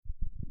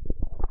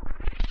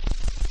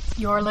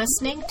You're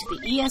listening to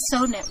the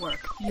ESO Network,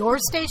 your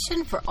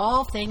station for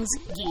all things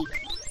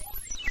geek.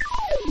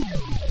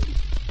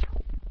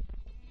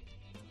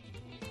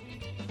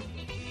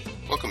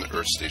 Welcome to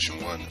Earth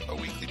Station 1, a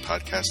weekly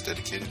podcast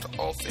dedicated to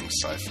all things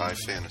sci-fi,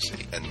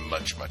 fantasy, and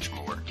much, much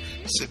more.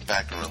 Sit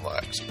back and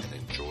relax and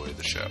enjoy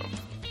the show.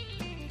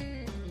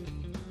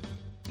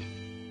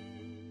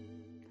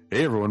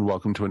 Hey everyone,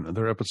 welcome to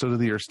another episode of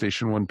the Earth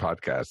Station 1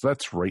 podcast.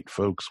 That's right,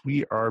 folks.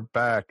 We are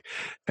back,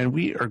 and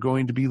we are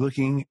going to be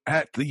looking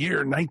at the year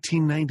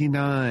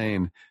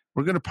 1999.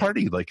 We're going to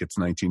party like it's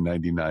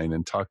 1999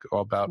 and talk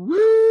about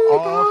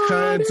all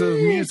kinds of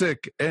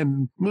music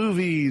and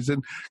movies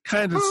and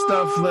kind of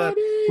stuff that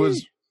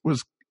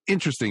was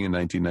interesting in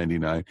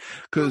 1999,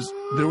 because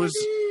that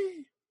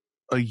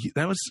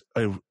was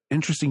an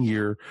interesting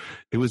year.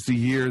 It was the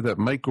year that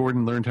Mike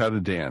Gordon learned how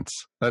to dance.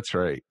 That's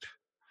right.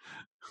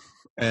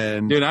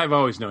 And dude, I've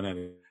always known how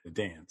to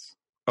dance.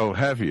 Oh,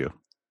 have you?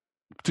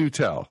 Do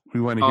tell. We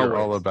want to hear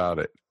all about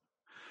it.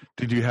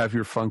 Did you have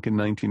your funk in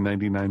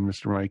 1999,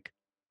 Mr. Mike?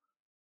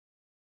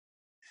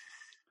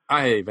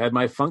 I've had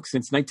my funk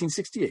since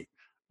 1968.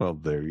 Well,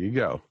 there you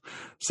go.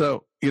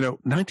 So,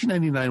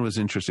 1999 was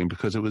interesting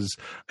because it was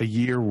a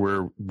year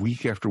where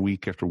week after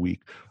week after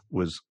week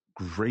was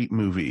great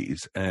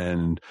movies,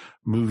 and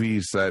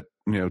movies that,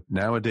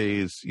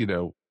 nowadays,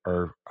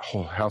 are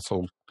whole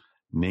household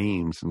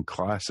names and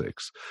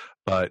classics.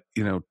 But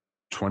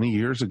 20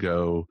 years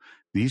ago,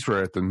 these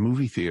were at the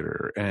movie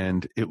theater,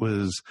 and it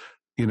was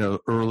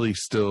early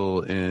still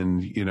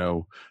in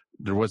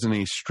there wasn't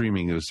any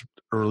streaming. It was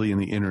early in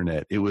the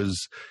internet. It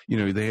was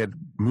they had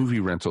movie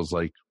rentals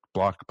like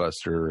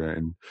Blockbuster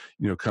and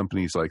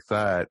companies like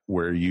that,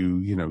 where you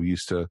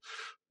used to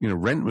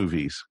rent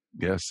movies.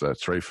 Yes,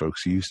 that's right,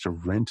 folks. You used to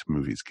rent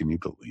movies. Can you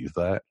believe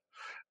that?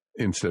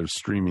 Instead of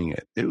streaming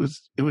it. It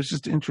was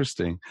just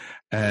interesting.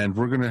 And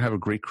we're going to have a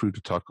great crew to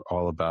talk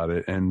all about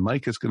it. And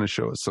Mike is going to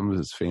show us some of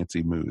his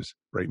fancy moves.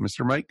 Right,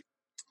 Mr. Mike?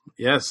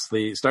 Yes,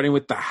 starting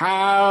with the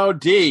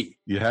howdy.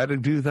 You had to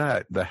do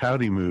that. The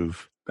howdy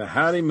move. The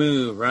howdy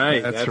move,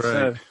 right. That's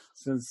right.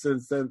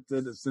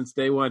 Since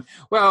day one.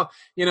 Well,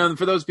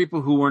 for those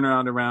people who weren't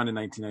around in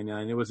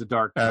 1999, it was a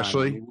dark time.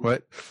 Ashley,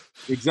 what?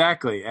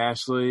 Exactly,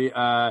 Ashley.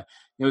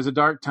 It was a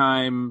dark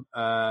time.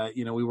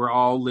 We were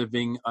all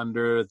living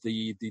under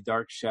the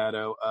dark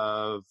shadow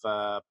of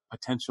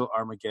potential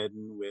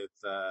Armageddon with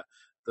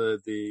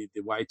the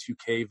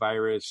Y2K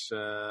virus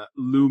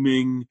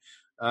looming.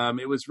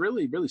 It was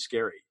really, really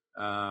scary.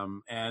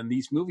 And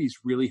these movies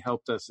really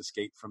helped us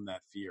escape from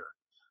that fear.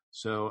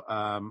 So,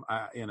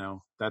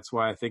 that's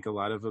why I think a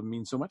lot of them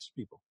mean so much to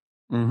people.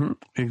 Mm-hmm.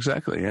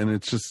 Exactly. And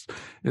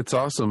it's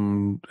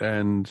awesome.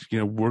 And,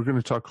 we're going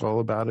to talk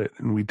all about it.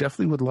 And we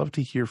definitely would love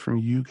to hear from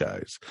you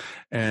guys.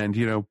 And,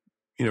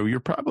 you're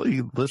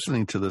probably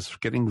listening to this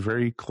getting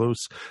very close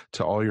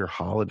to all your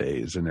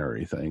holidays and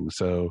everything.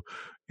 So,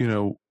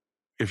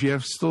 if you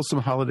have still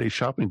some holiday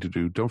shopping to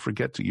do, don't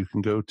forget you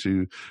can go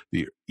to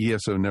the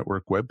ESO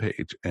Network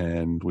webpage,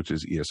 which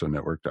is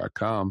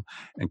esonetwork.com,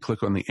 and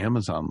click on the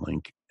Amazon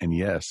link. And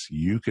yes,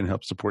 you can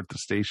help support the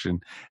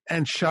station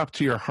and shop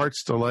to your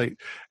heart's delight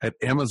at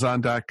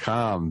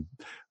Amazon.com.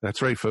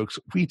 That's right, folks.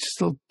 We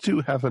still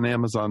do have an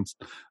Amazon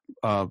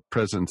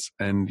presence.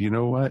 And you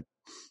know what?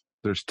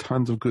 There's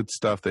tons of good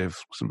stuff. They have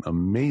some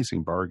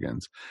amazing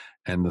bargains.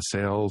 And the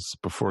sales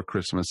before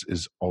Christmas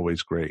is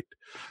always great.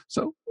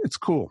 So it's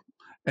cool.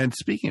 And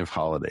speaking of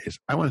holidays,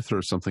 I want to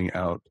throw something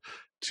out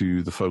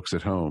to the folks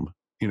at home.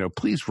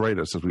 Please write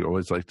us, as we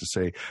always like to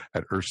say,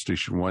 at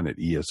earthstation1 at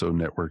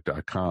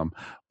esonetwork.com.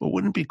 But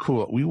wouldn't it be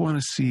cool? We want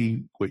to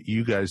see what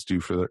you guys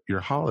do for your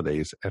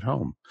holidays at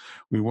home.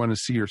 We want to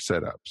see your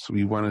setups.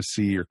 We want to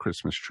see your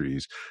Christmas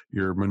trees,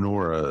 your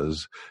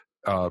menorahs.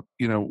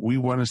 We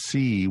want to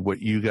see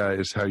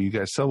how you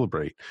guys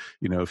celebrate.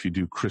 If you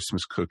do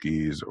Christmas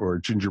cookies or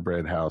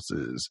gingerbread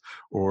houses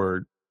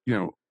or,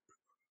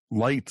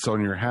 lights on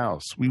your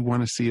house. We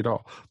want to see it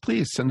all.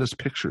 Please send us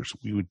pictures.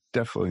 We would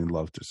definitely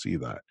love to see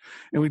that.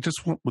 And we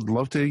just would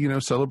love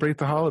to, celebrate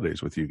the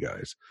holidays with you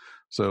guys.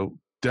 So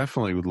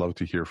definitely would love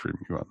to hear from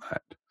you on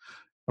that.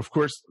 Of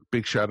course,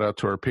 big shout out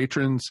to our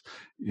patrons.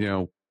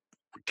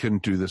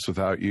 Couldn't do this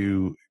without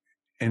you.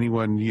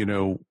 Anyone,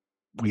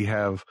 we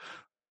have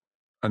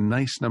a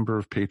nice number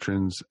of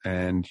patrons,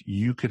 and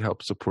you could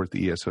help support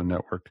the ESO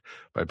Network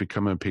by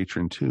becoming a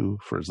patron too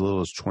for as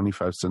little as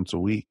 25 cents a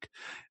week.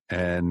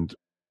 And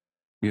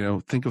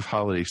think of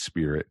holiday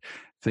spirit.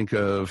 Think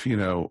of,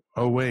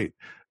 oh, wait,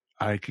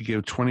 I could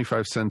give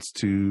 25 cents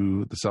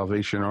to the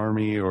Salvation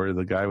Army or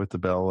the guy with the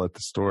bell at the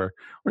store,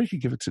 or you could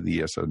give it to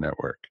the ESO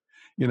Network.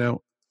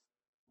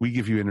 We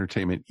give you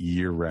entertainment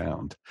year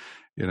round,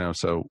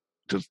 so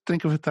just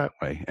think of it that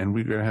way. And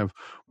we're going to have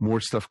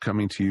more stuff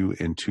coming to you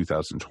in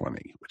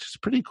 2020, which is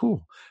pretty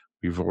cool.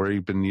 We've already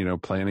been,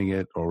 planning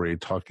it, already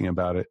talking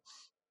about it.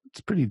 It's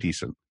pretty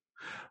decent.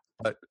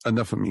 But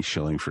enough of me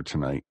shilling for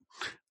tonight.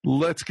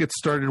 Let's get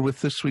started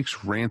with this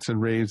week's rants and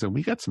raves. And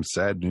we got some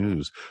sad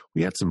news.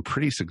 We had some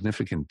pretty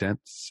significant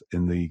deaths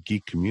in the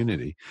geek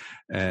community.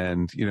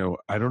 And,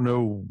 I don't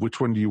know, which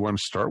one do you want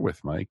to start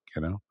with, Mike?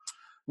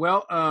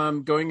 Well,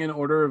 going in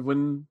order of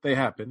when they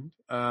happened,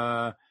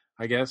 I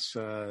guess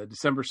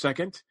December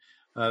 2nd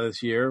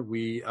this year,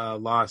 we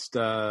lost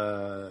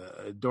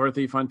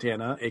Dorothy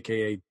Fontana,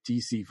 a.k.a.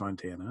 DC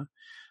Fontana.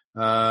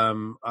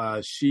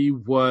 She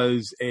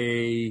was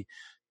a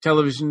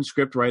television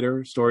script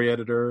writer, story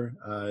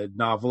editor,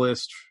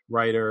 novelist,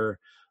 writer.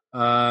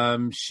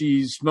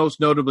 She's most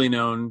notably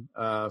known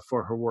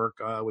for her work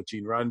with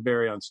Gene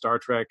Roddenberry on Star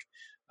Trek.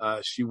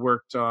 She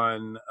worked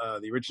on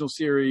the original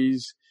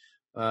series.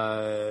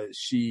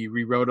 She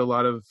rewrote a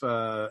lot of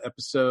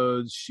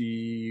episodes.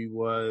 She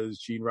was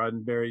Gene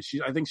Roddenberry.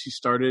 I think she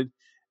started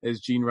as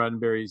Gene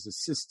Roddenberry's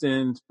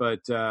assistant, but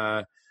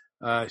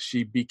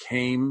she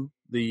became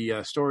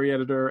the story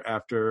editor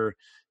after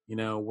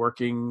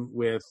working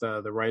with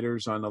the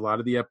writers on a lot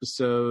of the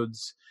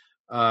episodes.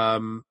 She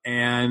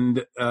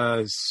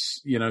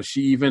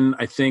even,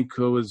 I think,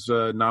 was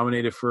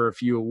nominated for a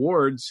few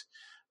awards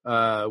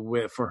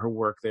for her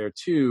work there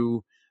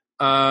too.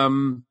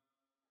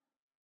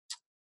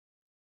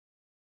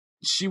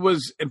 She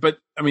was, but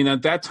I mean,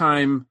 at that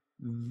time,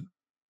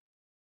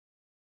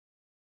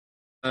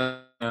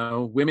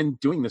 women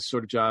doing this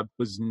sort of job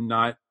was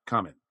not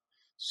common.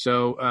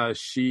 So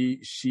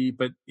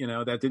but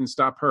that didn't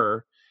stop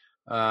her.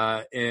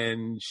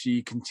 And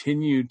she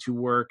continued to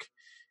work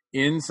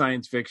in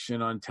science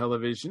fiction on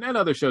television and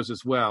other shows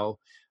as well.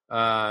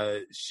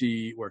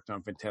 She worked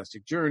on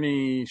Fantastic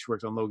Journey. She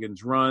worked on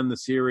Logan's Run, the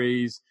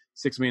series,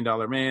 $6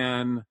 Million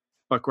Man,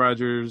 Buck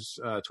Rogers,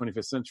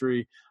 25th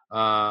Century,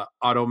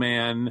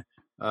 Automan.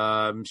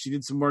 She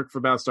did some work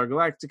for Battlestar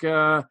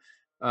Galactica.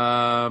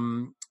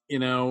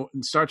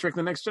 In Star Trek: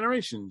 The Next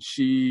Generation,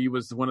 she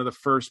was one of the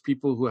first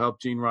people who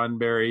helped Gene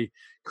Roddenberry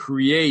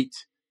create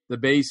the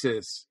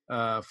basis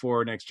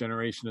for Next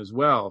Generation as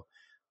well.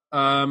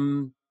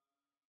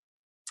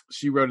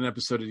 She wrote an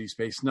episode of Deep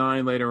Space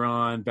Nine later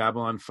on,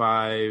 Babylon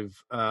 5.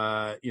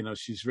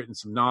 She's written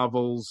some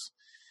novels.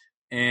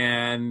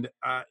 And,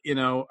 I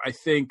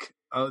think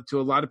to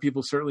a lot of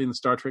people, certainly in the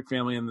Star Trek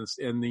family and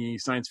the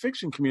science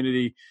fiction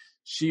community,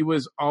 she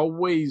was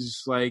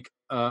always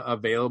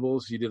available.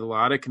 She did a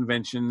lot of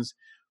conventions.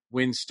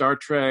 When Star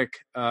Trek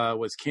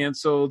was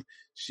canceled,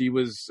 she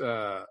was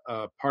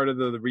part of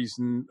the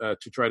reason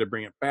to try to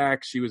bring it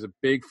back. She was a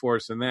big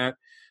force in that.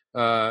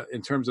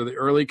 In terms of the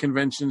early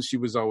conventions, she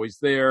was always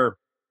there.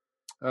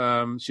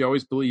 She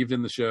always believed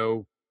in the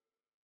show,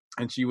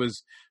 and she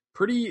was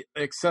pretty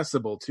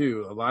accessible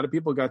too. A lot of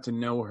people got to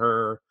know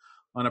her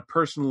on a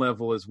personal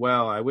level as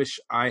well. I wish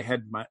I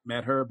had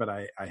met her, but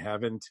I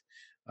haven't.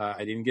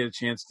 I didn't get a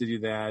chance to do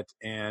that.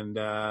 And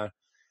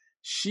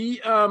she's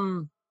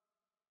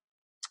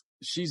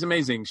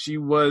amazing. She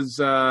was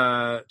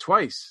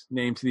twice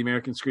named to the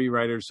American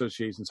Screenwriters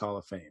Association's Hall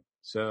of Fame.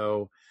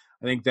 So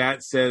I think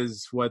that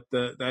says in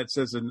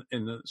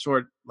a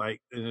short way,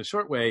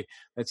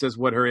 that says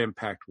what her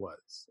impact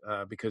was,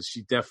 because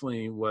she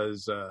definitely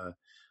was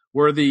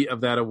worthy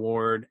of that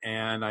award.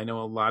 And I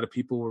know a lot of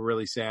people were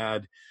really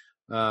sad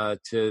to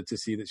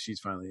see that she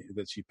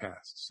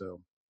passed.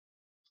 So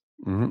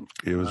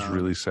it was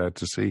really sad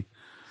to see.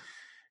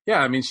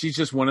 Yeah, I mean, she's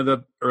just one of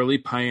the early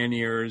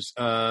pioneers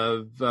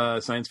of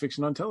science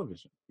fiction on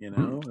television.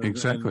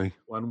 Exactly,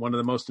 and one of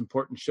the most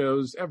important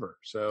shows ever.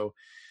 So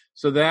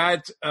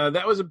that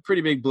was a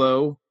pretty big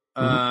blow.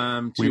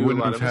 We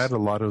wouldn't have had a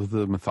lot of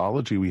the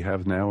mythology we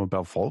have now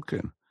about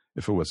Vulcan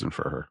if it wasn't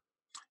for her.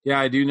 Yeah,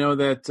 I do know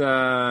that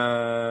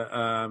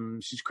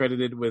she's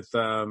credited with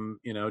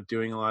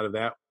doing a lot of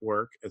that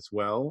work as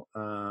well.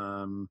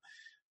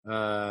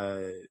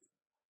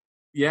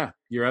 Yeah,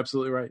 you're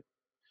absolutely right.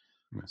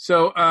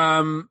 So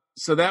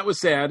that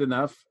was sad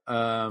enough.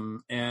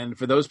 And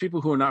for those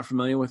people who are not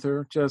familiar with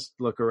her, just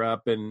look her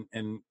up and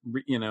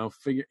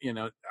figure,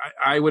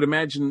 I would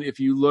imagine if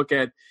you look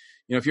at,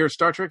 if you're a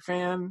Star Trek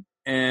fan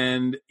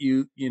and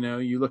you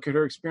look at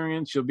her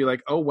experience, you'll be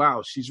like, oh,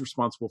 wow, she's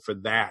responsible for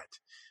that.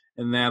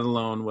 And that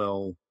alone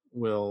will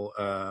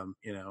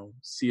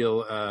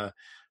seal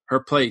her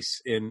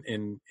place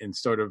in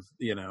sort of,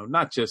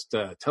 not just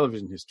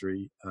television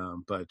history,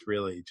 but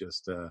really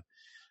just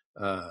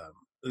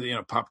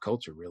pop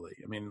culture, really.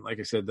 I mean, like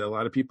I said, a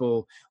lot of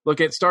people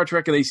look at Star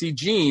Trek and they see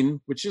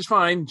Gene, which is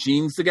fine.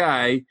 Gene's the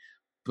guy,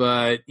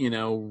 but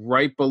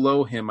right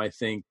below him, I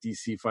think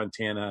DC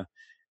Fontana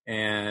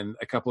and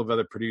a couple of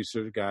other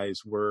producer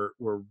guys were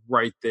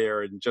right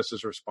there and just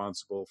as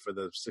responsible for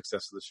the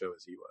success of the show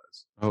as he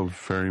was. Oh,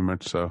 very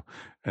much so.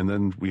 And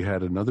then we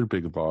had another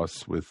big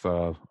loss with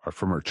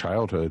from our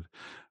childhood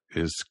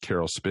is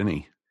Carol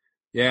Spinney.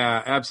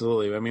 Yeah,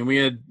 absolutely. I mean, we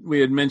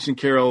had mentioned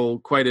Carol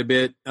quite a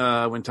bit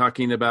when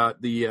talking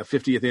about the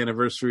 50th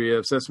anniversary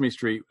of Sesame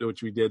Street,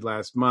 which we did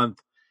last month.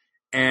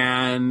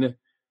 And,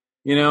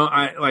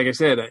 like I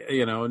said,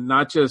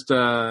 not just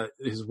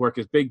his work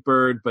as Big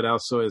Bird, but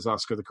also as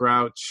Oscar the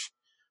Grouch.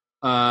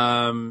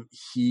 The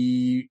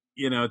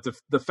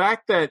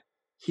fact that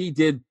he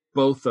did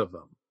both of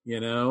them,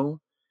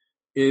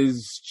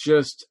 is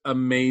just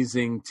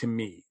amazing to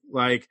me.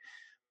 Like,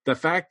 the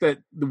fact that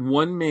the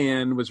one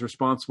man was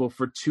responsible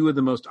for two of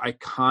the most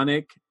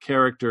iconic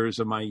characters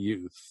of my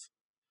youth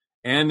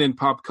and in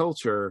pop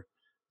culture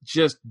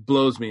just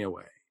blows me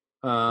away.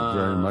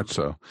 Very much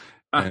so.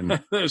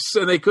 And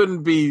so they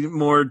couldn't be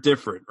more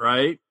different,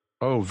 right?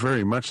 oh,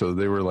 very much so.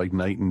 They were like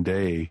night and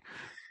day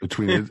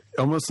between it,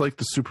 almost like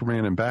the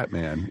Superman and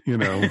Batman,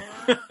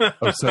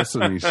 of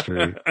Sesame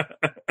Street.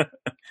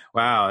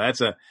 Wow,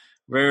 that's a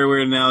very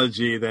weird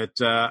analogy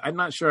that I'm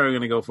not sure I'm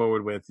going to go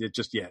forward with it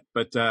just yet.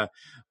 But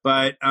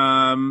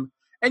I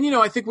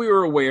think we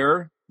were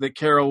aware that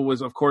Carol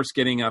was, of course,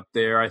 getting up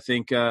there. I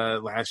think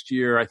last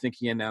year, I think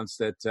he announced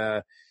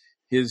that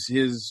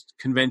his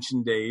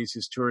convention days,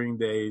 his touring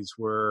days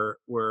were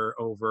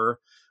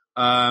over.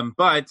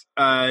 But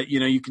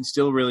you can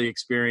still really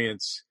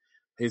experience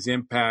his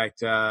impact.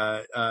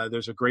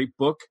 There's a great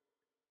book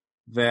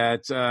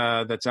that's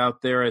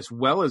out there, as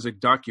well as a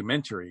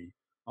documentary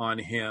on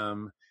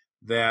him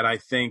that I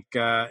think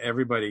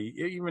everybody,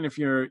 even if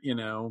you're,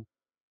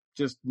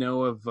 just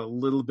know of a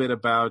little bit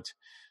about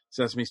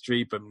Sesame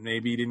Street, but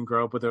maybe you didn't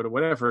grow up with it or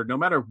whatever, no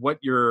matter what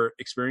your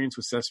experience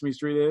with Sesame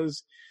Street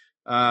is,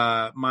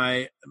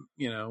 my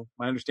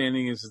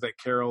understanding is that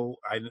Carol,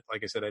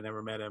 like I said, I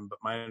never met him, but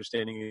my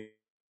understanding is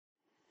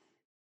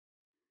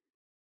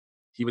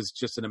he was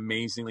just an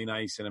amazingly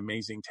nice and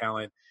amazing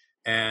talent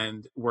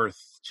and worth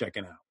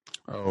checking out.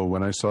 Oh,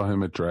 when I saw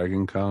him at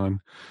Dragon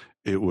Con,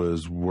 it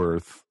was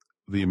worth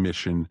the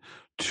admission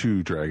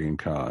to Dragon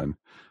Con,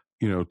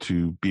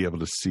 to be able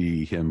to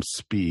see him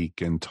speak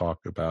and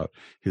talk about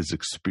his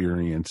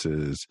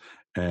experiences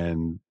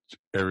and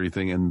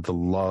everything and the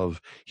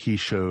love he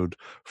showed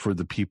for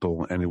the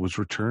people, and it was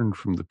returned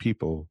from the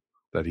people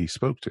that he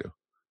spoke to.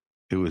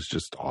 It was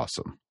just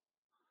awesome.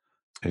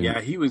 And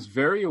yeah, he was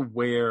very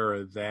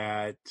aware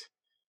that,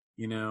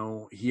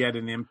 he had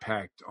an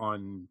impact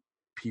on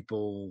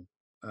people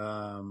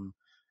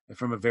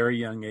from a very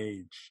young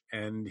age,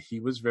 and he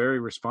was very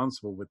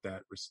responsible with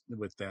that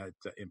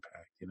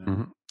impact.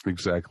 Mm-hmm,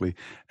 exactly.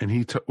 And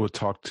he would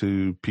talk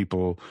to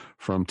people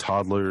from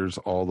toddlers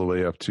all the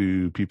way up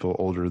to people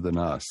older than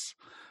us,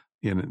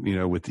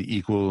 with the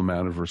equal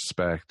amount of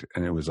respect,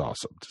 and it was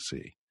awesome to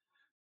see.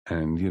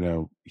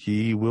 And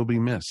he will be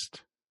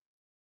missed.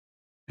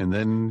 And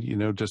then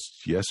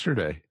just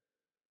yesterday,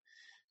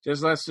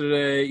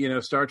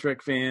 Star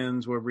Trek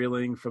fans were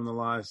reeling from the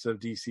loss of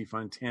DC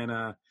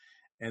Fontana.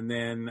 And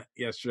then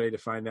yesterday to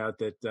find out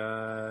that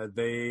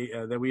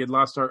that we had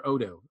lost our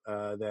Odo,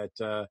 that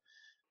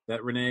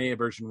Renee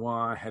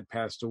Auberjonois had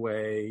passed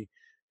away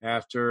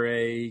after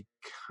a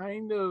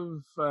kind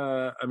of,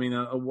 a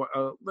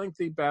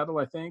lengthy battle,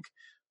 I think,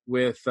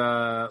 with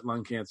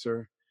lung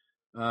cancer.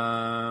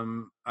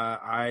 I've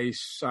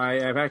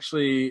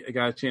actually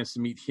got a chance to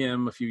meet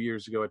him a few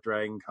years ago at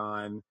Dragon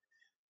Con,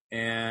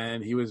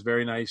 and he was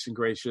very nice and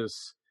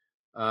gracious.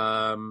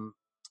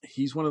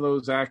 He's one of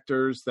those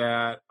actors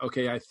that,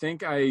 I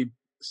think I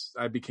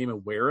became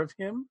aware of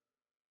him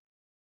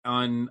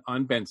on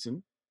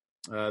Benson,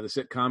 the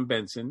sitcom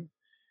Benson.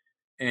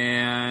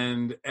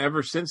 And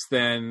ever since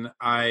then,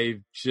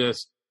 I've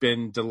just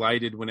been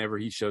delighted whenever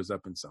he shows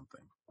up in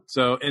something.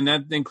 So, and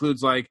that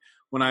includes like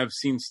when I've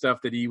seen stuff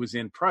that he was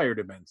in prior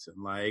to Benson,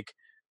 like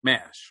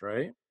MASH,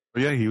 right? Oh,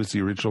 yeah, he was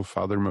the original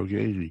Father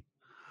Mogeri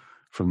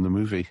from the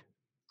movie.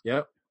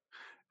 Yep.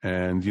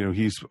 And,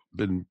 he's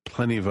been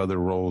plenty of other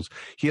roles.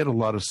 He had a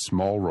lot of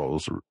small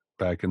roles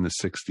back in the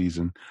 60s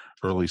and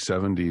early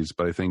 70s,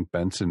 but I think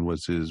Benson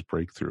was his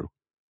breakthrough.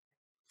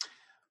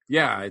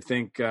 Yeah, I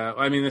think,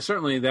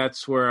 certainly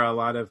that's where a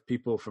lot of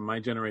people from my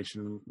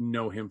generation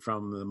know him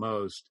from the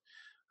most.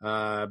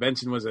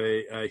 Benson was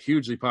a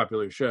hugely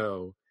popular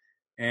show.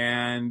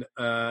 And,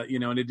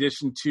 in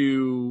addition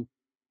to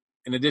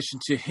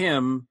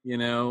him,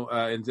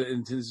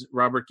 and his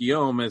Robert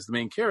Guillaume as the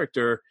main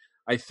character,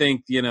 I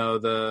think,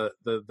 the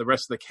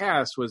rest of the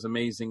cast was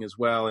amazing as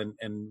well.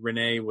 And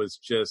Renee was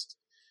just,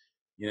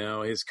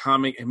 his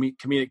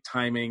comedic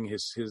timing,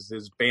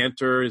 his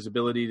banter, his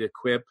ability to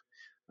quip,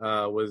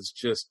 was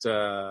just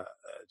it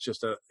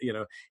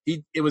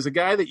was a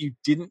guy that you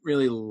didn't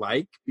really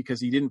like because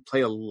he didn't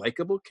play a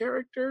likable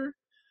character,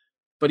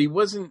 but he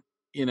wasn't,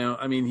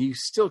 he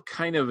still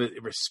kind of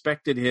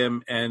respected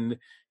him, and,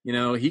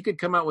 he could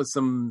come out with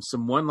some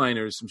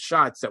one-liners, some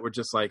shots that were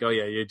just like, oh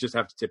yeah, you just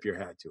have to tip your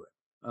hat to it.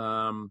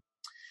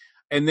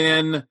 And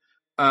then,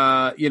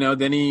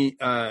 then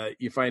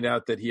you find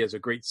out that he has a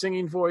great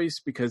singing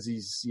voice because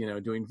he's,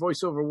 doing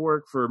voiceover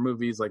work for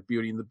movies like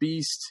Beauty and the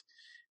Beast.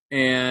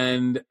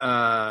 And,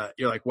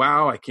 you're like,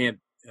 wow, I can't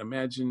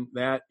imagine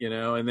that,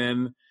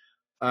 and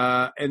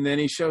then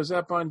he shows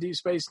up on Deep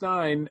Space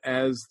Nine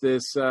as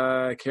this,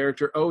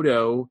 character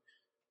Odo,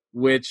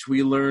 which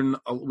we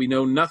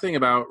know nothing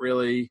about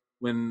really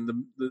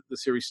when the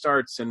series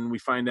starts. And we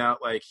find out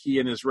like he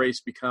and his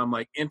race become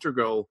like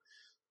integral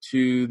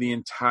to the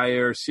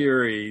entire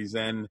series,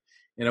 and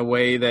in a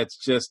way that's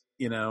just,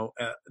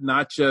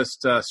 not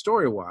just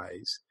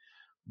story-wise,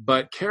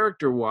 But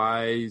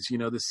character-wise,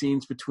 the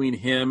scenes between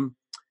him,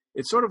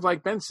 it's sort of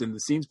like Benson. The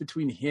scenes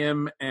between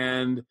him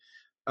and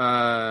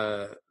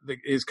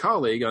his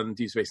colleague on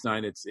Deep Space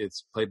Nine,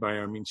 it's played by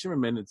Armin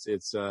Shimmerman.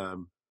 It's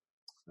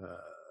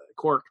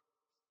Quark.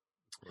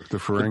 The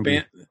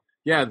Ferengi.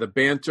 The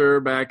banter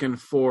back and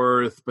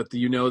forth, but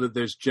that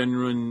there's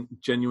genuine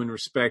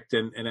respect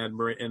and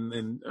admiration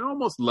and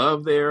almost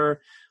love there.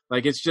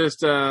 Like it's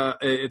just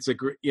it's a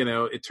great,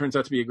 it turns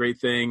out to be a great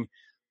thing.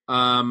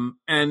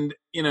 And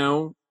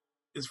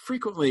as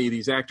frequently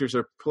these actors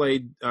are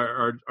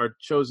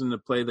chosen to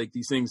play like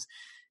these things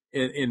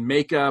in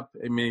makeup.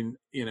 I mean,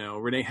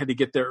 Renee had to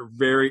get there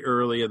very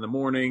early in the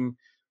morning,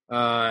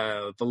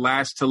 the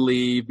last to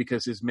leave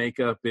because his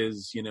makeup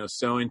is,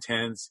 so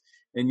intense,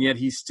 and yet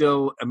he's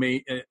still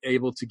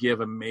able to give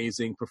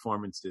amazing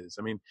performances.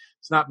 I mean,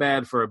 it's not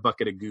bad for a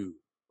bucket of goo,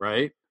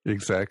 right?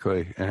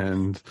 Exactly.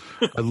 And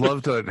I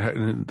loved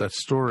that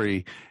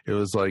story. It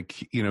was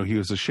like, he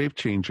was a shape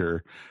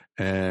changer,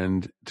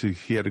 and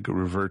he had to go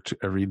revert to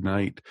every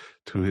night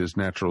to his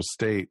natural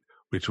state,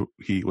 which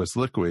he was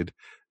liquid,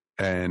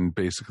 and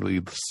basically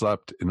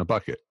slept in a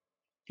bucket.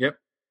 Yep.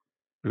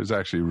 It was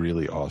actually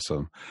really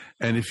awesome.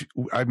 And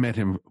I met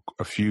him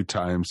a few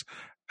times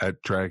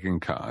at Dragon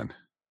Con.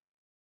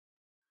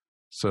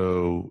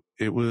 So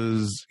it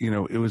was,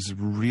 it was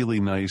really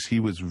nice. He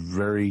was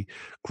very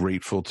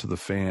grateful to the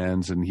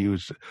fans, and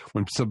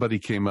when somebody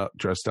came up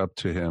dressed up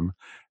to him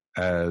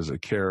as a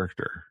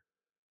character,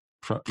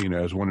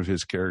 as one of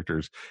his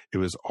characters, it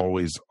was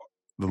always,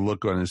 the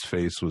look on his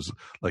face was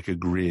like a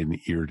grin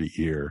ear to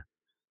ear.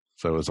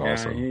 So it was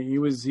awesome. He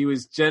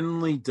was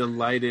genuinely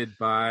delighted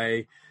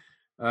by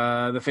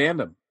the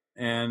fandom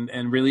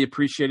and really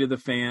appreciated the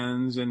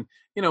fans. And,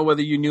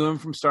 whether you knew him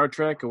from Star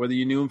Trek or whether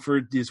you knew him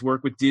for his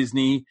work with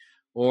Disney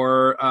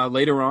or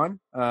later on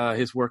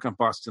his work on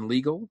Boston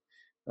Legal,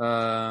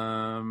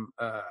 I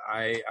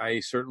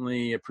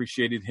certainly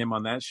appreciated him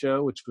on that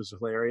show, which was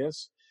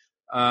hilarious.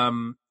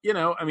 The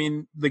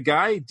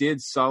guy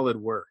did solid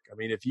work. I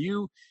mean, if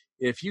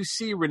you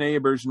see Rene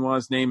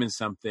Auberjonois' name in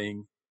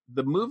something,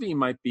 the movie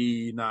might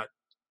be not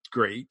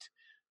great,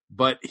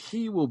 but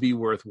he will be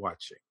worth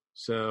watching.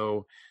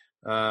 So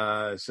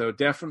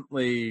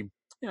definitely,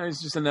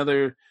 it's just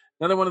another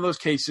one of those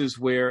cases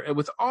where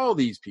with all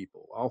these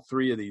people, all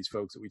three of these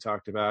folks that we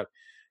talked about,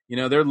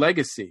 their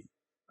legacy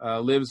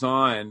lives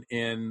on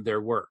in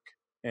their work.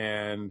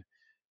 And,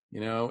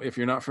 if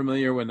you're not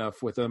familiar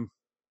enough with them,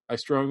 I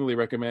strongly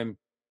recommend,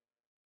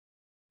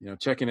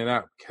 checking it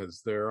out,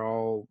 because they're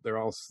all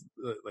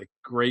like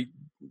great.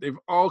 They've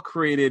all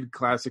created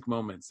classic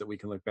moments that we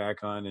can look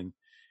back on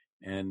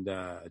and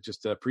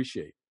just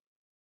appreciate.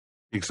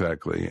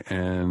 Exactly.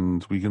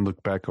 And we can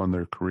look back on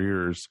their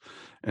careers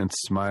and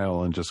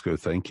smile and just go,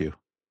 thank you.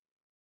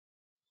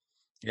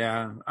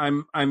 Yeah.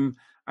 I'm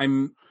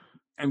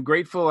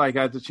grateful I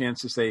got the chance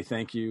to say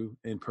thank you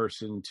in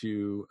person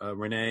to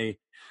Renee.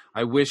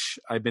 I wish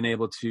I'd been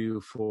able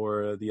to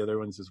for the other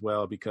ones as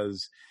well,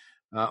 because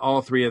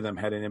all three of them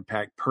had an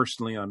impact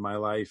personally on my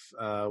life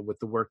with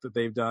the work that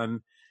they've done.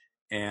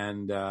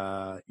 And,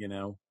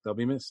 they'll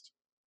be missed.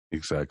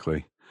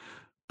 Exactly.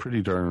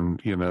 Pretty darn,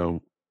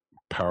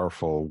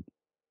 powerful,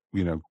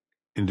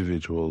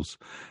 individuals.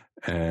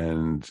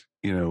 And,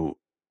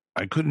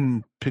 I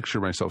couldn't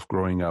picture myself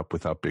growing up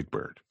without Big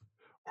Bird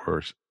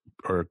or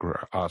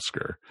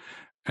Oscar.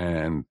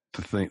 And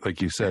to think,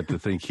 like you said, to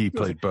think he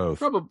played both.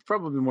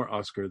 Probably more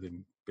Oscar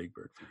than Big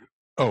Bird for you.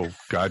 Oh,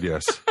 God,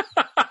 yes.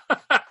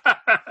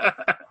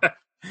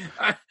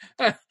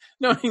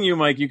 Knowing you,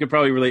 Mike, you could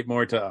probably relate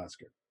more to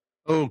Oscar.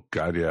 Oh,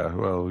 God, yeah.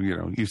 Well,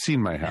 you've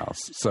seen my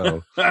house,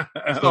 so. No.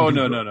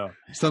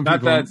 Some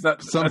not people, that, it's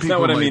not, some that's people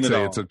not what might I mean say at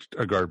all. it's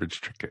a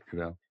garbage ticket,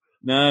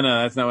 No,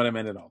 that's not what I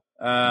meant at all.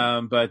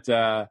 And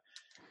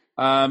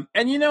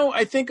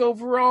I think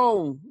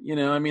overall,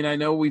 I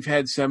know we've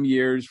had some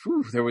years.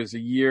 There was a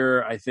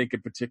year, I think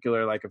in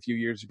particular, like a few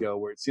years ago,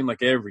 where it seemed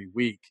like every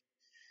week,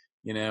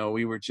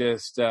 we were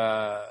just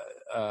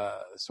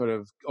sort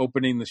of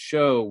opening the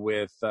show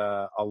with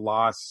a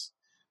loss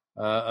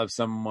of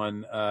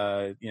someone,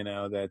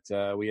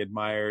 that we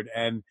admired.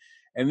 And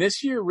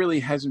this year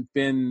really hasn't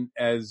been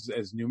as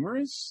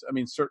numerous. I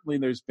mean, certainly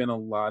there's been a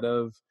lot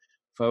of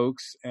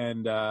folks,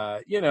 and,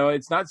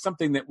 it's not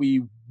something that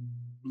we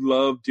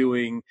love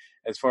doing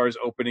as far as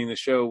opening the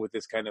show with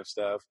this kind of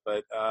stuff.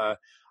 But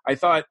I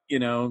thought,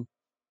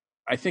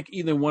 I think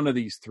either one of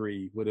these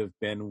three would have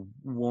been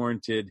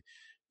warranted,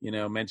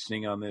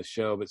 mentioning on this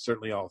show, but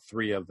certainly all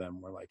three of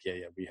them were like,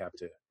 yeah, we have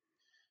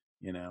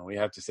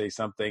to say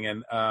something.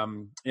 And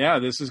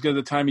this is good,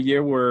 the time of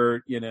year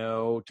where,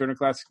 Turner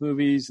Classic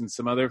Movies and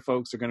some other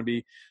folks are going to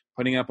be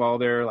putting up all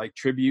their like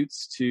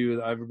tributes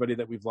to everybody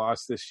that we've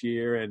lost this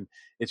year. And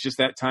it's just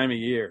that time of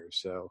year.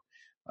 So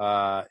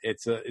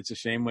it's a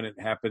shame when it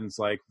happens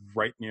like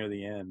right near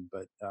the end,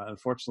 but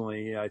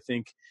unfortunately I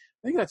think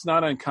that's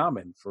not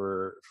uncommon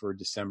for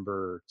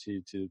December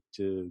to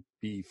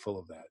be full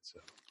of that. So.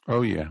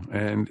 Oh yeah.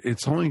 And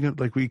it's only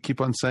like we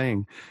keep on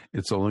saying,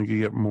 it's only going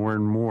to get more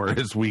and more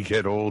as we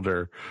get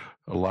older.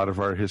 a lot of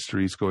our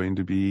history is going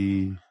to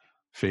be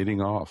fading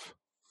off.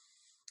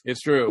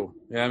 It's true.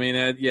 I mean,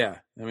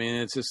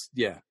 it's just,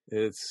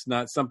 it's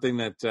not something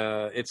that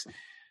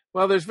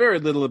there's very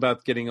little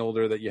about getting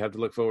older that you have to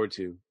look forward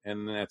to.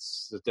 And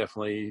that's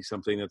definitely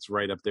something that's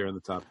right up there in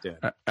the top 10.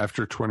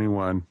 After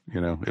 21,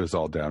 it was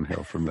all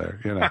downhill from there,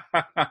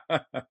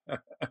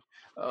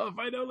 Oh, if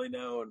I'd only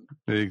known.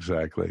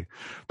 Exactly.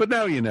 But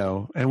now you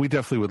know, and we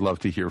definitely would love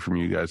to hear from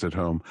you guys at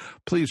home.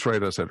 Please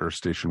write us at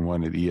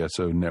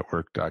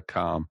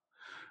earthstation1@esonetwork.com.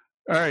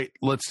 All right,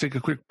 let's take a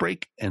quick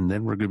break, and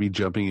then we're going to be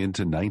jumping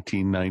into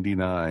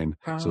 1999.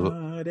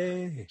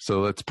 Party.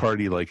 So let's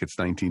party like it's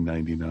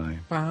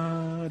 1999.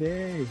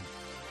 Party.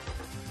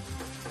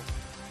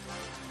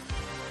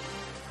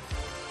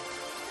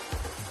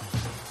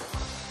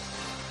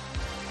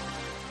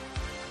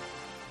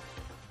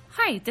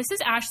 Hi, this is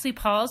Ashley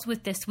Pauls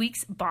with this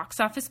week's Box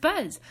Office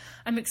Buzz.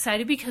 I'm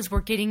excited because we're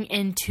getting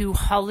into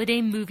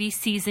holiday movie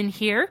season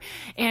here,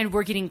 and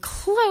we're getting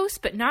close,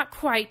 but not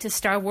quite, to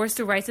Star Wars: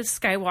 The Rise of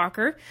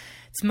Skywalker.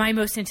 It's my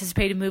most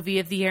anticipated movie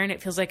of the year, and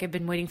it feels like I've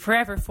been waiting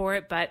forever for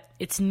it, but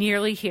it's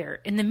nearly here.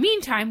 In the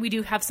meantime, we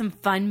do have some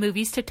fun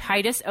movies to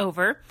tide us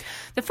over.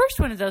 The first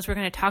one of those we're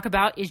going to talk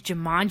about is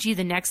Jumanji: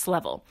 The Next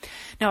Level.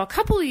 Now, a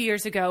couple of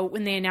years ago,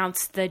 when they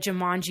announced the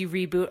Jumanji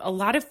reboot, a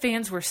lot of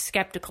fans were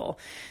skeptical.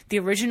 The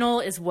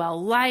original is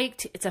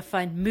well-liked, it's a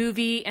fun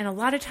movie, and a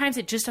lot of times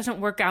it just doesn't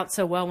work out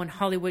so well when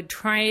Hollywood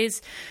tries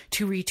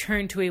to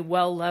return to a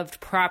well-loved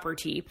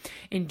property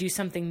and do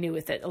something new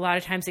with it. A lot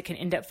of times it can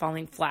end up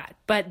falling flat.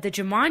 But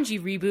the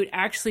Jumanji reboot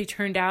actually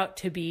turned out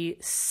to be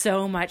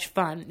so much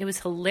fun. It was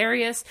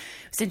hilarious.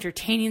 It was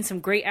entertaining, some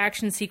great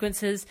action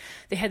sequences.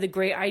 They had the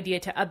great idea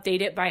to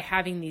update it by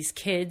having these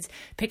kids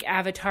pick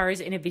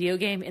avatars in a video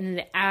game, and then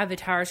the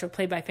avatars were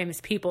played by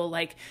famous people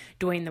like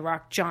Dwayne "The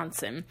Rock"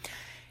 Johnson.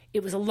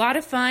 It was a lot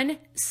of fun,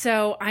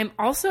 so I'm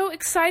also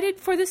excited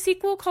for the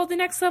sequel called The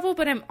Next Level,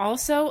 but I'm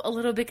also a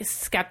little bit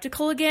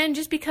skeptical again,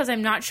 just because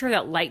I'm not sure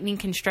that lightning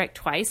can strike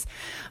twice.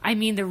 I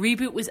mean, the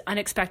reboot was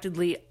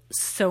unexpectedly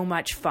so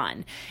much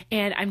fun,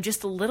 and I'm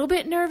just a little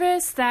bit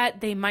nervous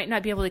that they might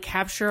not be able to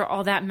capture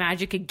all that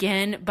magic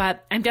again,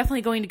 but I'm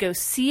definitely going to go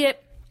see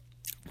it.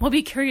 We'll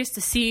be curious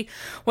to see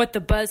what the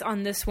buzz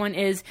on this one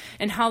is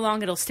and how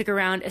long it'll stick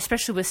around,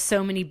 especially with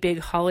so many big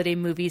holiday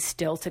movies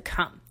still to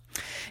come.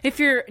 If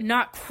you're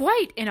not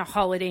quite in a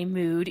holiday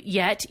mood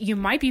yet, you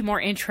might be more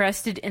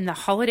interested in the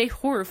holiday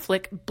horror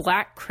flick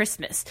Black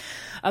Christmas,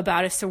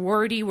 about a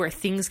sorority where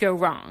things go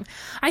wrong.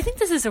 I think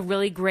this is a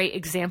really great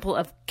example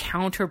of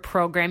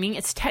counter-programming.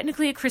 It's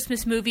technically a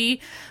Christmas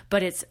movie,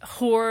 but it's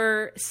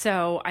horror,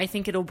 so I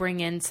think it'll bring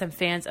in some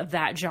fans of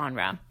that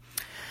genre.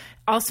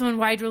 Also in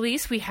wide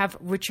release, we have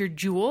Richard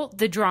Jewell,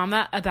 the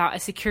drama about a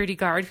security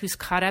guard who's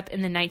caught up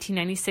in the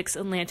 1996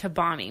 Atlanta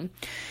bombing.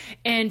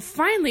 And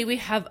finally, we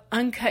have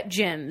Uncut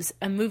Gems,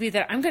 a movie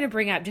that I'm going to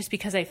bring up just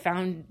because I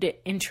found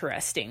it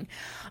interesting.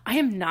 I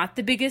am not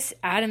the biggest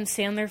Adam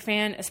Sandler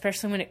fan,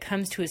 especially when it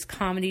comes to his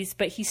comedies,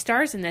 but he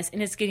stars in this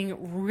and it's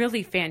getting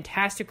really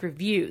fantastic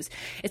reviews.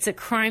 It's a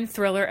crime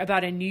thriller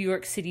about a New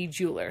York City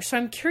jeweler. So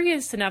I'm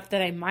curious enough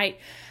that I might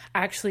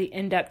actually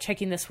end up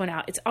checking this one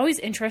out. It's always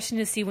interesting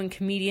to see when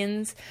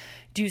comedians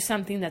do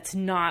something that's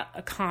not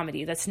a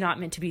comedy, that's not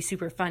meant to be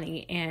super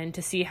funny, and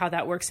to see how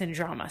that works in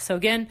drama. So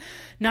again,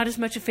 not as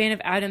much a fan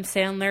of Adam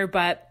Sandler,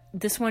 but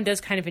this one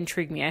does kind of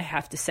intrigue me, I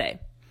have to say.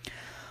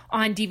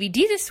 On DVD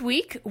this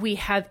week, we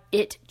have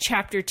It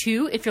Chapter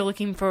 2, if you're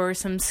looking for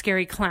some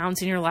scary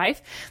clowns in your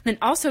life. Then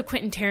also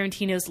Quentin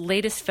Tarantino's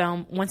latest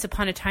film, Once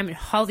Upon a Time in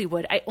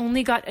Hollywood. I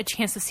only got a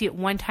chance to see it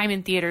one time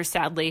in theaters,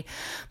 sadly,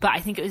 but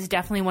I think it was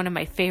definitely one of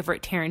my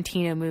favorite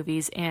Tarantino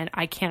movies, and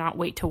I cannot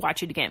wait to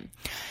watch it again.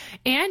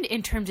 And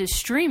in terms of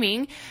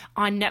streaming,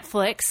 on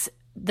Netflix,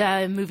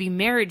 the movie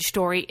Marriage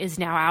Story is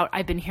now out.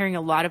 I've been hearing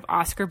a lot of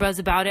Oscar buzz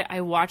about it.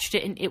 I watched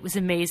it and it was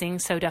amazing,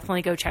 so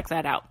definitely go check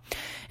that out.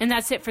 And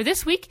that's it for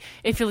this week.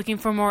 If you're looking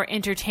for more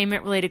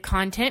entertainment-related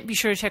content, be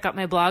sure to check out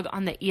my blog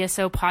on the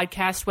ESO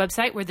podcast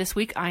website, where this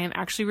week I am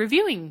actually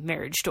reviewing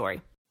Marriage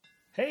Story.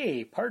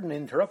 Hey, pardon the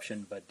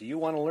interruption, but do you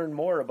want to learn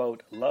more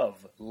about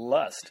love,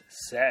 lust,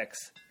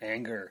 sex,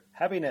 anger,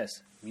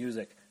 happiness,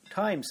 music,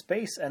 time,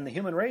 space, and the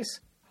human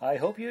race? I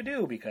hope you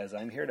do, because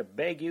I'm here to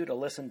beg you to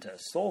listen to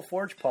Soul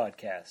Forge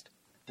Podcast.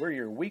 We're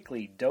your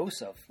weekly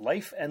dose of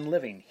life and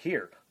living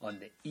here on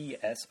the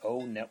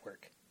ESO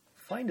Network.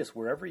 Find us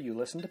wherever you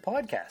listen to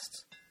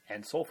podcasts,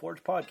 and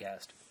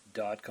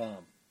soulforgepodcast.com.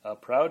 A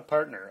proud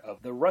partner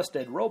of the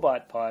Rusted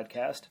Robot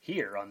Podcast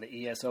here on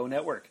the ESO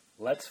Network.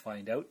 Let's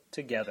find out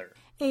together.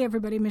 Hey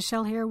everybody,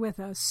 Michelle here with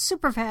a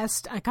super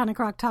fast Iconic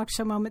Rock Talk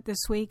Show moment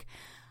this week.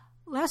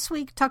 Last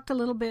week, talked a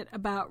little bit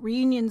about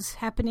reunions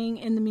happening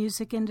in the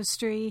music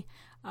industry,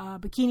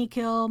 Bikini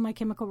Kill, My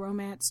Chemical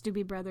Romance,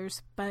 Doobie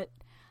Brothers, but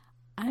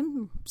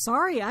I'm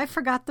sorry, I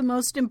forgot the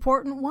most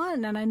important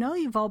one, and I know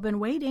you've all been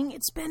waiting.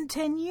 It's been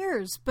 10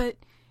 years, but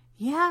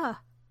yeah,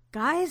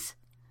 guys,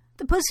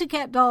 the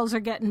Pussycat Dolls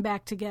are getting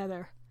back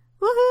together.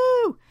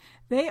 Woohoo!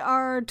 They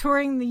are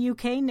touring the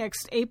UK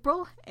next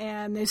April,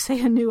 and they say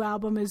a new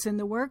album is in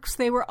the works.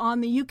 They were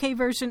on the UK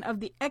version of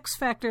The X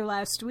Factor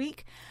last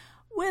week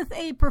with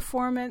a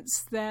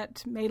performance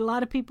that made a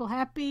lot of people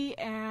happy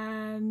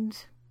and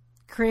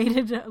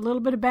created a little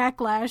bit of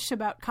backlash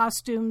about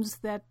costumes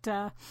that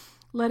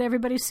let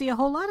everybody see a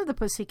whole lot of the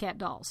Pussycat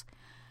Dolls.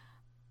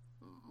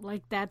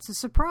 Like, that's a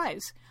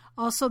surprise.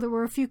 Also, there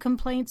were a few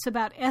complaints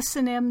about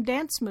S&M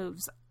dance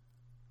moves.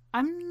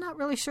 I'm not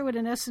really sure what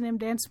an S&M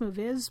dance move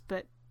is,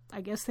 but I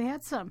guess they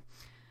had some.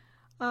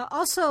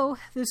 Also,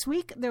 this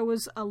week, there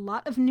was a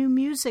lot of new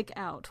music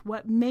out.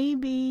 What may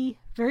be,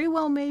 very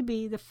well may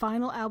be, the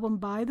final album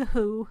by The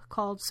Who,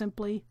 called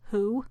simply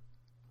Who.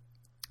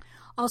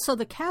 Also,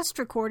 the cast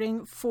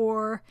recording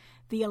for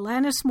the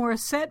Alanis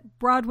Morissette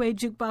Broadway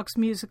jukebox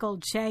musical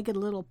Jagged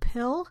Little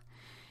Pill.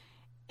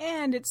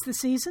 And it's the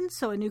season,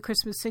 so a new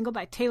Christmas single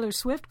by Taylor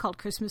Swift called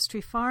Christmas Tree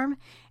Farm.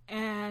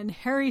 And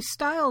Harry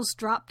Styles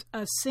dropped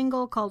a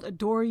single called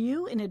Adore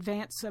You in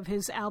advance of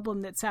his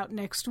album that's out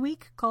next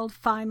week called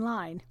Fine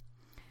Line.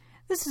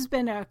 This has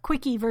been a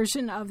quickie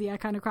version of the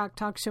Iconic Rock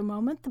Talk Show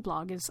moment. The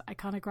blog is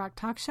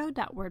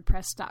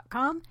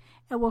iconicrocktalkshow.wordpress.com,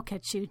 and we'll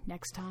catch you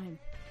next time.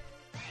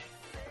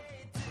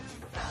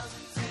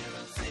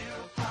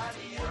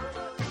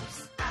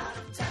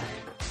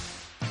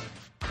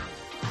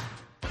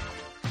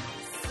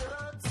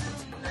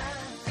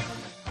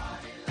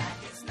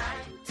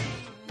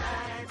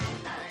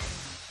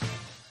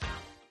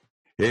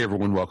 Hey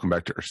everyone, welcome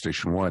back to Earth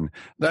Station One.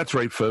 That's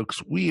right,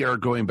 folks. We are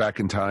going back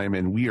in time,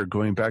 and we are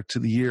going back to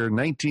the year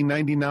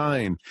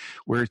 1999,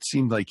 where it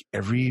seemed like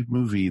every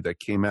movie that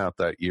came out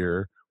that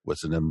year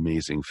was an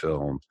amazing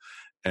film.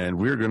 And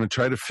we're going to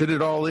try to fit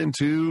it all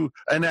into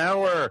an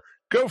hour.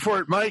 Go for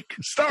it, Mike.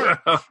 Start.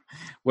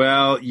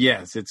 Well,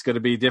 yes, it's going to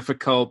be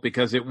difficult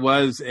because it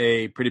was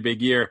a pretty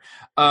big year.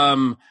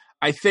 I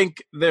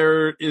think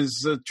there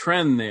is a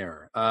trend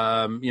there.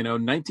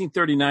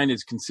 1939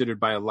 is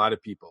considered by a lot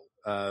of people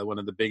one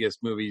of the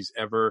biggest movies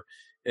ever,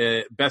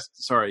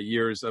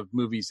 years of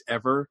movies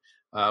ever.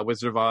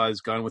 Wizard of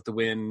Oz, Gone with the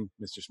Wind,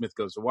 Mr. Smith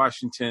Goes to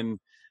Washington,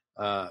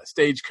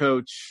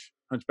 Stagecoach,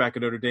 Hunchback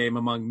of Notre Dame,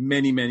 among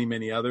many, many,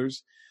 many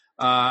others.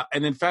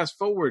 And then fast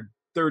forward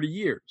 30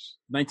 years,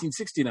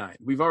 1969.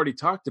 We've already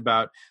talked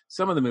about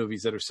some of the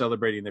movies that are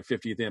celebrating their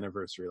 50th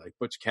anniversary, like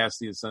Butch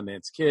Cassidy, The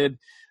Sundance Kid,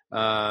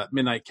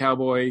 Midnight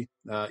Cowboy,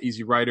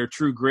 Easy Rider,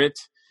 True Grit,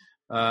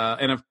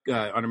 and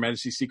On Her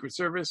Majesty's Secret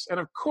Service, and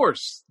of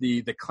course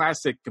the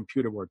classic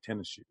computer wore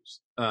tennis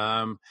shoes.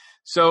 And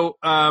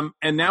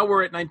now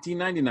we're at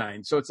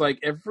 1999. So it's like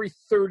every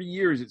 30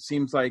 years, it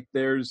seems like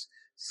there's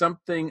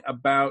something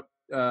about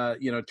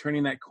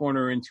turning that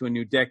corner into a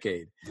new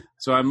decade.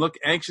 So I'm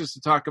anxious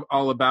to talk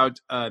all about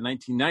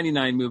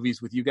 1999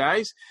 movies with you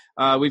guys.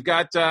 We've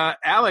got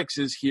Alex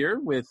is here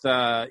with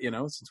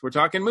since we're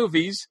talking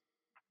movies.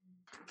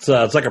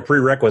 It's like a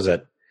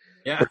prerequisite.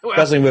 Yeah,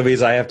 discussing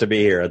movies, I have to be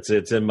here.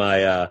 It's in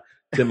my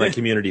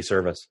community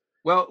service.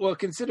 Well,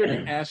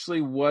 considering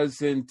Ashley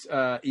wasn't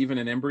even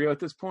an embryo at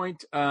this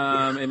point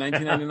in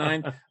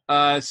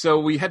 1999, so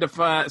we had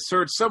to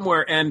search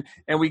somewhere, and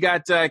we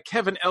got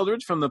Kevin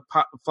Eldridge from the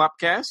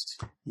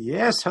Flopcast.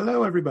 Yes,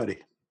 hello everybody.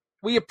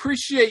 We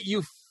appreciate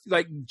you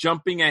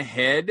jumping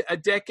ahead a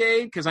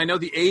decade, because I know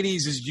the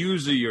 80s is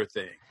usually your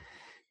thing.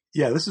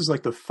 Yeah, this is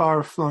like the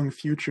far-flung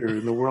future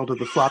in the world of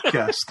the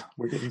Flopcast.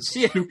 We're getting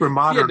super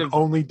modern,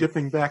 only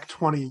dipping back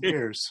 20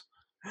 years.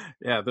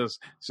 Yeah,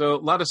 so a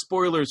lot of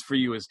spoilers for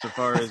you as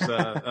far as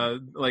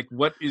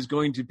what is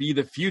going to be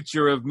the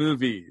future of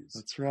movies.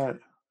 That's right.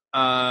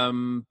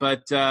 No,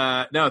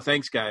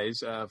 thanks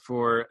guys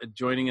for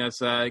joining us,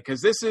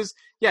 because this is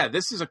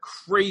a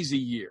crazy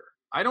year.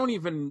 I don't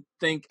even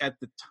think at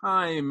the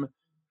time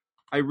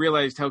I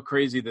realized how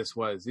crazy this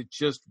was. It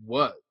just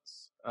was.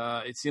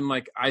 It seemed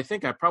like I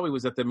think I probably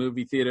was at the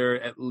movie theater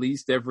at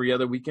least every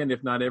other weekend,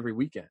 if not every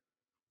weekend.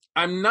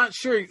 I'm not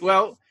sure.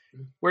 Well,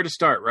 where to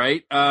start,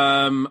 right?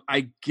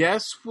 I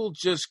guess we'll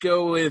just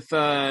go with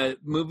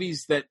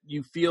movies that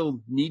you feel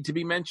need to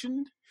be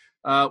mentioned.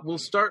 We'll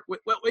start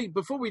with. Well, wait,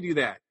 before we do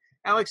that,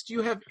 Alex, do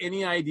you have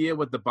any idea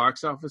what the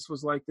box office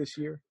was like this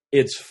year?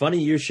 It's funny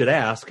you should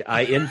ask.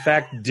 I, in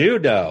fact, do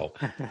know.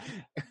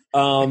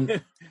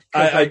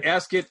 I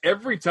ask it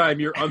every time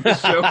you're on the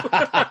show.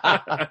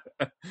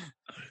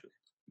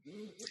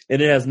 And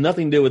it has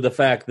nothing to do with the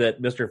fact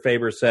that Mr.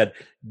 Faber said,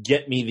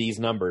 get me these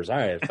numbers. All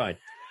right, fine.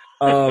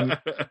 One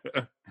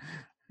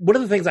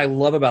of the things I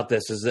love about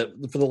this is that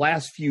for the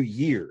last few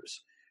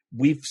years,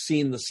 we've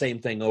seen the same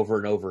thing over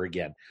and over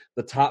again.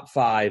 The top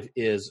 5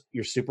 is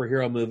your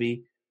superhero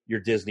movie, your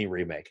Disney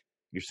remake.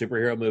 Your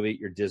superhero movie,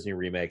 your Disney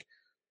remake.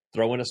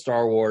 Throw in a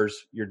Star Wars,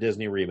 your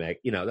Disney remake.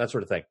 That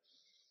sort of thing.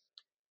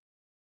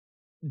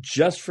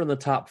 Just from the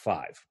top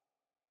 5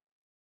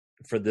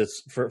 for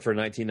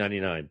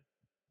 1999.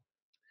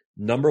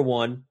 Number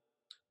 1,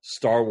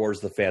 Star Wars: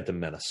 The Phantom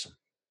Menace,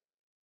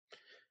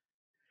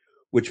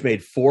 which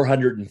made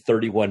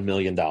 $431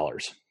 million.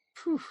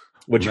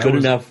 Which good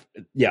enough.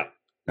 Yeah.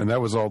 And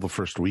that was all the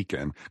first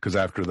weekend, because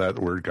after that,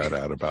 word got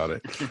out about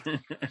it.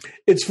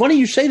 It's funny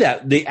you say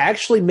that. They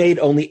actually made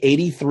only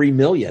 $83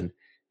 million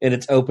in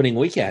its opening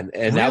weekend,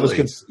 and that was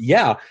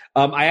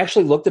I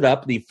actually looked it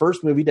up. The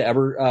first movie to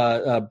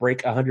ever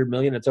break $100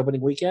 million in its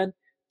opening weekend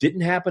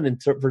didn't happen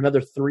for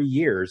another 3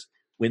 years,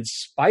 when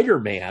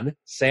Spider-Man,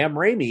 Sam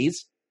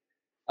Raimi's,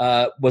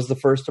 was the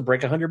first to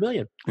break $100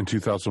 million in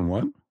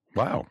 2001.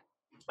 Wow,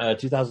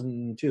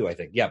 2002, I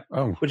think. Yeah,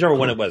 whichever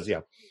one it was.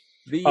 Yeah.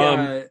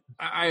 I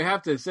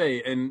have to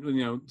say,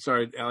 and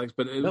sorry, Alex,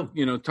 but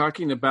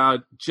talking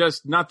about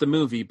just not the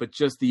movie, but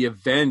just the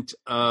event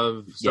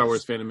of Star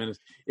Wars Phantom Menace,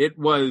 it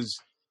was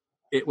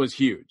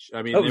huge.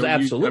 I mean, it was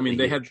absolutely. I mean,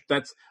 they had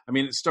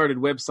it started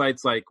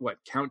websites like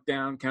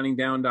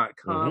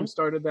countingdown.com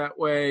started that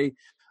way.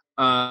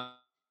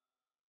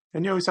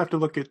 And you always have to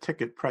look at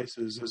ticket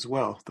prices as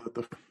well.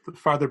 The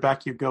farther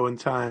back you go in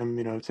time,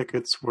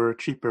 tickets were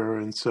cheaper,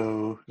 and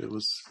so it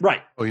was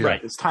right. Oh yeah.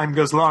 Right. As time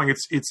goes along,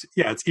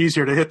 it's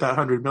easier to hit that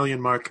 100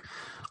 million mark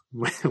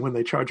when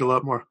they charge a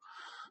lot more.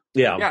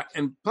 Yeah, yeah,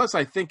 and plus,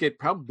 I think it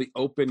probably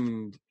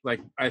opened.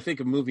 Like, I think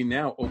a movie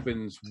now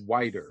opens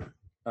wider.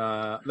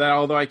 That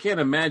although I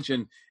can't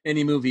imagine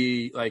any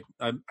movie I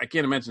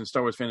can't imagine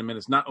Star Wars Phantom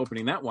Menace not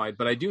opening that wide,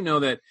 but I do know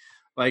that.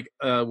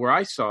 Where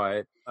I saw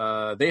it,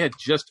 they had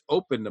just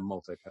opened a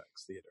multiplex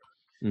theater.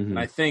 Mm-hmm. And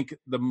I think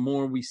the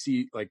more we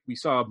see, we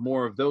saw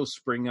more of those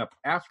spring up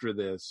after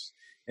this.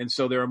 And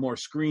so there are more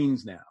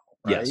screens now,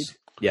 right? Yes.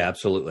 Yeah,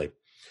 absolutely.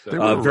 So, they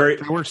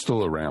were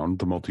still around,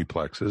 the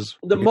multiplexes.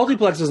 The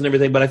multiplexes and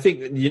everything, but I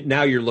think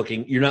now you're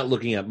not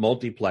looking at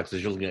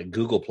multiplexes, you're looking at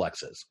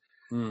Googleplexes,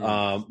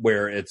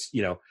 where it's,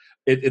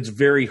 it's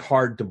very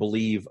hard to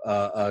believe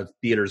a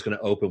theater is going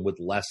to open with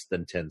less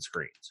than 10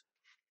 screens.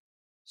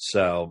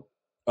 So,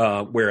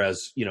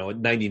 whereas,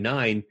 in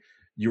 99,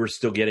 you were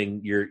still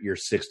getting your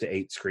 6 to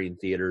 8 screen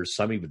theaters,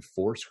 some even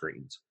 4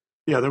 screens.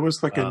 Yeah, there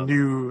was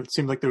it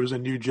seemed like there was a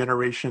new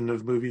generation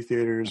of movie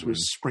theaters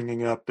was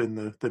springing up in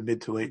the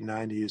mid to late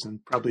 90s, and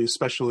probably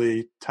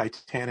especially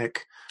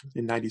Titanic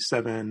in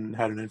 97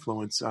 had an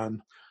influence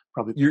on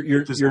probably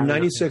your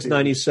 96,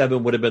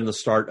 97 would have been the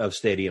start of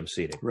stadium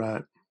seating.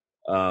 Right.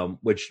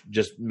 Which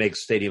just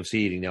makes stadium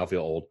seating now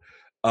feel old.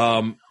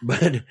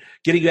 But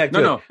getting back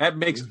to that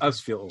makes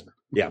us feel old.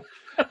 Yeah.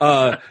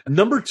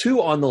 Number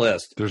 2 on the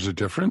list. There's a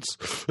difference.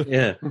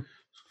 Yeah.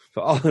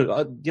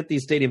 I'll get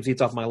these stadium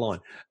seats off my lawn.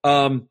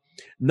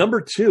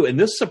 Number 2, and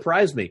this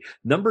surprised me.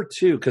 Number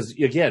 2, because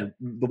again,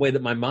 the way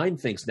that my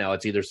mind thinks now,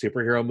 it's either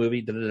superhero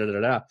movie,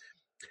 The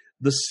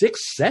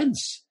Sixth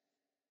Sense.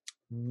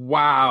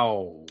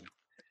 Wow.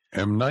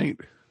 M.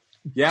 Night.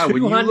 Yeah,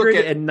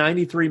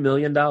 $293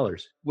 million.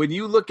 When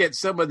you look at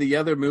some of the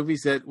other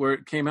movies that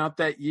came out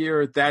that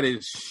year, that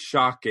is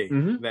shocking.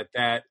 Mm-hmm.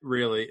 That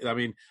really, I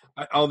mean,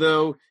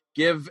 although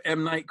give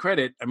M. Night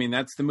credit, I mean,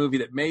 that's the movie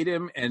that made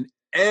him, and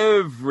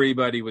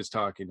everybody was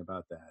talking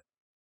about that.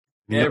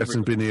 He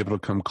hasn't been able to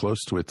come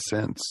close to it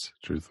since,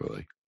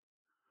 truthfully.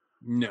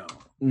 No,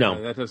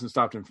 that doesn't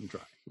stop him from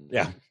trying.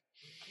 Yeah.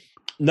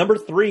 Number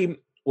 3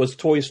 was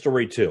Toy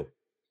Story 2,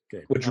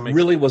 which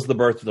really was the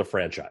birth of the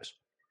franchise.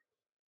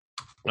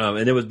 And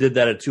it did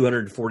that at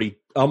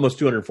almost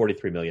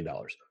 $243 million.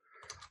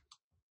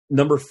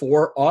 Number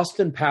 4,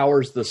 Austin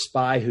Powers, The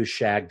Spy Who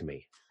Shagged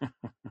Me.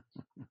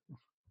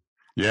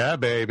 Yeah,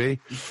 baby.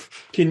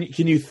 Can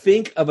you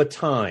think of a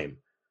time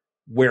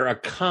where a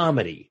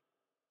comedy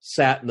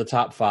sat in the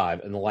top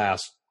 5 in the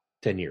last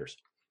 10 years?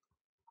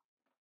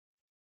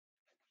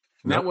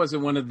 That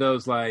wasn't one of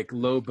those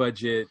low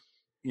budget,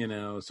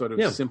 sort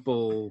of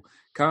simple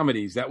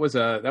comedies. That was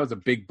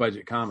a big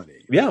budget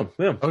comedy. Yeah.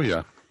 Oh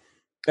yeah.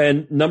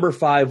 And number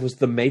 5 was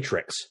The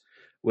Matrix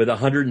with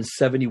almost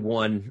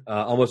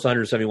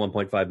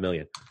 $171.5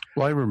 million.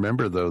 Well, I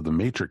remember though, The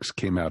Matrix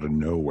came out of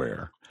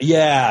nowhere.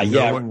 Yeah,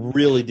 it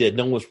really did.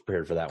 No one was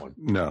prepared for that one.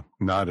 No,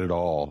 not at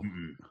all.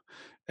 Mm-hmm.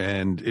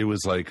 And it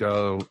was like,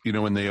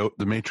 when The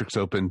Matrix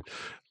opened,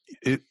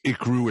 it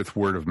grew with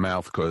word of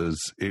mouth because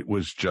it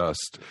was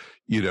just,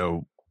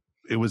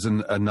 it was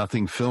a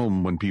nothing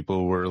film when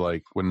people were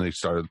when they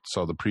saw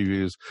the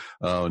previews,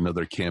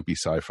 another campy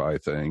sci-fi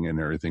thing and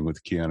everything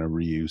with Keanu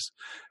Reeves,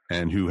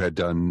 and who had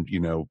done,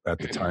 at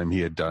the time he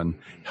had done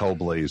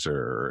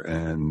Hellblazer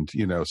and,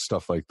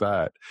 stuff like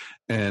that.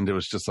 And it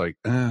was just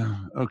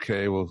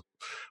okay, well,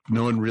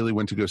 no one really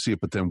went to go see it,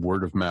 but then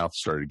word of mouth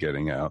started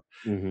getting out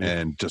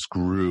and just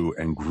grew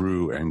and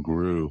grew and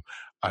grew.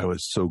 I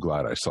was so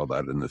glad I saw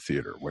that in the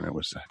theater when it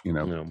was,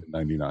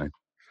 99.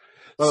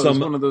 Well, it was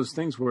one of those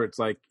things where it's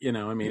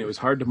it was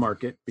hard to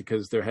market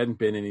because there hadn't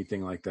been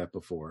anything like that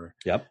before.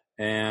 Yep.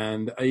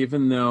 And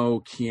even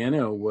though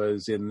Keanu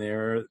was in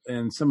there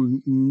and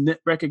some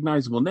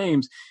recognizable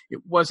names,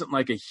 it wasn't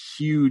like a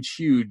huge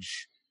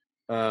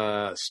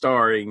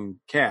starring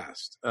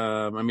cast.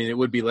 It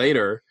would be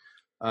later.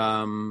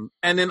 And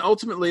then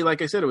ultimately,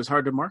 like I said, it was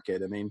hard to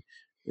market. I mean,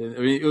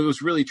 it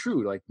was really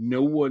true.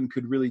 No one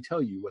could really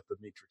tell you what The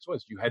Matrix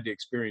was. You had to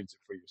experience it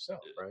for yourself,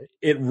 right?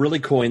 It really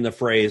coined the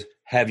phrase,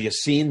 "Have you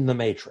seen The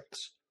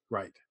Matrix?"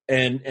 Right.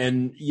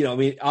 And you know, I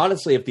mean,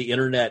 honestly, if the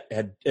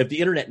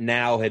internet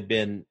now had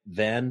been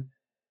then,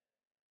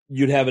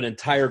 you'd have an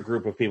entire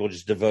group of people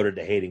just devoted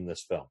to hating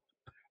this film.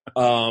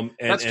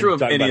 That's true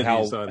of any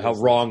of these, how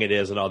wrong it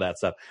is and all that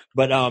stuff.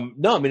 But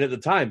no, I mean, at the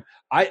time,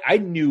 I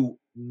knew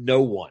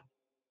no one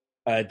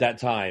at that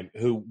time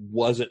who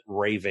wasn't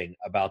raving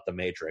about The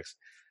Matrix,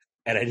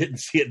 and I didn't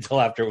see it until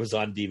after it was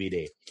on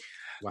DVD.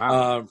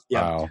 Wow.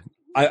 Yeah. Wow.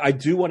 I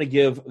do want to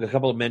give a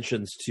couple of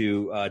mentions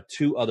to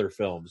two other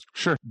films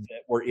Sure.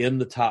 that were in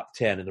the top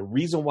 10. And the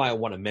reason why I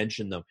want to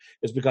mention them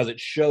is because it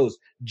shows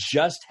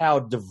just how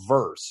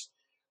diverse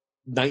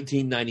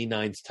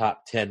 1999's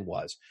top 10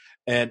 was.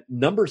 And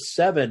number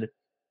 7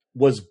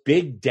 was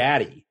Big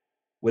Daddy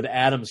with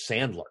Adam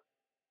Sandler,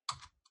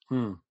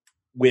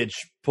 which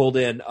pulled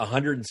in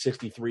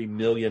 $163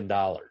 million.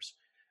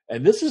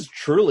 And this is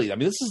truly, I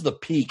mean, this is the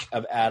peak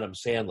of Adam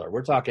Sandler.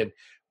 We're talking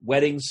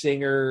Wedding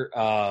Singer,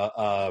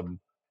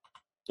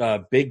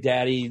 Big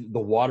Daddy, The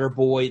Water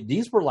Boy.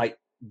 These were like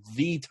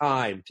the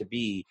time to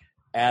be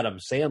Adam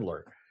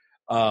Sandler.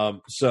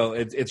 So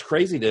it's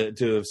crazy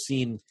to have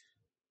seen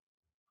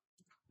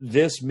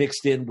this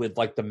mixed in with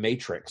like The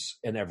Matrix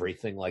and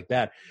everything like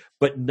that.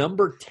 But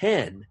number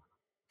 10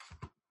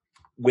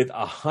 with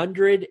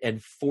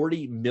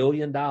 $140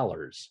 million,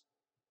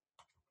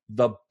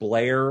 The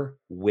Blair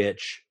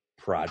Witch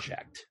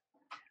Project.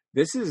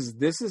 This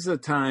is a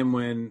time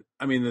when,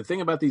 I mean, the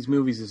thing about these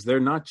movies is they're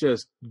not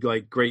just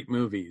like great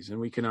movies, and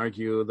we can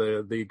argue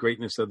the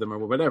greatness of them or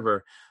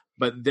whatever,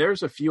 but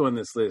there's a few on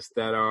this list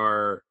that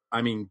are,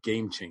 I mean,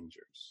 game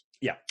changers.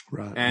 Yeah.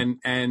 Right. And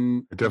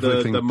I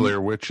definitely think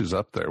Blair Witch is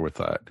up there with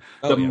that.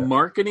 The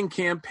marketing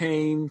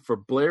campaign for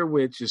Blair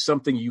Witch is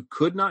something you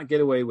could not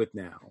get away with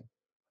now.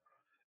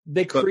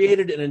 They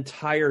created an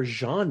entire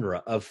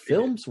genre of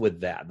films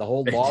with that. The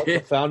whole law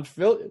of found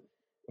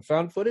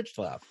footage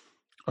stuff.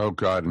 Oh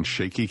God, and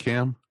shaky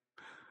cam.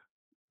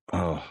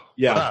 Oh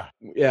yeah,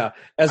 yeah.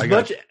 As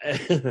much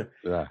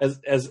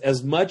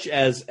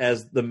as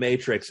The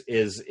Matrix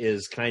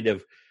is kind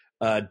of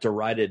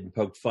derided and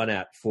poked fun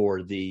at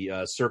for the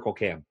circle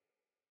cam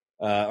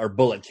or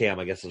bullet cam,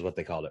 I guess is what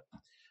they called it.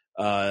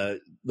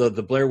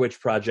 The Blair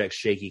Witch Project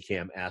shaky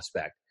cam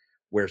aspect,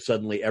 where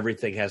suddenly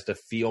everything has to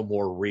feel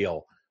more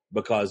real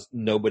because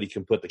nobody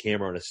can put the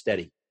camera on a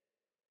steady.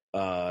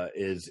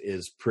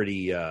 Is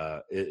pretty.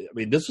 I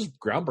mean, this was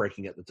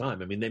groundbreaking at the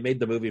time. I mean, they made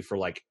the movie for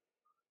like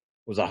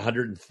was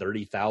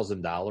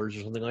 $130,000 or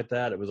something like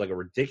that. It was like a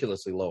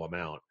ridiculously low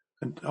amount.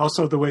 And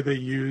also the way they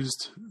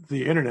used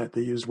the internet,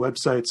 they used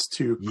websites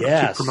to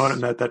promote it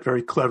in that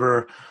very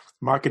clever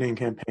marketing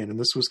campaign. And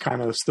this was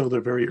kind of still the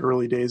very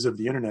early days of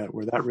the internet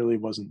where that really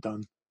wasn't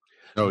done.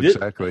 Oh,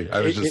 exactly. I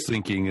was just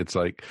thinking it's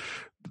like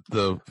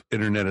the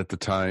internet at the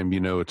time, you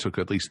know, it took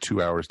at least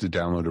 2 hours to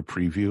download a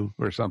preview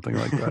or something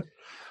like that.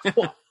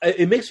 Well,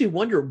 it makes me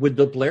wonder, would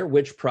the Blair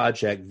Witch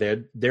Project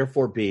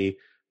therefore be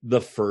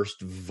the first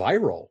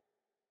viral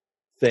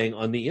thing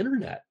on the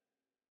internet?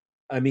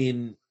 I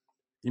mean...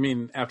 You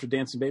mean after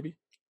Dancing Baby?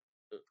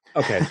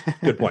 Okay,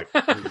 good point.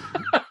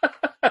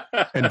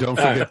 And don't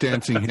forget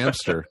Dancing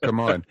Hamster. Come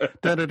on.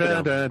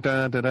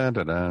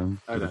 Da-da-da-da-da-da-da-da.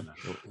 I don't know.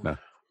 No.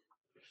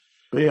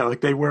 But yeah,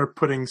 like they were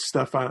putting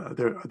stuff on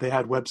there. They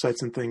had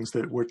websites and things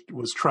that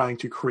was trying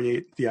to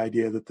create the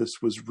idea that this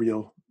was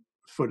real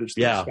footage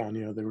that was found.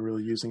 You know, they were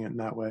really using it in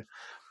that way.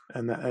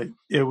 And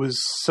it was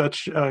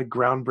such a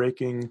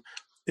groundbreaking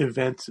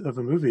event of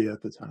a movie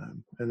at the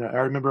time. And I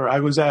remember I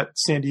was at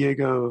San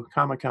Diego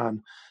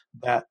Comic-Con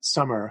that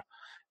summer.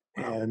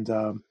 And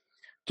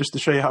just to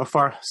show you how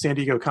far San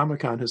Diego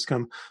Comic-Con has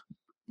come,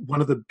 one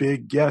of the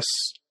big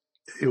guests,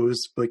 it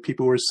was like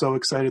people were so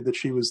excited that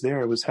she was there.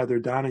 It was Heather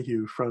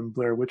Donahue from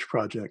Blair Witch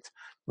Project.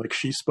 Like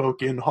she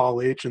spoke in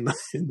Hall H in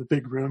the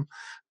big room.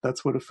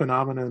 That's what a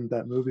phenomenon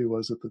that movie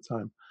was at the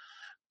time.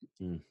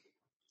 Mm.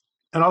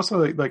 And also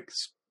like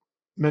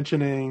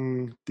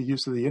mentioning the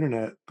use of the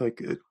internet,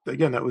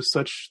 again, that was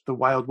such the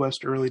Wild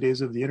West early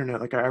days of the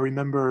internet. Like I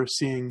remember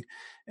seeing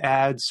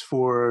ads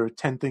for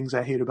 10 Things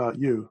I Hate About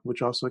You,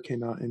 which also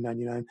came out in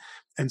 99,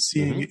 and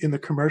seeing in the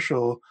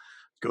commercial,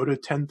 go to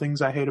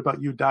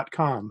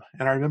 10thingsIhateaboutyou.com.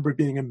 And I remember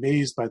being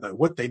amazed by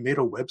what they made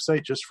a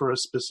website just for a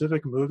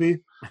specific movie.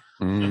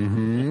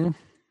 Mm-hmm.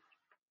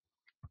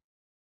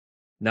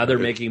 Now they're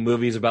making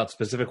movies about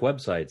specific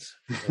websites.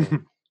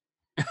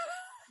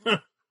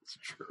 It's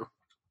true.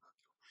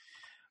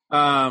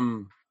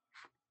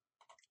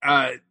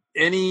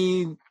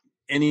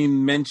 Any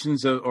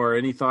mentions of, or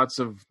any thoughts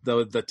of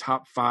the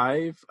top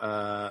 5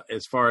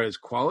 as far as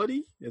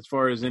quality, as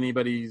far as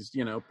anybody's,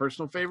 you know,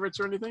 personal favorites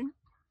or anything?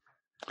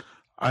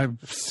 I've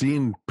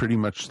seen pretty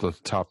much the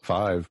top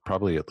 5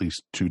 probably at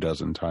least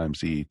 24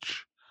 times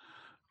each.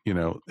 You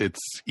know,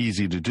 it's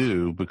easy to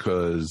do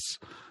because,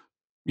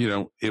 you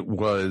know,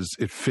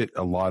 it fit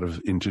a lot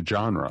into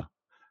genre,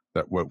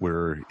 that what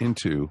we're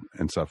into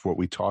and stuff, what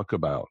we talk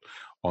about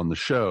on the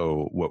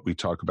show, what we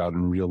talk about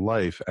in real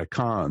life at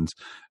cons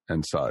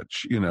and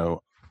such. You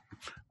know,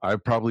 I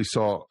probably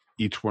saw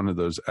each one of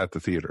those at the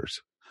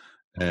theaters.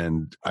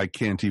 And I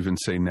can't even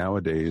say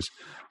nowadays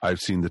I've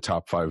seen the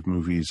top 5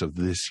 movies of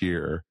this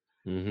year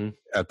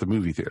at the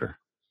movie theater.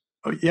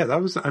 Oh, yeah,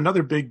 that was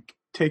another big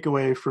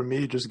takeaway for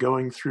me just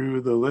going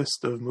through the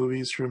list of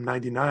movies from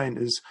 99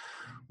 is,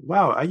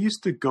 wow, I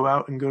used to go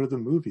out and go to the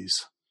movies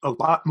a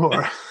lot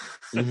more.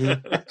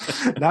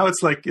 Now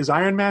it's like, is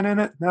Iron Man in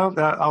it? No,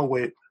 I'll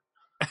wait.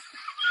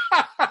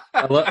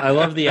 I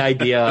love the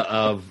idea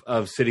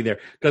of sitting there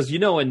because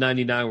in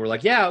 '99 we're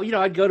like, yeah,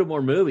 I'd go to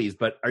more movies,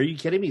 but are you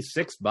kidding me?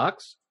 $6?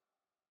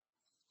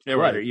 Yeah,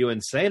 what right. Are you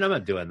insane? I'm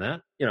not doing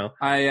that.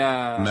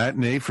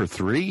 Matinee for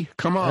 $3?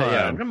 Come on,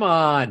 yeah, come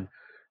on.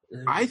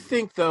 I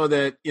think though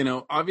that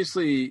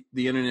obviously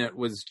the internet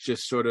was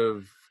just sort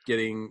of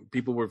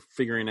people were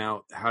figuring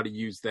out how to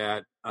use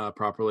that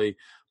properly,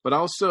 but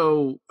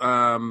also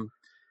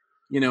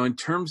in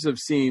terms of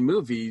seeing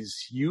movies,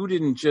 you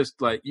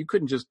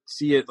couldn't just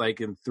see it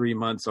like in 3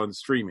 months on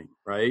streaming,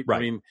 right? I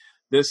mean,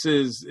 it's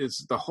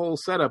the whole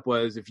setup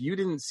was if you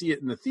didn't see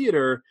it in the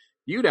theater,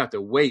 you'd have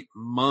to wait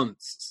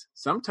months,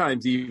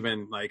 sometimes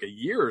even like a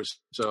year or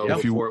so.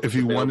 If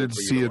you wanted to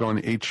see it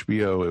on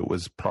HBO, it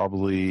was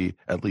probably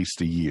at least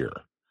a year,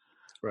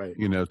 right?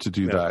 To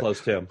do that.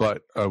 Close to.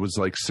 But it was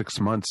like 6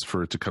 months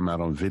for it to come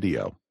out on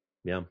video.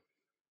 Yeah.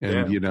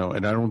 And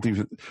and I don't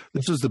even.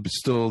 This is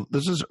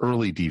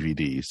early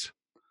DVDs.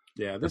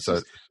 Yeah,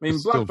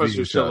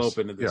 Blockbuster's still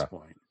open at this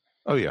point.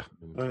 Oh yeah.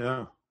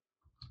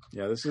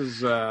 Yeah, this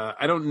is.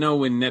 I don't know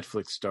when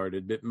Netflix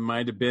started, but it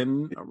might have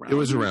been around. It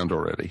was around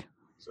already.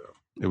 So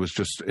it was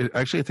just.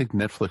 Actually, I think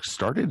Netflix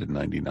started in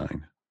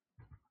 '99.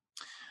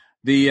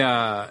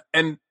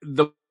 And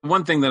the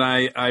one thing that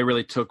I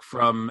really took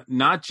from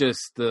not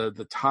just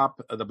the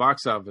top of the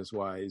box office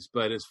wise,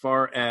 but as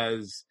far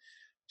as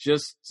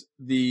just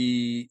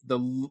the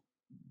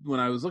when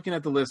I was looking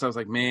at the list, I was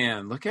like,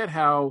 man, look at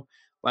how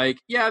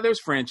there's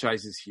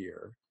franchises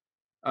here.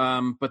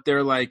 But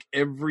they're like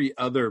every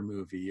other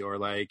movie or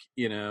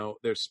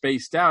they're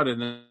spaced out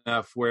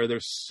enough where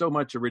there's so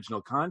much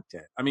original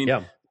content. I mean,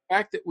 the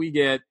fact that we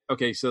get,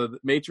 so the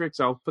Matrix,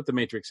 I'll put the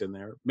Matrix in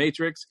there.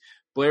 Matrix,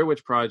 Blair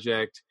Witch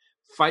Project,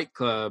 Fight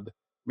Club,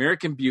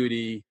 American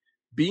Beauty,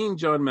 Being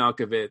John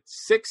Malkovich,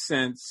 Sixth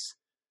Sense,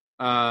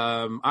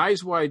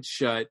 Eyes Wide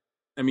Shut.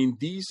 I mean,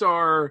 these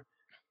are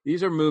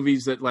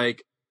movies that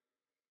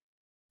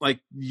I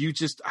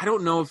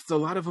don't know if a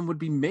lot of them would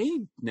be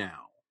made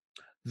now.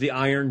 The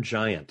Iron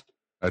Giant.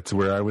 That's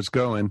where I was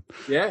going.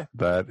 Yeah.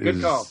 That Good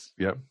is call.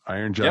 Yep.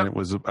 Iron Giant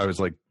I was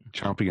like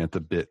chomping at the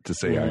bit to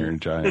say Iron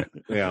Giant.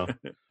 Yeah.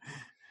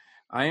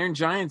 Iron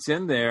Giant's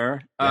in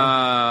there.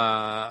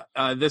 Yeah.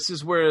 This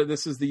is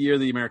the year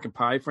the American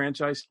Pie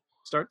franchise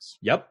starts.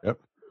 Yep.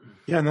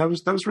 Yeah, and that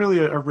was really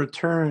a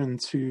return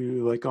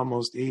to like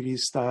almost 80s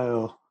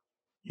style,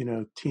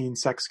 teen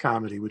sex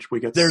comedy, which we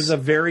get. There's a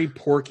very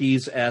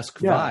Porky's-esque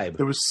vibe.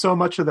 There was so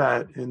much of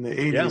that in the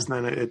 80s,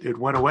 and then it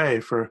went away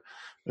for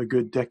a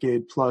good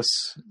decade plus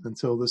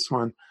until this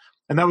one.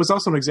 And that was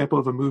also an example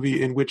of a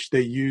movie in which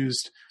they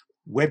used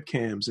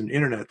webcams and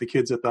internet, the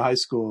kids at the high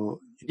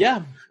school.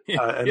 Yeah.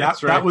 And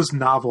that was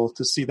novel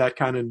to see that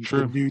kind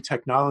of new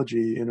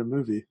technology in a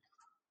movie.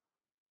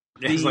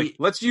 It's like,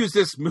 let's use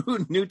this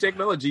new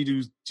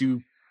technology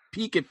to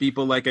peek at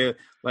people like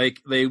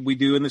we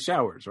do in the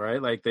showers,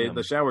 right? Like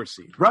the shower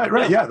scene.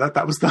 Right. Yeah,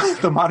 that was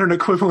the modern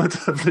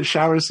equivalent of the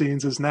shower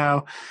scenes is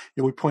now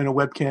we point a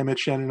webcam at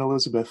Shannon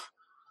Elizabeth.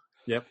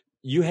 Yep.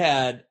 You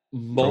had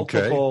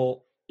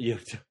multiple. Okay.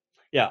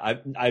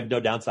 I have no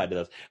downside to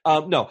this.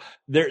 No,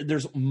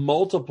 there's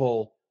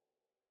multiple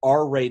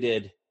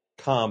R-rated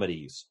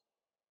comedies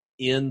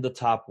in the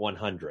top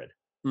 100.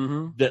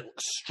 Mm-hmm. That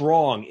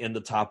strong in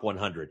the top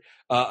 100.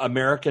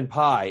 American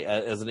Pie,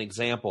 as an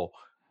example,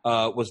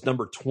 was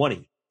number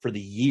 20 for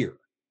the year.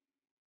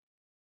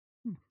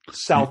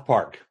 South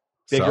Park,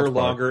 bigger,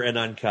 longer, and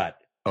uncut.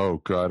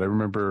 Oh God, I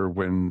remember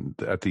when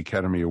at the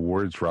Academy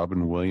Awards,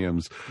 Robin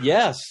Williams,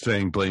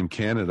 saying "Blame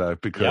Canada"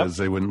 because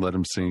they wouldn't let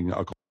him sing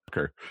Uncle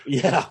Parker.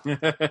 Yeah.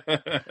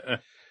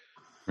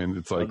 And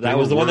it's like that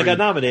was the one that got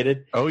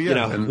nominated. Oh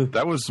yeah, and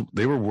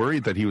they were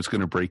worried that he was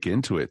going to break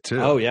into it too.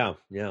 Oh yeah.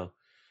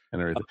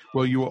 And everything.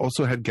 Well, you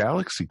also had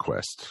Galaxy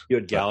Quest. You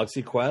had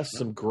Galaxy Quest,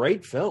 some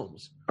great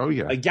films. Oh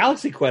yeah,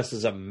 Galaxy Quest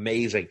is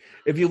amazing.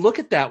 If you look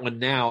at that one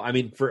now, I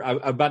mean,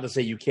 I'm about to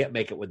say you can't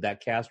make it with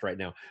that cast right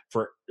now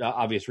for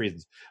obvious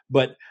reasons.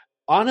 But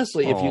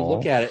honestly, if you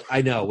look at it,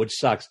 I know, which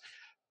sucks.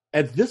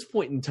 At this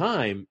point in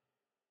time,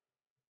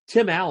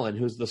 Tim Allen,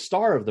 who's the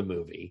star of the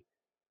movie,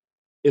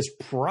 is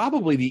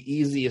probably the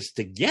easiest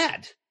to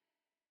get.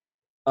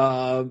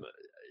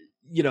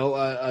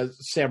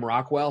 Sam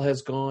Rockwell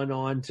has gone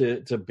on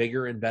to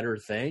bigger and better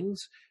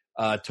things.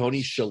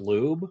 Tony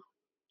Shalhoub.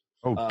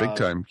 Oh, big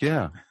time.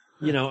 Yeah.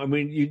 I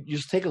mean, you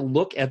just take a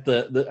look at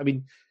I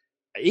mean,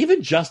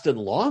 even Justin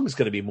Long is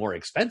going to be more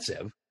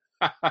expensive.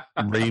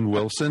 Rainn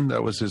Wilson,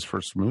 that was his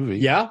first movie.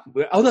 Yeah.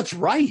 Oh, that's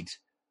right.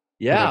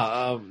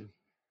 Yeah.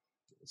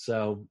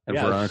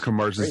 Veronica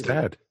Mars's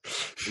dad.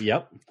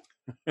 Yep.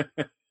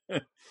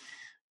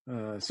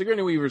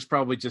 Sigourney Weaver's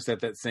probably just at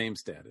that same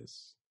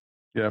status.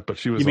 Yeah, but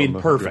she was. You mean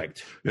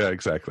perfect? Yeah,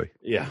 exactly.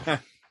 Yeah.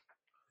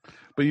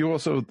 But you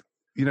also,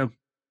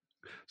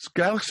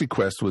 Galaxy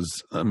Quest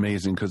was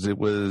amazing because it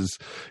was,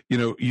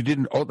 you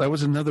didn't. Oh, that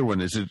was another one.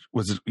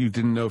 You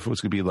didn't know if it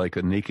was going to be like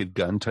a Naked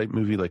Gun type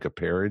movie, like a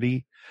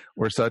parody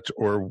or such,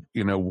 or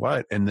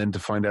what? And then to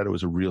find out it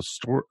was a real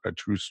story, a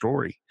true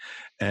story,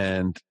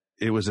 and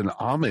it was an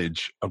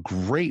homage, a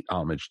great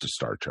homage to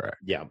Star Trek.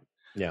 Yeah.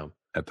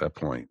 At that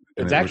point,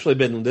 It's actually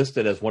been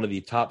listed as one of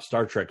the top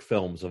Star Trek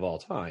films of all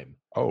time.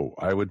 Oh,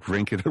 I would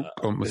rank it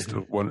almost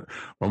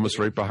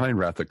right behind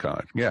Wrath of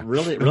Khan. Yeah,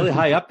 really, really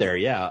high up there.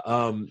 Yeah.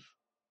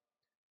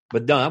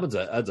 But no,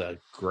 that's a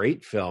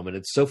great film, and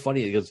it's so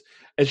funny because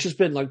it's just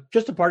been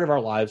just a part of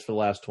our lives for the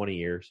last 20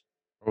 years.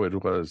 Oh,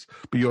 it was.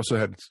 But you also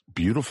had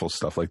beautiful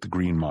stuff like The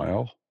Green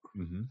Mile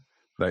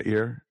that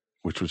year,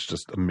 which was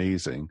just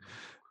amazing.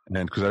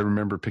 And because I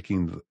remember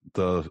picking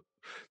the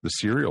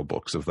serial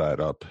books of that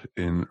up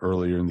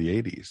earlier in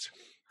the 80s.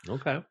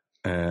 Okay.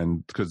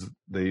 And because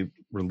they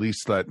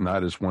released that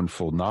not as one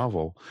full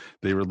novel,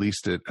 they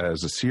released it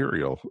as a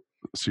serial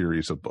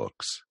series of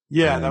books.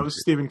 Yeah, that was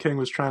Stephen King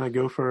was trying to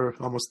go for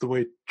almost the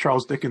way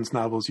Charles Dickens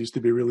novels used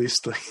to be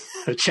released, like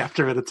a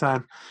chapter at a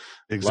time.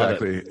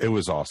 Exactly. It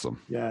was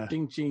awesome. Yeah.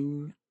 Ching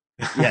ching.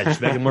 Yeah,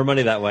 just making more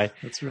money that way.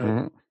 That's right.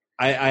 Mm-hmm.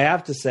 I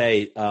have to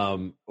say,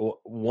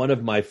 one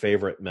of my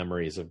favorite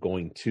memories of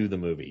going to the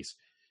movies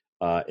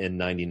in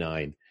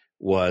 '99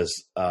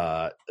 was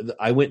I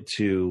went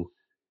to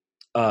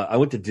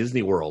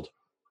Disney World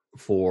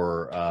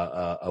for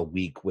a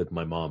week with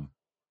my mom,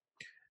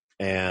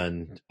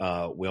 and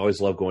we always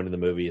loved going to the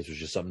movies. It was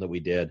just something that we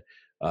did.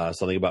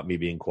 Something about me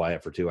being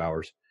quiet for 2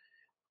 hours,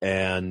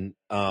 and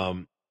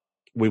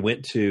we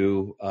went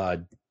to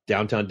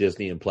downtown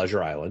Disney and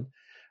Pleasure Island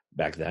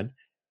back then,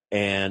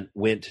 and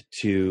went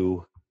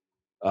to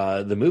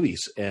the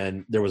movies.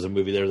 And there was a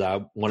movie there that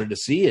I wanted to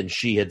see, and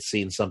she had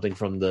seen something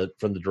from the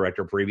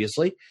director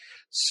previously.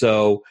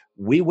 So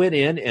we went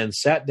in and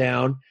sat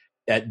down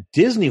at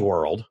Disney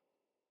World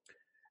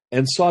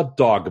and saw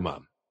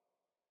Dogma.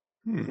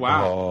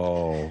 Wow.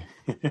 Oh.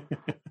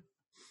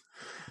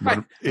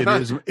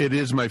 It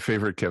is my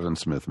favorite Kevin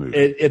Smith movie.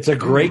 It's a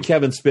great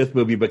Kevin Smith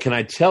movie, but can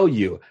I tell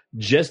you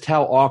just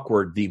how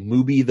awkward the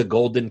movie The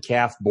Golden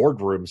Calf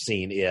boardroom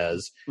scene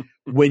is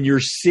when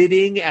you're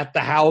sitting at the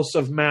House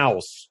of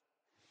Mouse?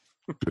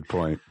 Good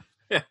point.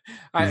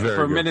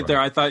 For a minute there,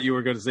 I thought you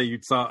were going to say you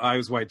saw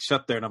Eyes Wide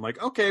Shut there, and I'm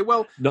like, okay,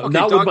 well, no,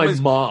 not with my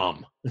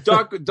mom.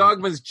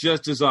 Dogma's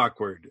just as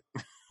awkward.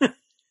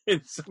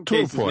 In some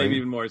cases, maybe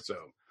even more so.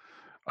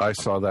 I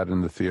saw that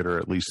in the theater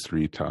at least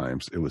 3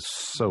 times. It was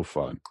so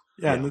fun.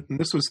 Yeah, and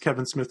this was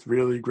Kevin Smith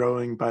really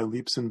growing by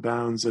leaps and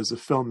bounds as a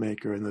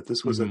filmmaker, and that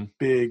this was a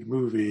big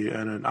movie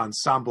and an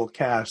ensemble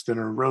cast and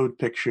a road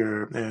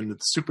picture and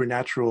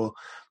supernatural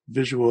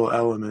visual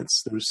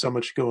elements. There was so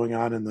much going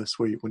on in this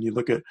when you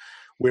look at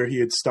where he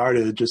had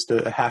started just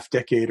a half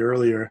decade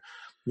earlier,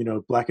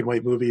 black and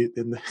white movie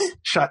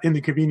shot in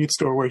the convenience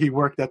store where he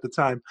worked at the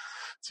time,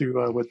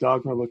 to what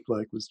Dogma looked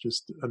like was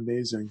just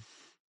amazing.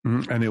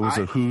 And it was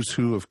a who's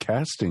who of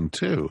casting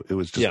too. It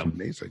was just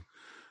amazing.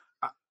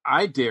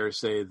 I dare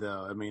say,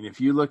 though, I mean, if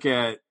you look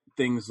at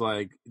things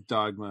like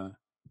Dogma,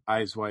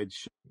 Eyes Wide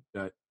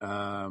Shut,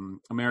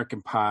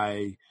 American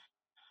Pie,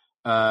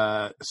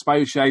 Spy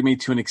Who Shagged Me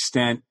to an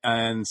extent,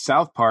 and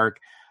South Park,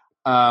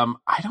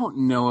 I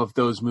don't know if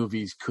those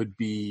movies could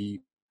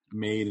be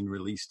made and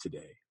released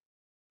today.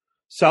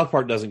 South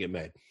Park doesn't get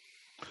made.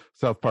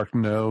 South Park,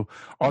 no.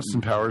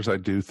 Austin Powers, I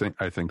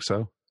think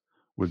so.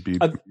 Would be.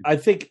 I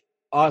think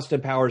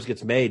Austin Powers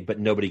gets made, but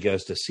nobody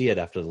goes to see it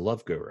after The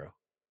Love Guru.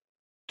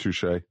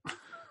 Touche.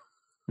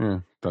 Yeah,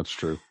 that's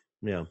true.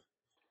 Yeah.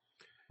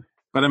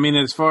 But I mean,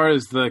 as far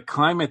as the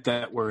climate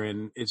that we're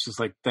in, it's just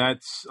like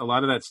that's a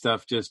lot of that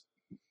stuff just,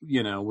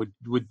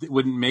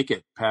 wouldn't make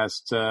it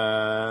past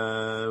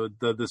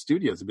the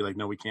studios. It'd be like,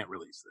 no, we can't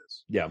release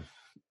this. Yeah.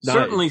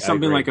 Certainly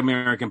something like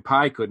American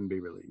Pie couldn't be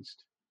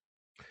released.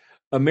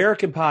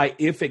 American Pie,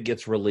 if it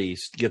gets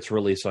released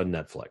on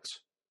Netflix.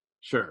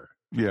 Sure.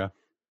 Yeah,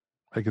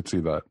 I could see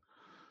that.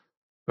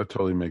 That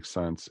totally makes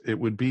sense. It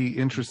would be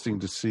interesting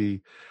to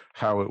see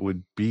how it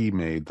would be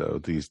made, though,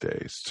 these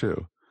days,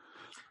 too.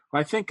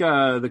 I think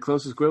the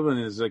closest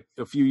equivalent is like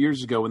a few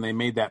years ago when they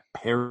made that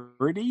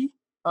parody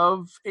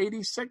of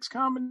 86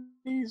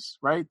 comedies,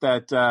 right?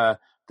 That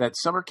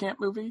summer camp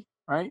movie,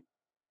 right?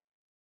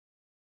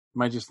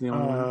 Am I just the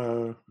only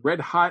one? Red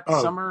Hot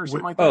Summer or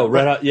something like that? Oh,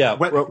 Red Hot, yeah.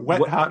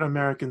 Wet Hot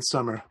American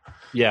Summer.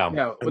 Yeah.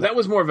 Yeah, well, that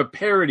was more of a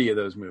parody of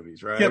those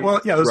movies, right? Yeah,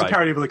 well, yeah, it was a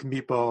parody of like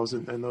Meatballs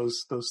and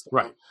those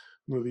right.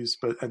 movies,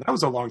 and that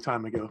was a long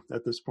time ago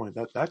at this point.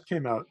 That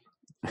came out,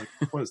 like,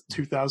 what is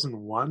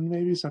 2001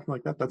 maybe, something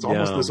like that. That's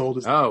almost as old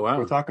as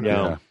we're talking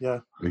about. Yeah,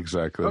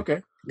 exactly.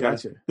 Okay,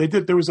 gotcha. Yeah. They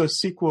did. There was a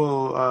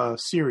sequel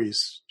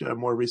series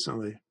more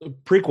recently.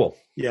 Prequel.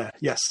 Yeah.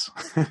 Yes.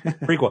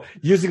 Prequel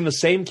using the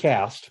same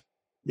cast.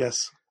 Yes.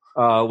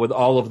 With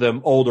all of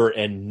them older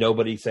and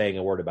nobody saying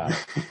a word about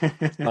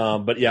it.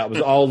 But yeah, it was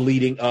all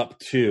leading up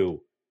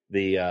to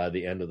the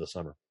end of the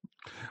summer.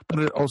 But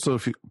it also,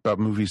 about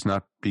movies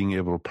not being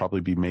able to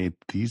probably be made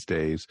these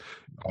days,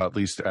 at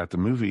least at the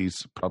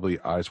movies, probably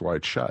Eyes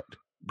Wide Shut.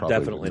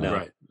 Definitely not.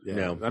 Right. Yeah.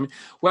 No. I mean,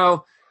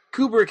 well,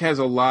 Kubrick has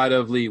a lot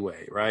of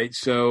leeway, right?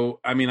 So,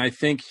 I mean, I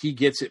think he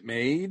gets it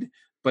made,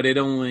 but it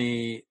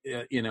only,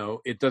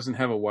 it doesn't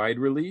have a wide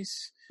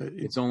release.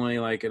 It's only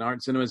like in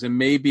art cinemas, and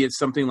maybe it's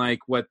something like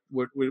what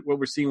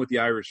we're seeing with The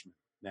Irishman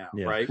now,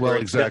 right? Well,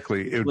 Where it's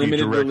exactly. It would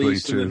limited be directly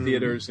release to in the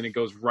theaters, and it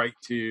goes right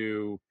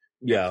to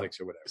Netflix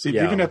or whatever. See,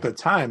 even at the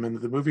time, and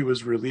the movie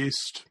was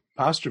released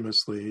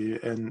posthumously,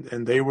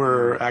 and they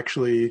were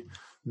actually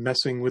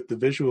messing with the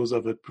visuals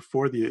of it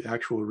before the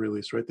actual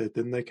release, right?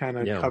 Didn't they kind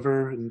of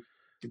cover, and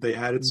they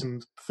added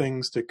some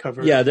things to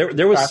cover? Yeah,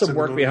 there was some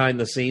work behind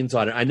the scenes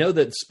on it. I know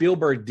that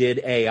Spielberg did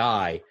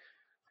AI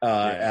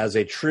as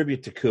a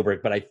tribute to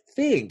Kubrick, but I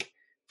think,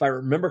 if I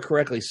remember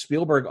correctly,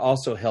 Spielberg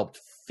also helped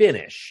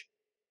finish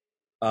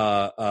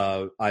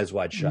Eyes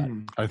Wide Shut.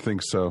 I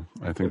think so.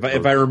 I think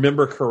if I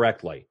remember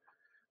correctly.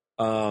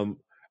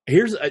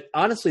 Here's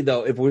honestly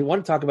though, if we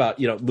want to talk about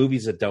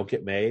movies that don't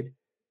get made,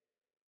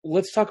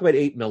 let's talk about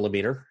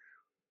 8mm.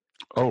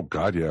 Oh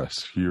God,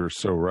 yes, you're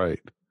so right.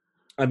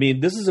 I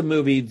mean, this is a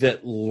movie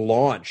that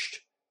launched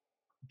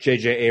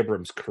J.J.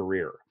 Abrams'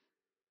 career,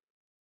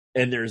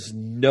 and there's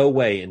no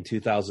way in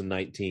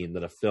 2019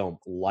 that a film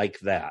like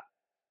that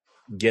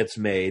gets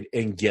made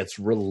and gets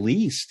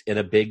released in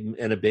a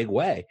big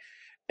way.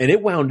 And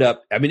it wound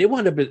up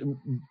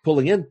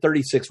pulling in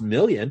 $36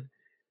 million.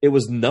 It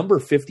was number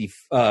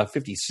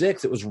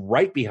 56. It was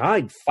right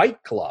behind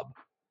Fight Club.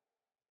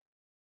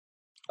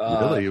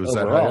 Really? It was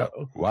overall. that high up?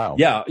 Wow.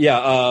 Yeah.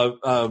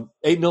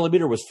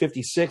 8mm was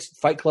 56.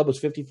 Fight Club was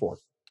 54.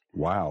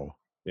 Wow.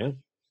 Yeah.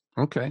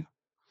 Okay.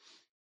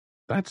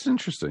 That's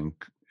interesting.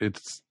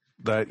 It's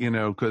that,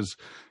 because,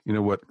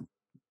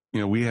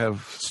 we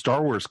have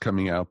Star Wars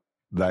coming out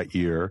that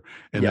year,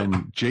 and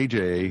then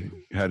JJ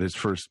had his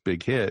first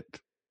big hit.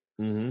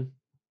 Mm-hmm.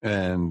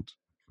 And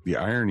the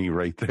irony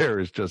right there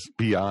is just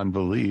beyond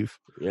belief.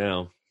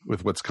 Yeah.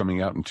 With what's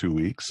coming out in 2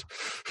 weeks.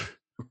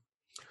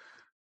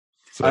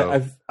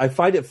 So I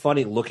find it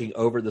funny looking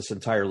over this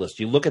entire list.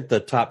 You look at the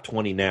top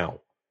 20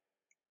 now,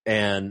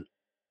 and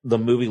the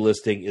movie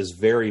listing is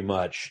very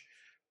much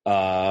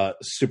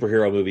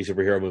superhero movie.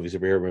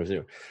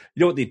 You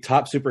know what the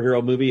top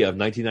superhero movie of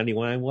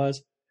 1991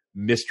 was?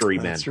 Mystery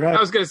Men. That's right.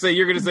 I was going to say,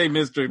 you're going to say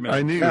Mystery Men.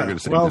 I knew you were going to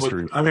say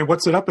Mystery Men. I mean,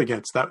 what's it up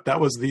against?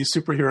 That was the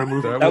superhero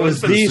movie. That was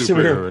the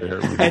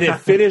superhero movie. And it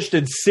finished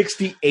in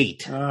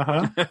 68.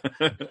 Uh-huh.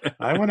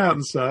 I went out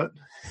and saw it.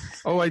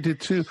 Oh, I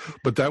did too.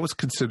 But that was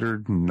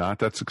considered not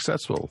that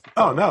successful.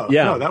 Oh, no.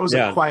 Yeah. No, that was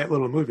a quiet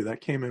little movie that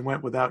came and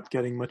went without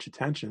getting much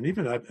attention.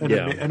 Even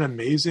an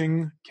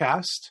amazing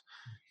cast.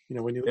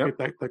 When you look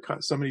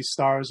at so many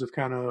stars of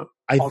kind of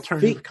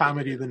alternative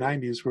comedy of the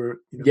 90s were,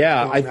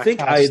 I think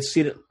cast.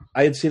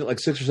 I had seen it like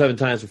 6 or 7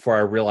 times before I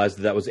realized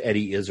that was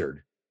Eddie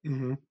Izzard.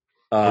 Mm-hmm.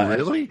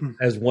 Really?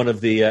 As one of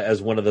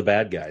the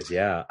bad guys.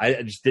 Yeah.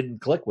 I just didn't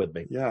click with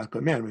me. Yeah.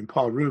 But man,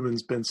 Paul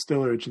Rubens, Ben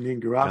Stiller,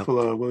 Janine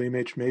Garofalo, William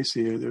H.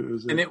 Macy,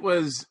 it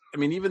was,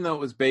 even though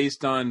it was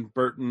based on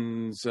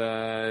Burton's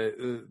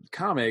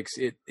comics,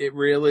 it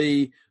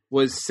really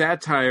was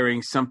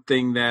satiring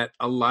something that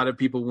a lot of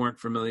people weren't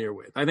familiar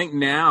with. I think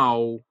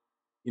now,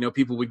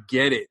 people would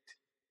get it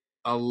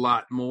a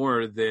lot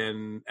more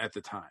than at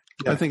the time.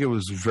 I think it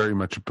was very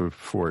much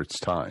before its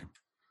time.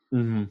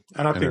 Mm-hmm.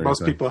 I don't think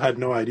most people had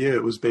no idea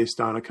it was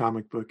based on a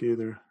comic book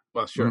either.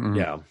 Well, sure.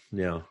 Mm-hmm.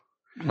 Yeah.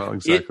 Well,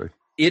 exactly.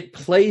 It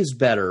plays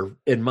better,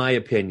 in my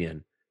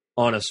opinion,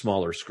 on a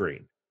smaller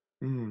screen.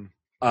 Mm.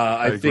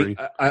 I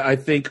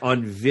think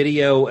on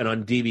video and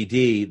on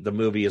DVD, the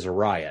movie is a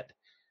riot.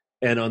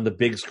 And on the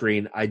big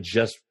screen, I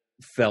just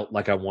felt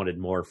like I wanted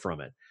more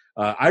from it.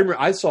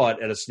 I saw it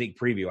at a sneak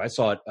preview. I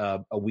saw it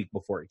a week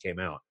before it came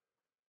out,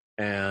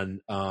 and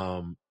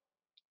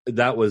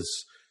that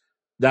was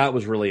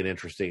really an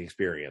interesting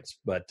experience.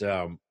 But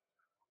the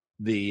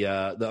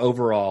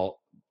overall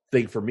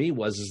thing for me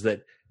was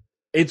that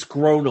it's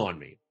grown on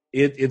me.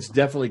 It's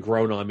definitely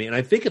grown on me, and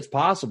I think it's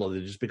possible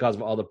that just because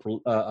of all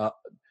the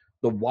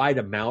wide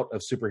amount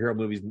of superhero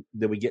movies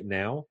that we get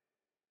now,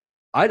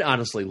 I'd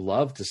honestly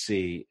love to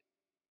see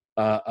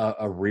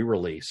a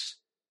re-release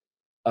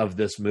of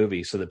this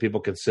movie so that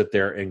people can sit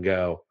there and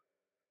go,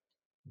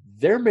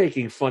 they're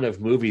making fun of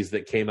movies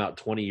that came out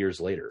 20 years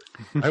later.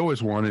 I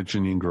always wanted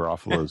Janine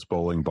Garofalo's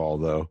bowling ball,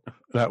 though.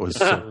 That was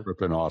so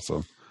ripping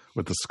awesome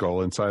with the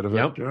skull inside of it.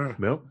 Yep. Sure.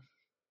 Yep.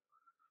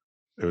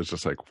 It was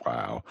just like,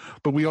 wow.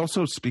 But we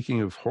also,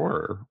 speaking of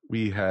horror,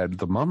 we had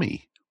The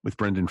Mummy with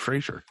Brendan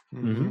Fraser.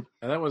 Mm-hmm.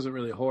 That wasn't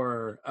really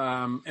horror.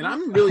 And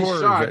I'm really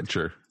shocked.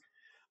 Adventure.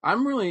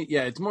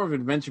 It's more of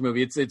an adventure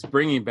movie. It's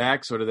bringing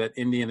back sort of that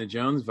Indiana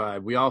Jones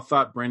vibe. We all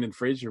thought Brendan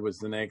Fraser was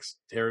the next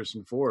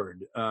Harrison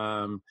Ford.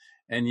 And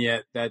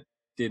yet that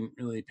didn't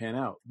really pan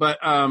out. But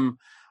I'm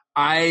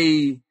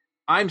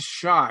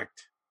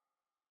shocked.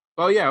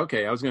 Oh yeah,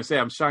 okay. I was going to say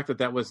I'm shocked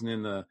that wasn't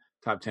in the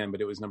top 10, but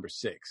it was number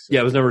 6. So,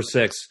 yeah, it was number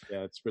 6.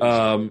 Yeah, it's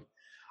really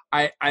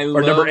I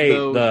love number 8.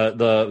 Those...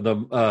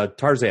 The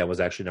Tarzan was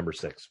actually number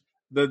 6.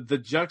 the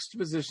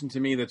juxtaposition to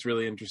me that's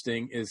really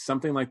interesting is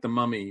something like The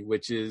Mummy,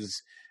 which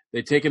is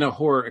they've taken a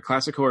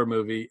classic horror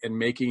movie and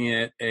making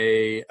it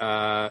a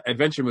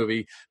adventure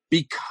movie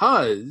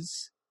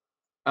because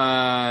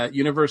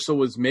Universal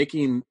was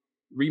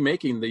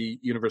remaking the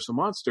Universal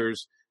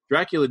monsters.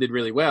 Dracula did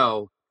really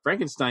well.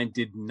 Frankenstein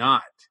did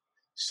not.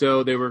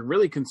 So they were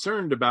really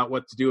concerned about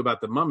what to do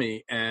about The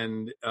Mummy,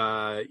 and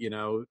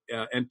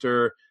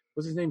enter,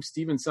 what's his name,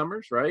 Stephen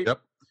Sommers, right? Yep.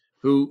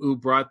 Who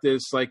brought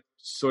this like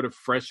sort of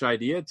fresh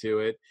idea to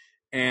it,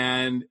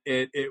 and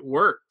it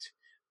worked.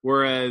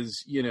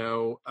 Whereas,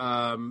 to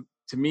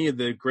me,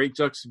 the great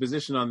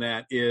juxtaposition on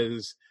that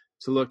is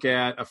to look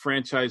at a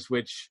franchise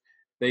which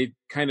they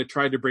kind of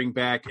tried to bring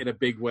back in a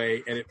big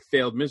way, and it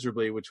failed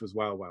miserably, which was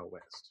Wild Wild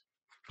West.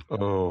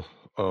 Oh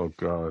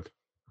God.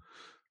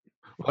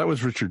 Well, that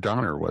was Richard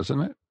Donner,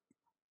 wasn't it?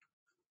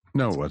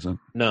 No, it wasn't.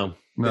 No.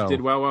 That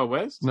did Wild Wild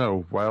West?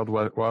 No, Wild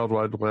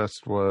Wild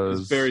West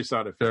was Barry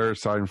Sonnenfeld. Barry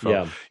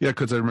Sonnenfeld. Yeah,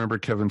 because I remember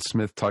Kevin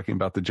Smith talking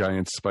about the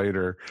giant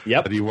spider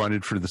that he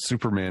wanted for the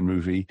Superman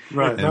movie.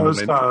 Right, that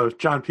was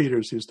John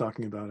Peters he was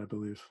talking about, I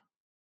believe.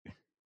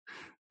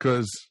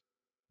 Because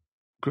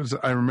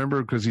I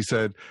remember he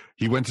said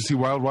he went to see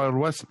Wild Wild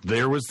West.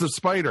 There was the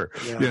spider.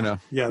 Yeah,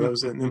 yeah, that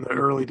was in the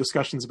early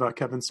discussions about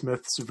Kevin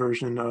Smith's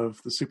version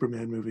of the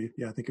Superman movie.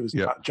 Yeah, I think it was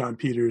John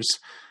Peters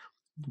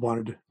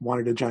wanted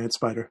a giant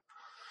spider.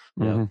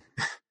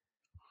 Mm-hmm.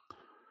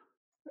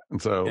 And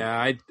so,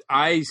 yeah,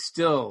 I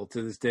still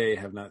to this day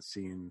have not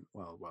seen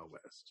Wild Wild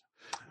West.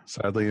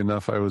 Sadly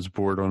enough, I was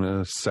bored on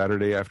a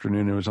Saturday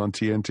afternoon. It was on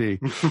TNT.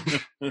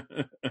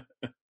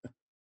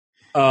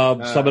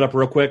 Sum it up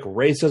real quick.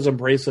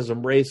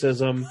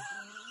 Racism.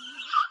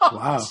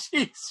 Wow.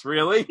 Jeez,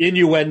 really?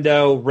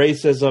 Innuendo,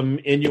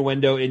 racism,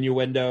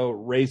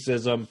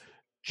 racism,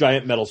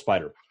 giant metal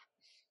spider.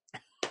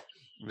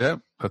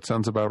 Yep, that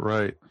sounds about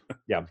right.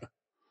 Yeah.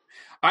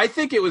 I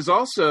think it was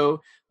also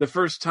the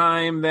first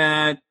time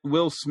that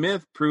Will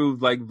Smith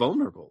proved like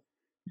vulnerable.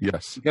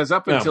 Yes. Because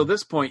up until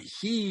this point,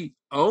 he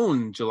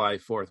owned July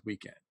 4th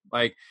weekend.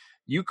 Like,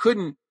 you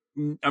couldn't,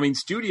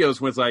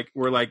 studios were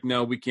like,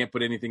 no, we can't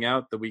put anything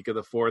out the week of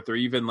the 4th or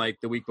even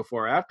like the week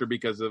before or after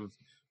because of,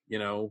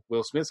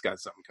 Will Smith's got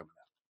something coming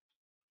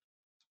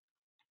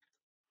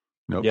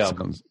out. Nope.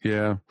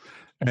 Yeah.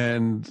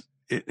 And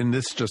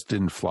this just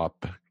didn't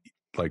flop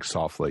like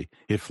softly.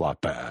 It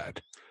flopped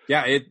bad.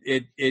 Yeah,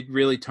 it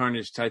really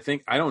tarnished. I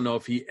don't know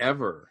if he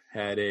ever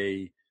had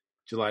a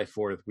July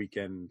 4th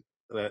weekend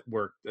that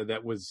worked,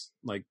 that was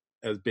like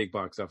as big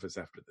box office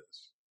after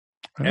this.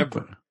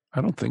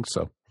 I don't think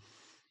so.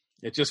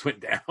 It just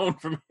went down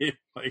for me.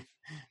 Like,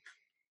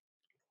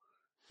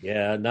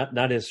 yeah,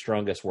 not his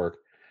strongest work.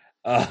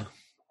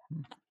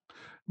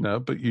 No,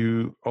 but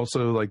you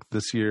also, like,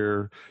 this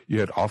year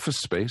you had Office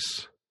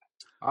Space.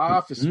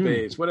 Office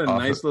Space. What a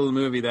nice little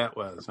movie that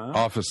was, huh?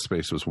 Office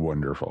Space was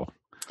wonderful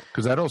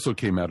because that also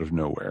came out of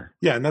nowhere.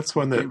 Yeah, and that's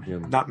one that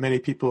not many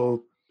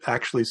people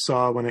actually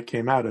saw when it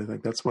came out. I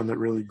think that's one that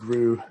really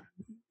grew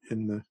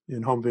in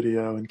home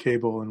video and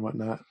cable and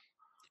whatnot.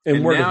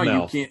 And word now of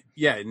mouth.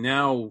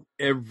 Now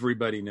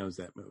everybody knows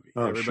that movie.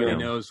 Everybody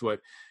knows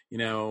what,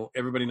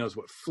 everybody knows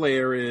what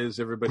Flair is.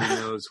 Everybody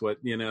knows what,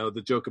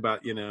 the joke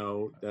about,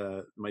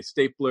 my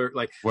stapler,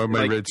 like,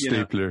 my red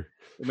stapler.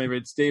 My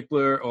red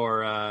stapler,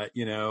 or about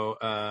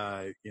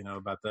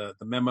the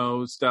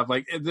memo stuff.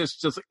 Like, there's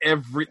just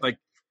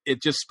it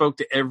just spoke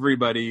to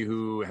everybody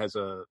who has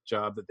a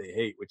job that they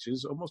hate, which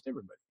is almost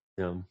everybody.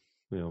 Yeah.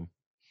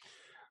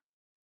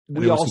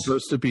 It was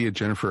supposed to be a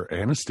Jennifer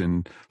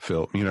Aniston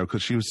film,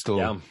 because she was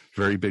still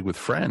very big with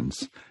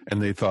Friends,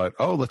 and they thought,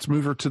 "Oh, let's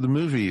move her to the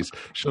movies.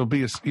 She'll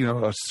be a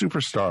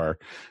superstar."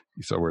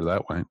 You saw where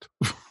that went.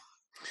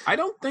 I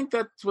don't think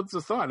that's what's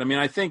the thought.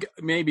 I think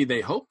maybe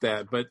they hope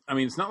that, but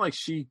it's not like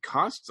she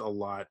costs a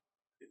lot.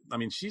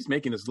 She's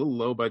making this little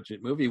low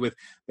budget movie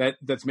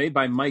that's made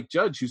by Mike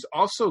Judge, who's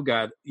also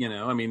got,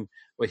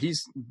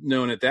 he's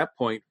known at that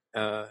point.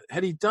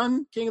 Had he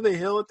done King of the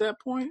Hill at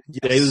that point? Yes.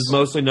 Yeah, he was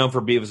mostly known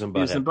for Beavis and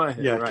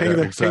Butthead. Yeah, right.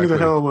 King of the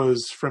Hill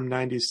was from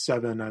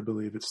 '97, I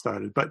believe it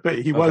started. But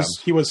he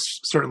was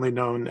certainly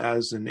known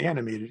as an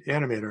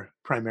animator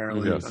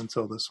primarily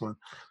until this one.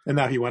 And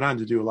now he went on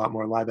to do a lot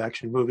more live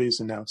action movies,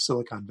 and now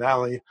Silicon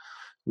Valley,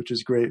 which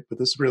is great. But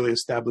this really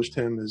established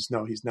him as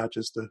he's not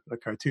just a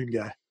cartoon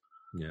guy.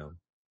 Yeah.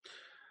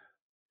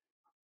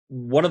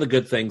 One of the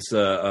good things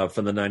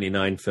from the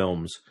 '99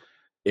 films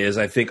is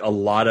I think a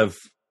lot of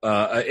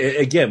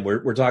again,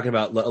 we're talking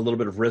about a little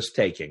bit of risk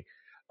taking,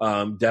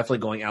 definitely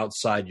going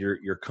outside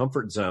your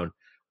comfort zone.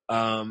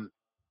 Can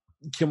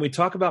we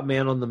talk about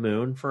Man on the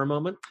Moon for a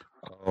moment?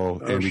 Oh,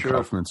 Andy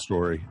Kaufman's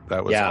story.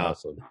 That was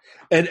awesome.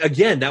 And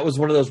again, that was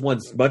one of those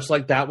ones, much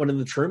like that one in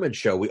the Truman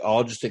Show. We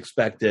all just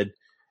expected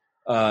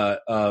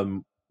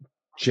Jim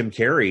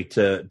Carrey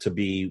to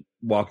be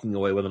walking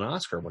away with an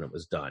Oscar when it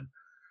was done.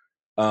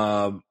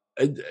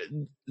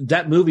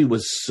 That movie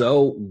was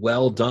so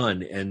well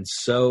done and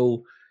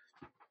so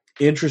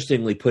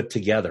interestingly put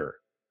together,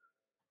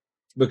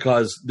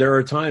 because there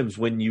are times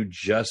when you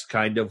just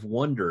kind of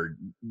wondered,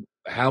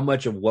 how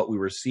much of what we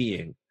were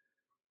seeing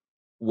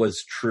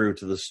was true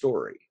to the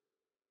story.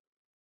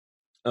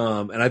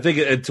 And I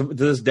think to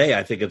this day,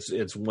 I think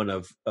it's one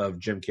of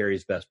Jim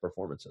Carrey's best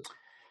performances.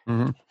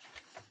 Mm-hmm.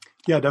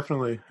 Yeah,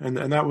 definitely. And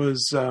that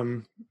was,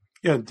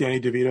 Danny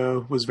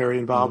DeVito was very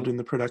involved in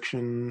the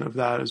production of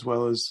that, as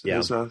well as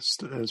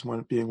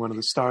being one of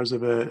the stars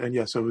of it. And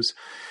yes,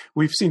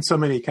 we've seen so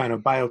many kind of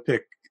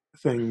biopic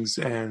things,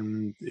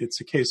 and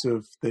it's a case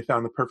of they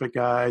found the perfect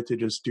guy to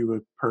just do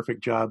a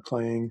perfect job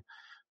playing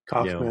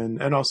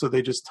Kaufman. And also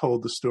they just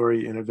told the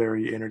story in a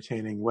very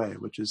entertaining way,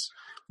 which is,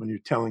 when you're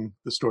telling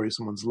the story of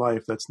someone's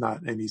life, that's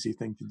not an easy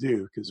thing to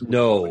do, because what do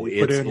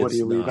you put in, what do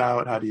you leave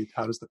out, how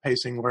does the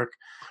pacing work?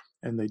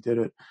 And they did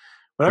it.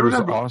 But I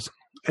remember awesome.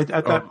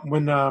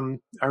 when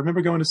I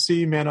remember going to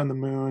see Man on the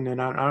Moon,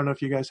 and I don't know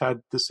if you guys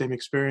had the same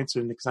experience,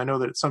 and because I know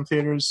that some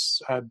theaters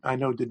I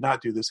know did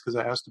not do this, because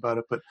I asked about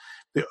it, but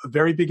the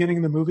very beginning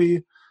of the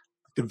movie,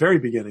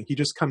 he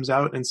just comes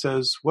out and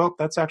says, "Well,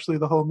 that's actually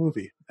the whole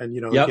movie," and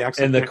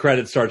and the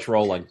credit starts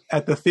rolling.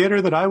 At the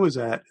theater that I was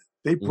at,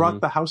 they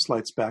brought the house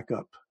lights back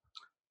up.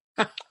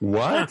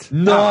 What?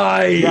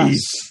 Nice.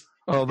 Yes.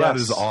 Oh, that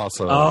is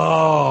awesome.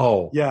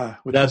 Oh, yeah.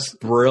 That's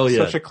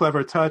brilliant. Such a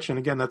clever touch. And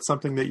again, that's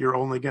something that you're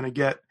only going to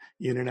get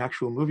in an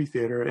actual movie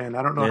theater. And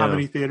I don't know how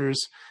many theaters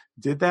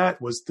did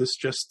that. Was this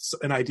just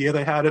an idea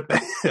they had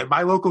at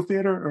my local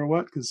theater or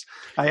what? Because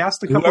I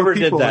asked a couple Whoever of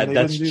people. did that, and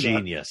that's didn't do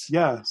genius. That.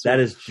 Yeah. That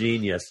is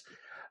genius.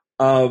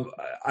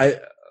 I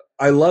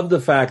love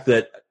the fact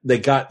that they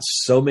got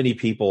so many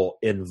people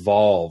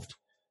involved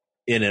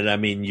in it. I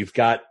mean, you've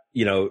got,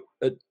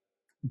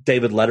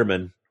 David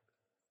Letterman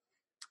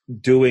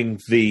doing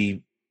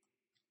the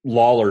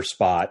Lawler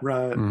spot.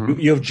 Right. Mm-hmm.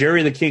 You have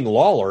Jerry the King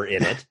Lawler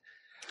in it.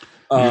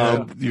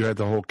 You had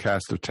the whole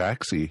cast of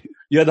Taxi.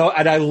 And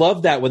I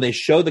love that when they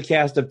show the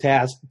cast of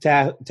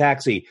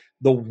Taxi,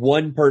 the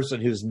one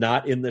person who's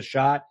not in the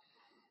shot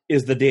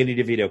is the Danny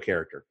DeVito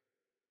character.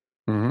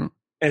 Mm-hmm.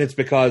 And it's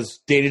because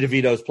Danny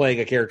DeVito is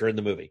playing a character in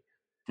the movie.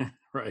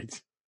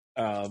 Right.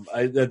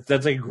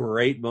 That's a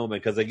great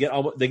moment, because they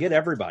get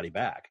everybody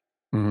back.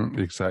 Mm-hmm.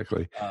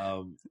 Exactly.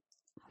 I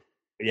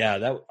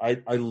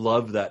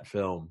love that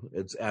film.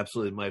 It's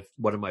absolutely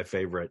one of my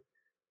favorite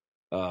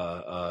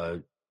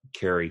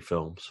Carrey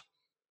films.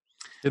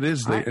 It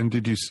is. And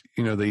did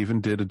they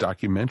even did a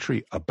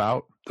documentary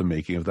about the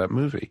making of that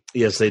movie.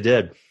 Yes, they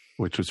did,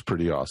 which was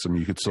pretty awesome.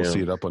 You could still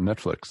see it up on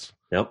Netflix.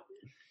 Yep.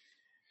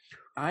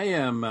 I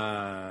am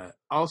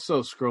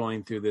also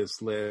scrolling through this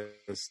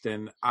list,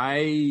 and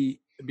it'd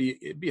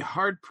be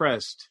hard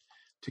pressed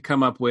to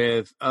come up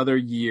with other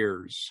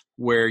years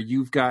where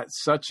you've got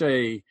such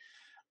a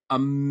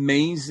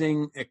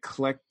amazing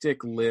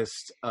eclectic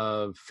list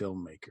of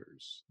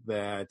filmmakers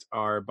that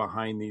are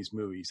behind these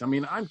movies. I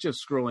mean, I'm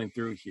just scrolling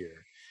through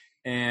here,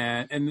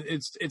 and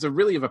it's a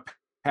really of a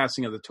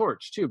passing of the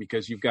torch too,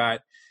 because you've got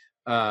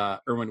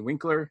Irwin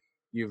Winkler,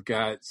 you've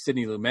got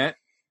Sidney Lumet,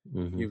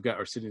 you've got,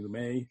 or Sidney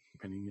Lumet,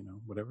 depending,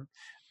 whatever.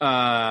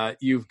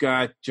 You've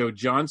got Joe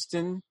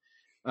Johnston.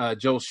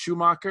 Joel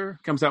Schumacher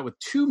comes out with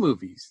 2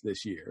 movies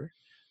this year.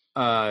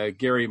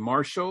 Gary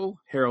Marshall,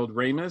 Harold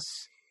Ramis,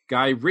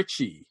 Guy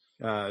Ritchie,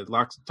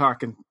 Lock,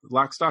 Stock,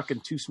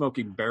 and Two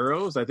Smoking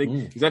Barrels. I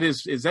think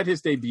is that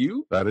his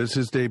debut? That is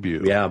his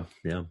debut. Yeah.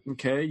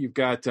 Okay, you've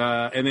got,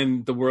 and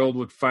then the world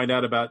would find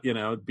out about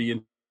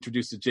be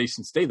introduced to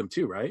Jason Statham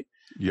too, right?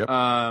 Yep.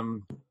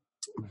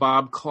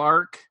 Bob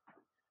Clark,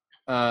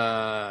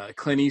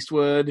 Clint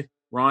Eastwood,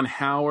 Ron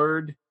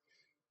Howard,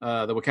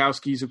 the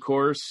Wachowskis, of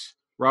course.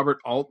 Robert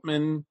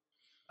Altman,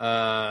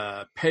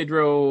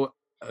 Pedro,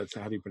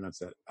 how do you pronounce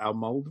that?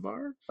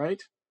 Almodovar, right?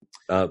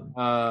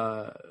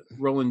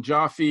 Roland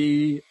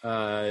Joffe,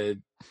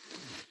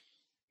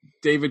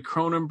 David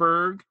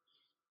Cronenberg,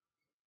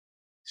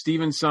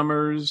 Stephen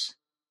Sommers,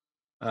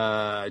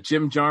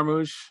 Jim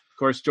Jarmusch, of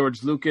course,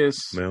 George Lucas,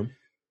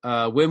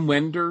 Wim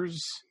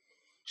Wenders,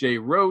 Jay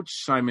Roach,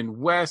 Simon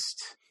West.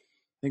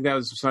 I think that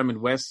was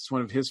Simon West's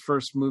one of his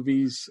first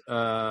movies.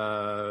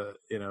 Barry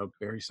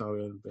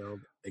Sonnenfeld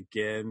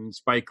again,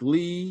 Spike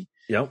Lee,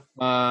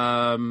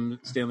 Stanley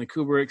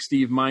Kubrick,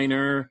 Steve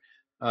Miner,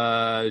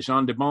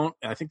 Jean de Bont.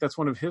 I think that's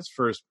one of his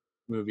first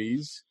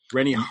movies.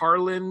 Rennie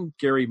Harlan,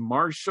 Gary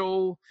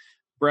Marshall,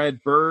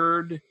 Brad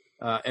Bird,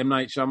 M.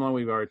 Night Shyamalan,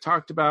 we've already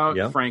talked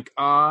about. Frank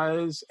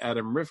Oz,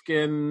 Adam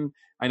Rifkin.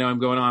 I know I'm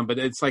going on, but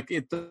it's like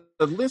the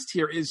list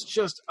here is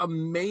just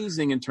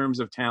amazing in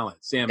terms of talent.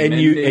 Sam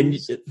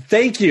Mendes.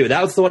 Thank you.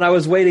 That was the one I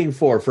was waiting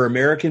for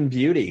American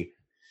Beauty.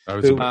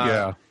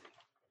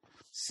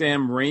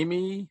 Sam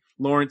Raimi,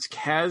 Lawrence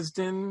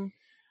Kasdan,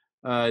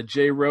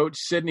 Jay Roach,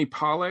 Sidney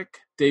Pollack,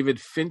 David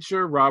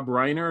Fincher, Rob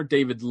Reiner,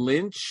 David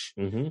Lynch,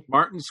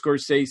 Martin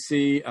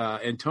Scorsese,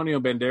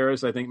 Antonio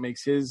Banderas, I think,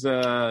 makes his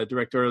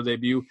directorial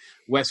debut.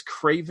 Wes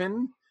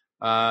Craven,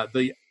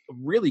 the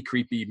really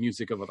creepy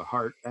Music of the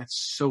Heart.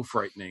 That's so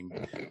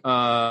frightening.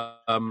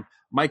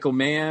 Michael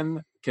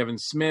Mann, Kevin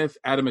Smith,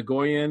 Adam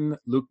Egoyan,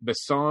 Luc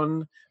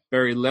Besson,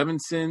 Barry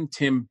Levinson,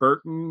 Tim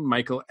Burton,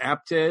 Michael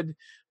Apted,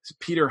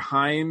 Peter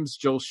Hyams,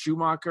 Joel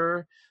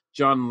Schumacher,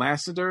 John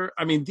Lasseter.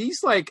 I mean, these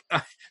like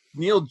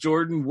Neil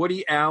Jordan,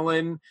 Woody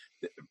Allen,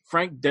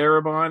 Frank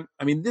Darabont.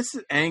 I mean, this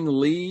is Ang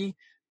Lee,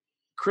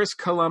 Chris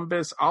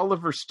Columbus,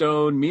 Oliver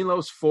Stone,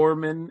 Milos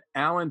Forman,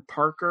 Alan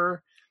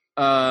Parker.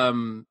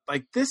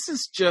 Like this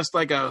is just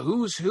like a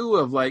who's who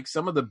of like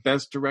some of the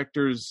best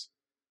directors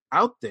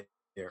out there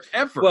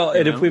ever. Well,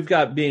 and if we've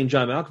got being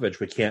John Malkovich,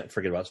 we can't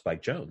forget about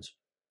Spike Jonze.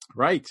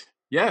 Right.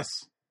 Yes.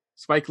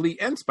 Spike Lee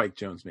and Spike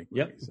Jonze make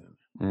movies.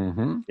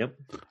 Yep.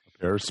 A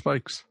pair of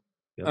spikes.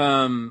 Yep.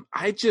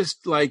 I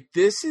just like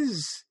this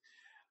is.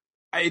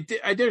 I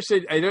dare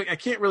say I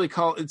can't really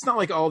call. It's not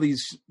like all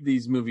these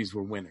movies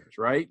were winners,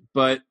 right?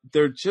 But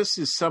there just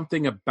is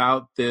something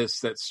about this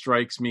that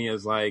strikes me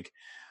as like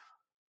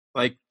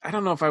I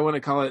don't know if I want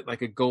to call it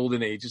like a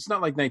golden age. It's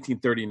not like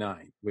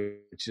 1939,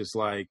 which is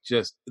like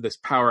just this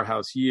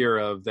powerhouse year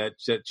of that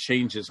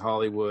changes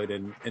Hollywood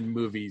and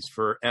movies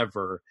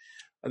forever.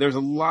 There's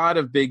a lot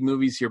of big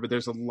movies here, but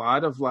there's a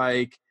lot of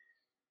like,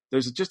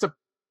 there's just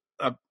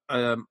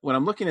when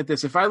I'm looking at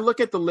this, if I look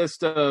at the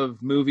list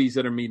of movies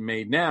that are being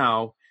made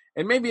now,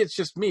 and maybe it's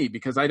just me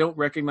because I don't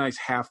recognize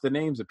half the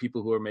names of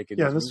people who are making.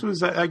 Yeah, this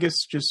was, I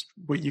guess, just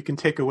what you can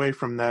take away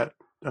from that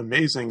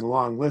amazing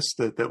long list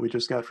that we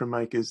just got from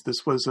Mike is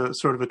this was a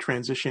sort of a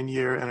transition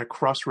year and a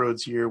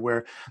crossroads year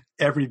where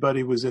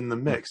everybody was in the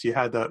mix. You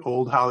had that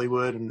old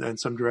Hollywood and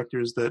some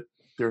directors that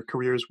their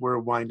careers were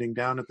winding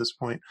down at this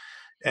point,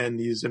 and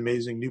these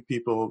amazing new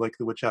people like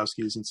the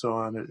Wachowskis and so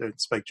on and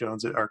Spike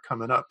Jonze are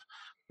coming up.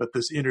 But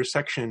this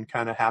intersection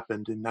kind of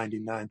happened in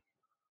 99.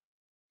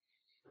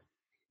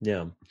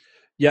 Yeah.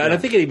 And I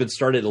think it even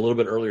started a little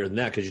bit earlier than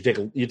that because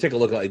you take a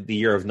look at like the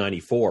year of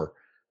 94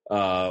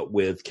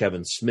 with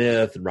Kevin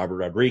Smith and Robert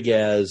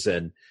Rodriguez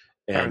and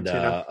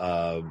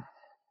Tarantino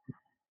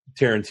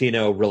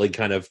really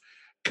kind of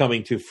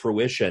coming to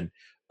fruition.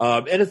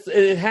 And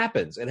it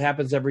happens. It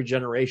happens every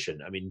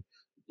generation. I mean,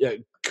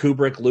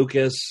 Kubrick,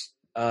 Lucas,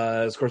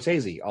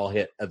 Scorsese all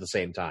hit at the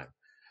same time.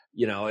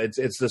 You know, it's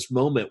this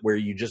moment where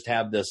you just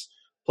have this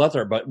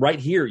plethora. But right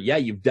here, yeah,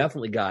 you've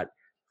definitely got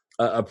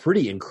a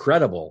pretty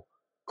incredible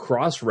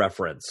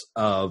cross-reference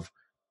of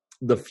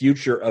the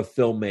future of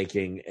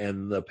filmmaking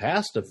and the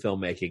past of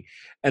filmmaking.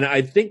 And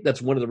I think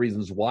that's one of the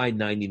reasons why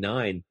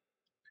 99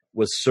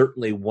 was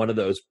certainly one of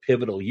those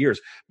pivotal years.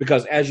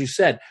 Because as you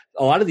said,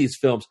 a lot of these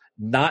films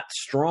not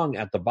strong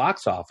at the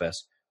box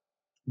office,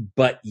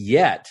 but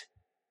yet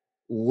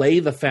lay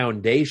the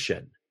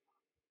foundation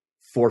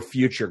for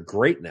future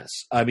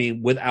greatness. I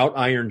mean, without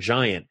Iron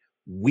Giant,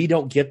 we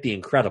don't get The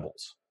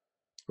Incredibles.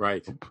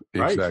 Right.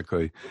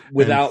 Exactly.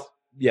 Without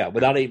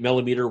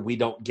 8mm, we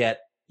don't get,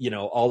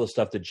 all the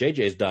stuff that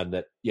JJ's done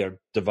that,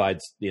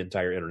 divides the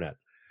entire internet.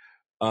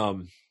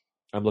 I'm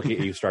looking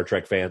at you, Star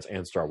Trek fans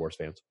and Star Wars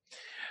fans.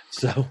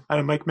 So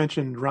Mike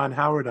mentioned Ron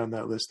Howard on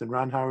that list, and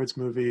Ron Howard's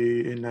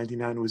movie in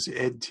 99 was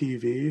Ed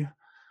TV.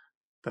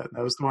 That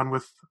was the one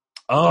with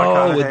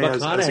McConaughey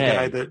as a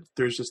guy that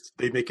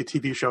they make a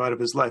TV show out of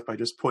his life by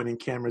just pointing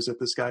cameras at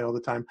this guy all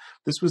the time.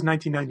 This was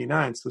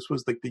 1999, so this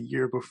was like the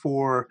year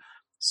before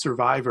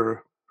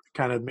Survivor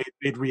kind of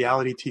made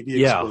reality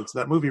TV explode. So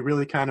that movie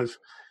really kind of,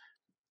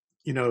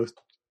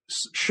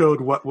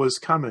 showed what was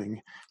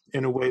coming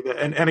in a way that,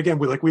 and again,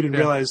 we didn't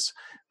realize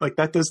like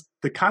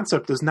the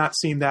concept does not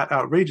seem that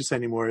outrageous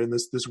anymore in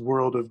this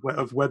world of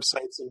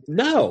websites. And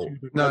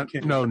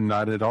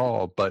not at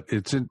all. But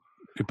it's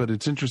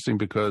interesting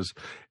because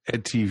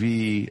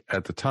EdTV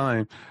at the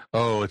time,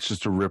 it's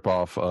just a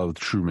ripoff of the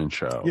Truman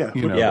Show.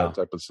 That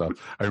type of stuff.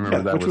 I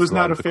remember that which was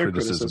not a fair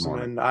criticism,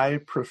 and I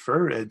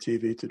prefer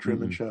EdTV to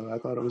Truman Show. I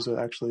thought it was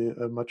actually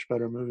a much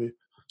better movie.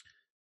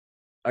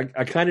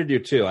 I kind of do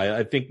too.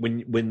 I think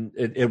when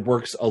it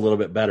works a little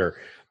bit better,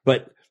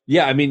 but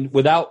yeah, I mean,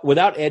 without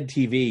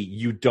EdTV,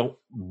 you don't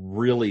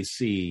really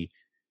see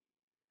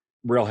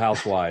Real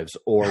Housewives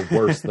or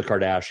worse, the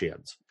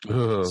Kardashians.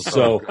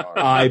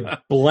 I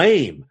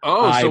blame.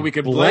 So we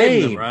could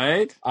blame them,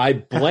 right? I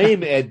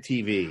blame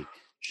EdTV.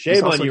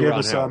 Shame on you,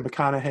 Ron Howard.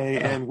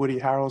 McConaughey and Woody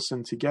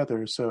Harrelson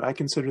together. So I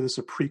consider this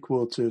a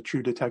prequel to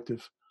True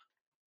Detective.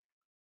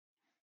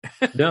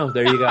 No,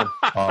 there you go.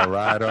 All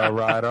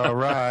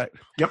right.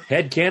 Yep.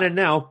 Headcanon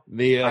now.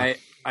 I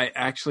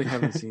actually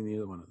haven't seen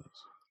either one of those,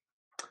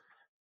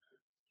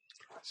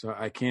 so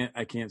I can't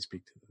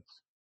speak to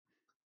this.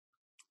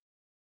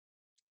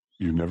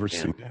 You've never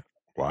seen it?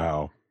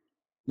 Wow.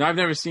 No, I've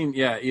never seen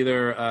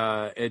either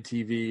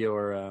EdTV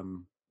or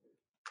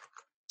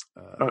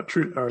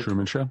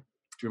Truman Show.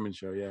 Truman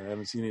Show. Yeah, I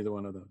haven't seen either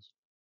one of those.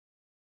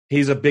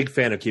 He's a big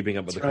fan of Keeping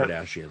Up with the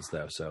Kardashians,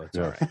 though, so it's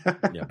all right.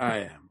 Yeah. I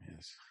am.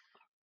 Yes.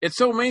 It's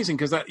so amazing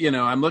because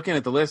I'm looking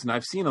at the list and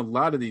I've seen a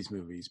lot of these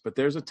movies, but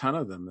there's a ton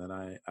of them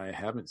that I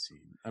haven't seen.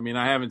 I mean,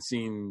 I haven't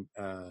seen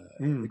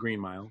The Green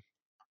Mile.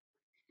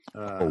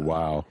 Oh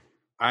wow!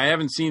 I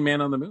haven't seen Man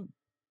on the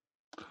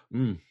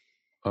Moon.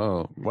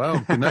 Oh well.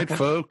 Good night,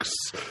 folks.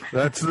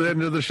 That's the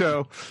end of the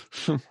show.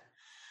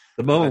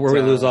 The moment where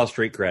we lose all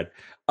street cred.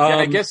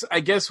 I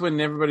guess when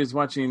everybody's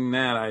watching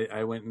that,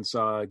 I went and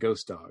saw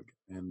Ghost Dog,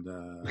 and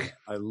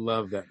I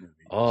love that movie.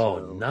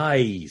 Oh,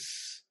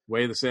 nice.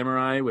 Way of the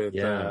Samurai with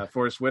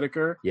Forrest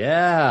Whitaker.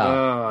 Yeah.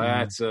 Oh,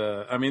 that's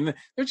I mean,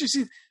 don't you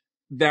see?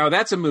 Now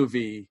that's a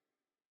movie.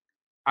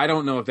 I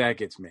don't know if that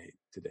gets made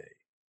today.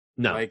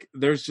 No, like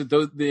there's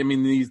those. I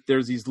mean,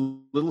 there's these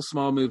little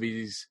small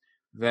movies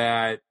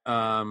that,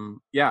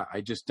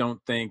 I just don't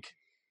think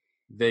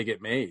they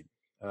get made.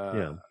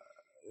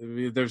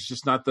 There's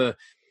just not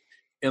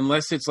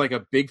unless it's like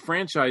a big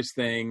franchise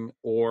thing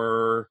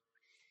or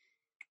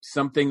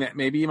something that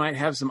maybe might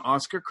have some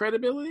Oscar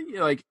credibility,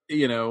 like,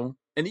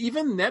 and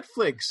even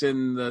Netflix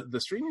and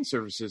the streaming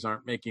services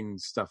aren't making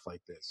stuff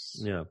like this.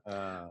 Yeah.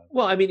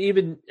 Well,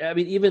 even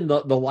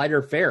the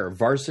lighter fare,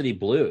 Varsity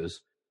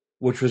Blues,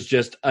 which was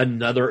just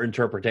another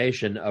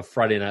interpretation of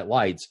Friday Night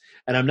Lights.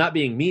 And I'm not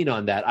being mean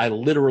on that. I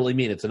literally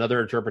mean it's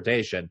another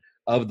interpretation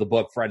of the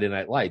book Friday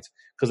Night Lights,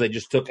 because they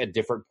just took a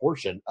different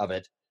portion of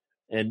it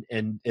and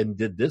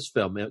did this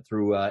film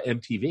through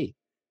MTV.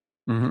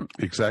 Mm-hmm,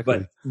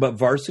 exactly. But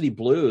Varsity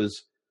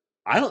Blues,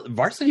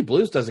 Varsity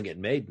Blues doesn't get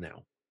made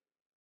now.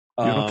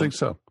 You don't think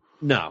so?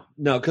 No,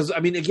 because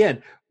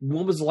again,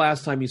 when was the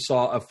last time you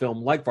saw a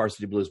film like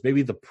Varsity Blues?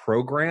 Maybe The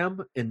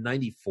Program in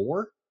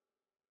 '94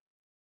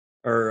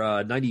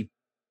 or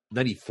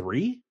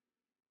 93.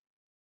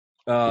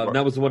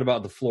 That was the one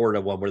about the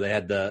Florida one where they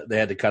had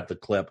to cut the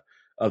clip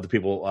of the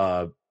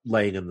people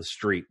laying in the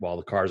street while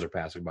the cars are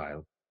passing by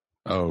them.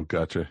 Oh,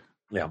 gotcha.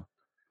 Yeah.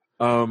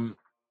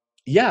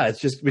 It's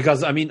just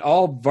because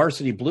all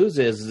Varsity Blues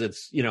is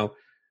it's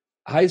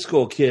high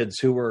school kids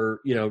who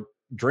were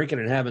drinking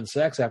and having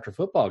sex after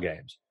football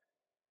games,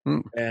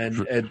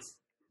 and it's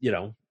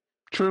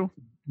true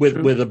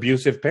with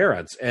abusive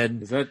parents.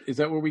 And is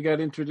that where we got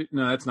introduced?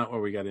 No, that's not where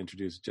we got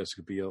introduced to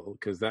Jessica Biel,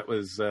 because that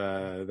was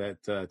that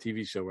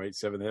TV show, right?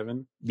 Seventh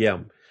Heaven. Yeah,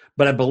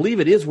 but I believe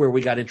it is where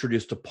we got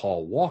introduced to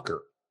Paul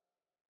Walker.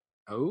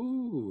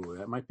 Oh,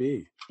 that might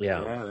be.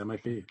 Yeah, that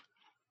might be.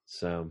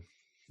 So,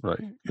 right.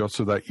 You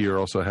also that year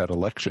had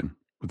Election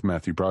with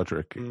Matthew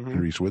Broderick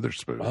and Reese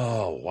Witherspoon.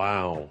 Oh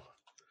wow.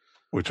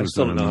 Which was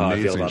still don't know how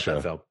I feel about show.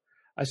 that film.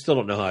 I still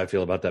don't know how I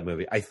feel about that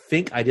movie. I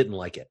think I didn't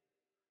like it.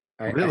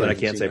 But I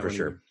can't say for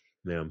sure.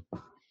 Yeah.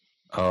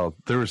 Oh,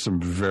 there were some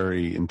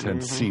very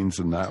intense scenes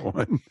in that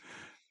one.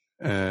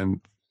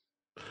 And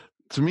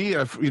to me,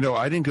 I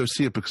didn't go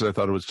see it because I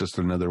thought it was just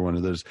another one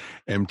of those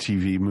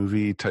MTV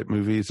movie type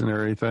movies and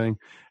everything.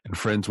 And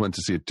friends went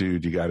to see it.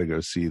 Dude, you got to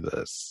go see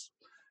this.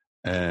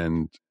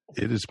 And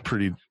it is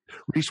pretty.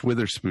 Reese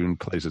Witherspoon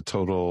plays a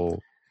total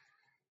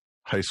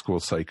high school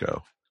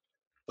psycho.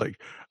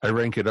 Like, I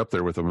rank it up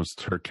there with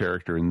almost her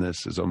character in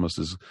this is almost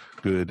as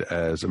good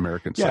as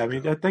American Psycho.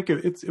 Yeah, I think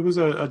it was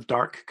a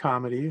dark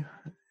comedy,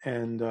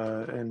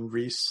 and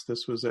Reese,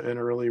 this was an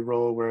early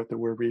role where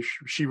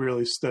she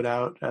really stood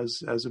out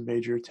as a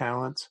major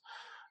talent,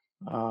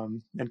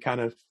 and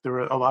kind of there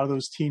were a lot of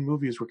those teen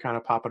movies were kind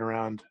of popping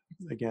around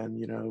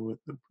again,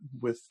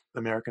 with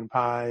American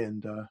Pie,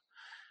 and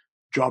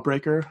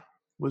Jawbreaker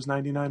was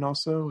 99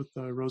 also with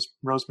Rose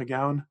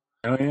McGowan.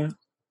 Oh yeah.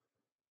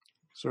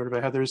 Sort of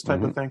a Heathers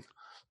type of thing.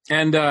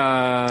 And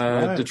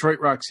Detroit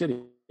Rock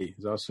City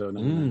is also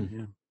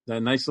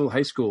the nice little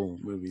high school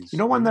movies.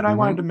 One that I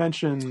wanted to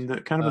mention,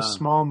 that kind of a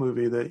small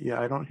movie that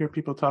I don't hear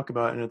people talk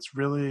about, and it's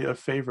really a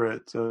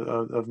favorite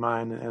of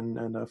mine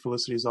and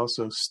Felicity's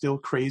also, Still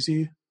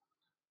Crazy.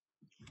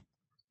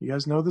 You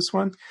guys know this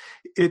one?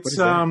 It's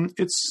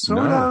sort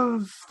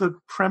of, the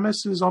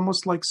premise is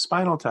almost like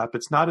Spinal Tap.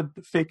 It's not a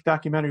fake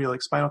documentary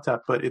like Spinal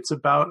Tap, but it's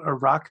about a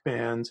rock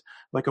band,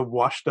 like a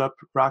washed up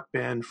rock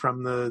band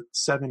from the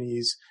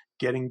 70s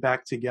getting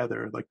back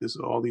together. Like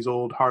all these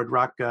old hard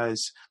rock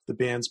guys, the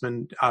band's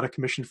been out of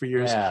commission for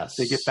years. Yes.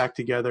 They get back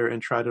together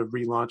and try to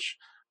relaunch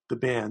the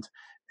band.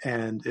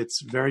 And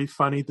it's very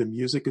funny. The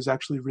music is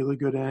actually really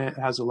good in it. It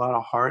has a lot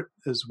of heart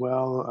as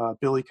well.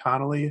 Billy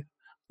Connolly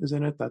is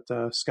in it,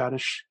 that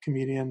Scottish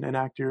comedian and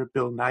actor.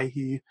 Bill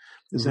Nighy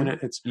is in it.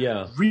 It's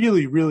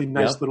really, really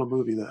nice little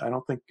movie that I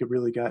don't think it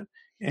really got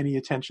any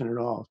attention at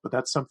all. But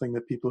that's something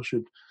that people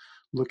should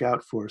look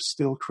out for.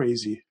 Still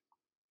Crazy.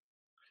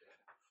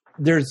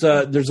 There's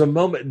a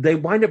moment they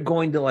wind up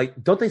going to,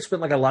 don't they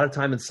spend a lot of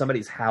time in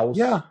somebody's house?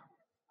 Yeah.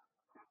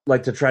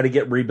 To try to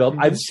get rebuilt.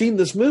 I've seen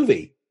this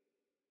movie.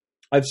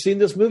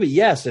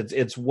 Yes,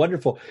 it's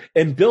wonderful.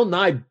 And Bill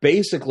Nye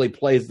basically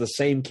plays the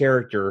same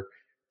character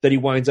that he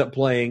winds up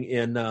playing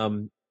in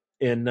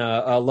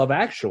Love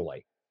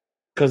Actually,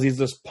 because he's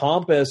this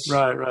pompous,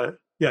 right,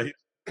 yeah,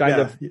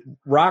 kind of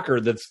rocker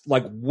that's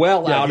out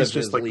of his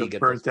just like league. The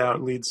burnt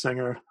out lead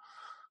singer.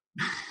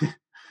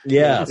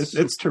 Yeah,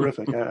 it's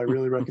terrific. I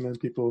really recommend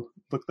people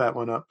look that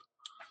one up.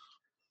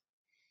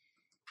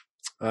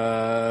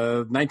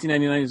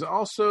 1999 is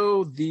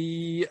also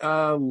the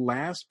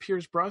last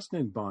Pierce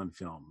Brosnan Bond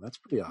film. That's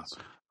pretty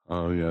awesome.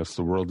 Oh yes,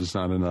 The World Is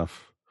Not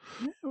Enough.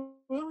 Yeah,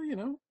 well,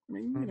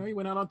 he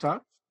went out on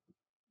top.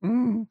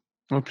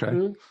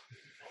 Okay.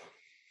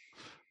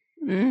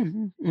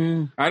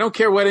 I don't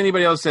care what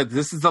anybody else said.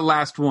 This is the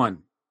last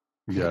one.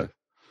 Yeah.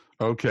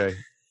 Okay.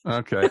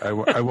 I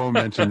won't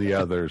mention the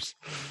others.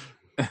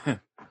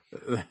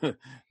 No,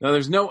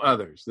 there's no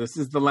others. This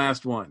is the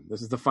last one.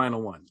 This is the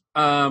final one.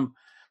 All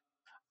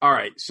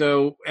right.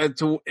 So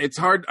it's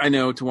hard, I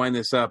know, to wind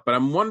this up, but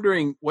I'm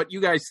wondering what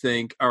you guys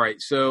think. All right.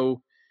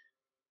 So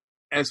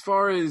as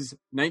far as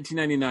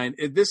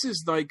 1999, this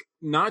is like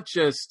not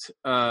just,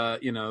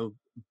 the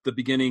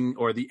beginning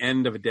or the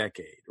end of a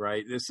decade,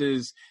 right? This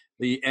is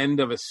the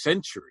end of a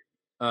century.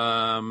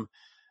 Do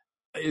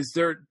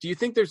you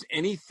think there's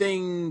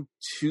anything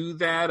to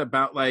that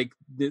about like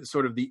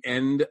sort of the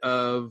end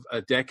of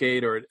a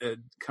decade or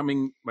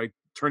turning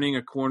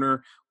a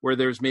corner where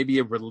there's maybe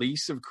a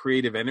release of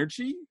creative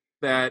energy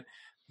that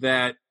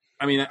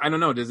I mean, I don't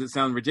know. Does it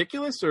sound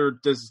ridiculous, or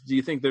do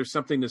you think there's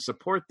something to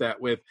support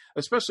that with,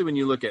 especially when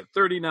you look at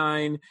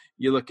 39,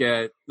 you look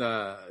at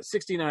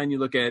 69, you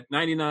look at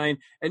 99,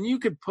 and you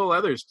could pull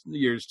other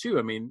years too.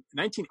 I mean,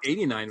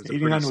 1989 was a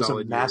pretty solid year as well.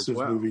 89 was a massive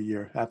movie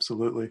year.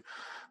 Absolutely.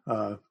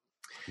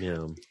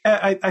 Yeah.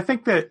 I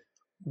think that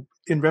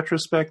in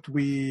retrospect,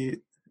 we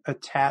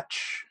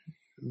attach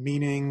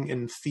meaning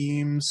and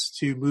themes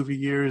to movie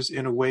years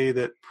in a way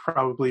that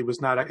probably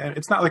was not.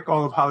 It's not like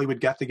all of Hollywood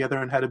got together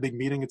and had a big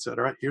meeting and said,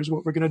 all right, here's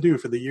what we're going to do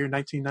for the year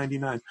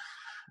 1999.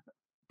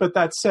 But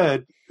that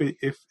said,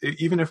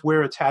 even if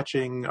we're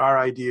attaching our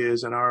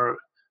ideas and our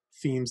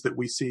themes that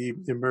we see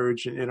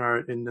emerge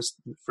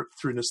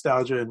through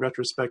nostalgia and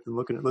retrospect and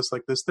looking at lists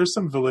like this, there's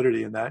some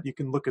validity in that. You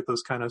can look at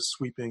those kind of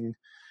sweeping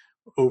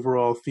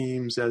overall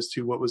themes as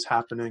to what was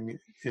happening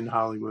in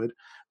Hollywood.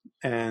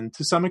 And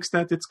to some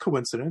extent, it's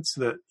coincidence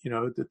that,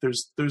 that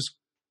there's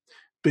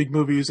big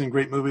movies and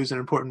great movies and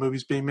important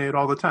movies being made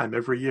all the time,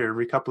 every year,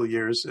 every couple of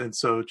years. And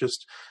so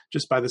just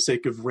by the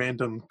sake of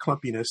random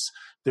clumpiness,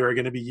 there are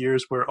going to be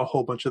years where a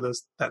whole bunch of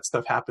that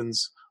stuff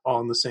happens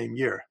all in the same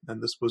year. And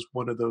this was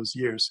one of those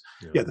years.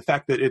 Yeah, the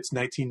fact that it's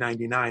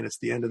 1999, it's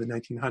the end of the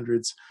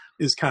 1900s,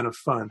 is kind of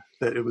fun,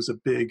 that it was a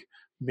big,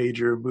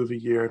 major movie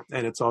year.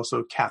 And it's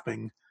also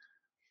capping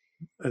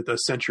the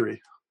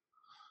century.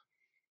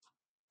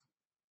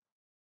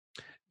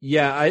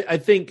 Yeah, I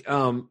think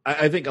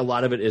a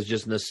lot of it is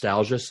just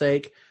nostalgia's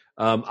sake.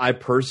 I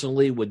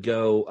personally would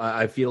go.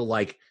 I feel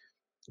like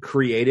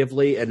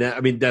creatively, and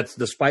I mean that's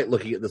despite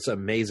looking at this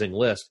amazing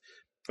list.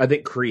 I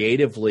think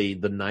creatively,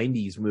 the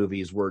 '90s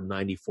movies were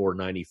 94,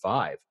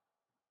 95,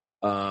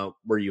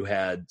 where you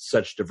had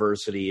such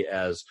diversity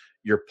as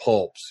your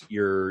Pulps,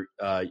 your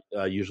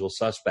Usual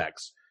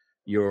Suspects,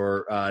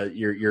 your I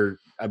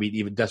mean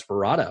even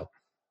Desperado,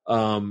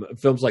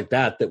 films like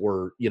that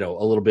were a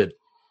little bit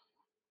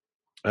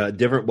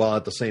different, while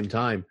at the same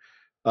time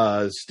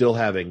still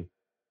having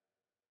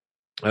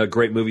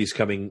great movies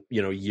coming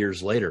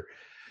years later.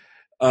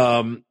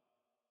 I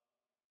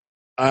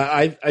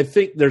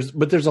think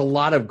there's a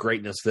lot of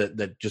greatness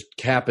that just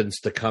happens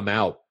to come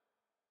out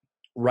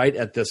right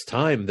at this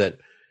time that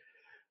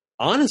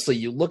honestly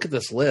you look at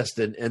this list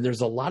and there's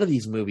a lot of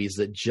these movies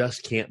that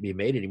just can't be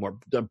made anymore.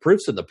 The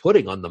proof's in the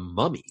pudding on The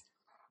Mummy.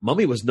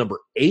 Mummy was number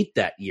 8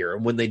 that year,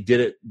 and when they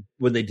did a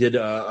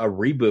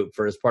reboot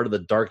for as part of the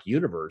Dark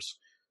Universe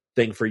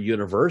thing for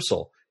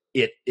Universal,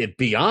 it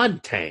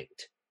beyond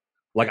tanked.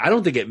 Like, I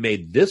don't think it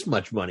made this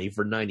much money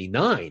for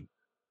 99.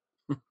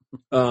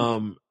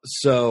 So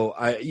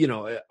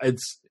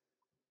it's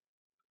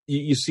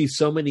you see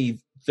so many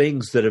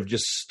things that have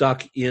just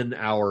stuck in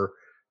our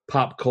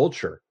pop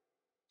culture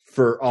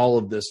for all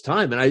of this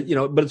time,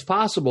 and but it's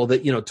possible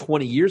that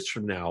 20 years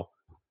from now,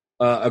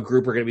 a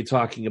group are going to be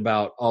talking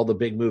about all the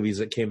big movies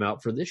that came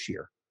out for this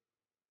year,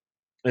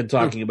 and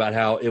talking about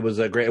how it was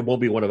a great. It won't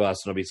be one of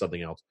us; it'll be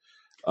something else.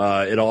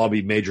 It'll all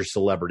be major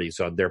celebrities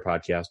on their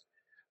podcast,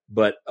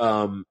 but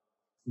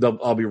they'll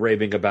all be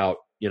raving about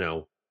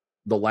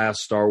the last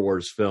Star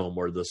Wars film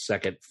or the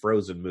second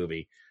Frozen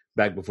movie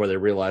back before they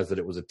realized that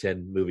it was a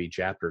 10 movie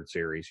chapter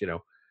series.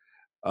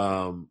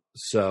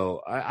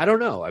 So I don't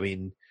know. I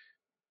mean,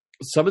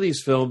 some of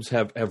these films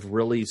have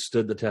really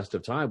stood the test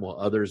of time, while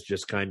others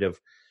just kind of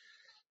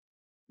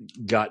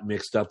got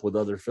mixed up with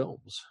other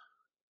films.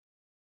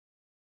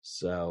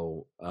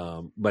 So,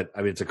 but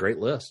I mean, it's a great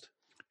list.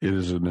 It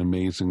is an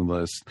amazing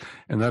list.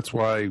 And that's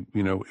why,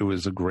 it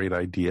was a great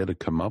idea to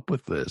come up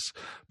with this,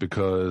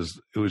 because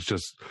it was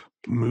just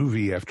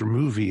movie after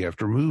movie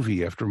after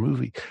movie after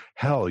movie.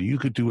 Hell, you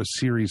could do a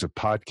series of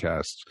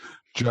podcasts,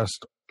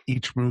 just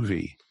each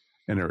movie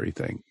and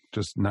everything,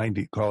 just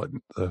 90, call it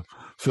the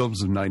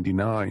films of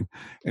 99,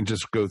 and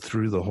just go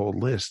through the whole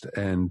list.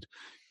 And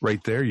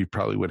right there, you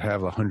probably would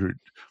have 100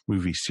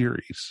 movie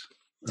series,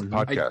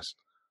 podcast.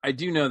 I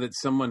do know that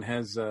someone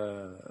has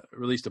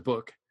released a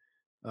book,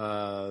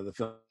 the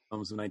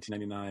films of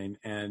 1999,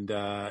 and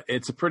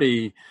it's a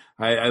pretty.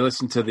 I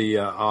listened to the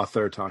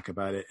author talk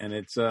about it, and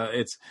it's.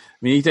 I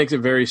mean, he takes it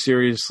very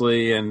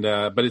seriously, and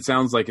but it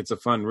sounds like it's a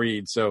fun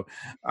read. So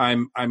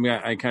I'm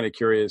kind of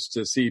curious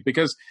to see,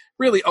 because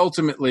really,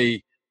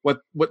 ultimately,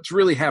 what's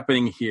really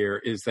happening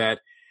here is that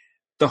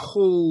the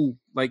whole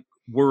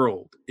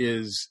world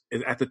is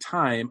at the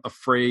time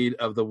afraid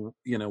of the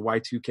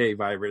Y2K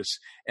virus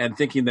and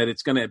thinking that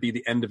it's going to be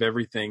the end of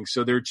everything.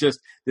 So they're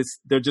just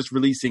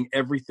releasing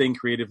everything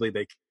creatively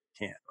they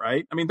can,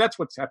 right? I mean, that's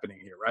what's happening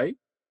here, right?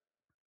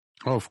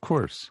 Oh, of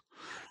course.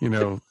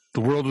 The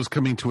world was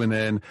coming to an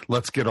end.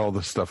 Let's get all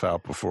this stuff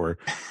out before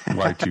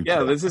Y2K.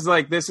 Yeah, these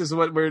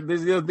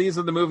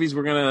are the movies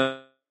we're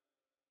gonna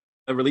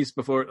release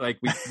before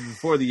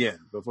the end,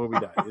 before we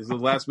die. These are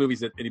the last movies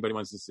that anybody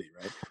wants to see,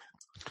 right?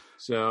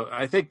 So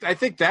I think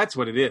that's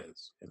what it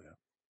is.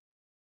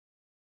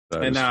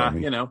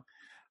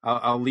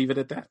 I'll leave it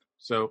at that.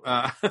 So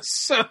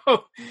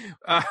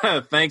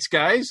thanks,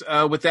 guys.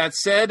 With that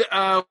said,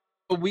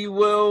 we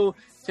will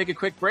take a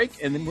quick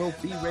break, and then we'll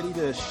be ready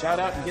to shout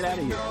out and get out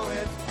of here.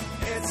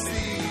 It's the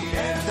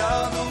end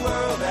of the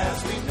world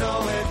as we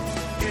know it.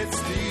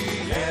 It's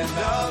the end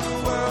of the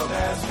world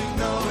as we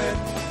know it.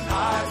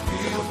 I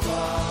feel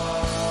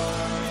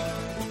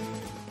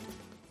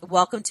fine.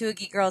 Welcome to A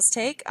Geek Girl's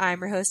Take. I'm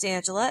your host,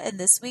 Angela, and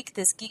this week,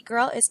 this Geek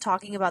Girl is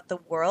talking about the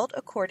world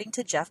according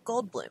to Jeff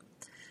Goldblum.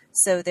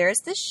 So there's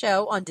this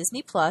show on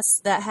Disney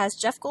Plus that has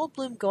Jeff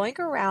Goldblum going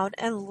around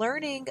and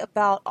learning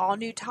about all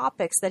new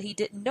topics that he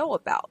didn't know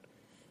about.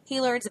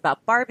 He learns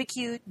about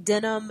barbecue,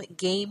 denim,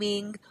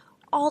 gaming,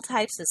 all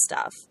types of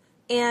stuff,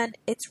 and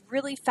it's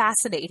really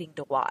fascinating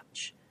to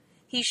watch.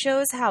 He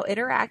shows how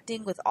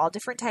interacting with all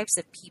different types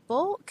of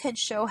people can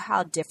show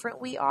how different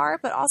we are,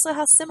 but also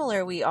how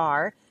similar we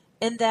are,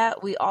 in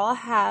that we all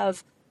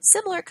have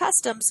similar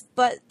customs,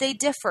 but they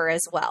differ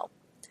as well.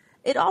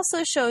 It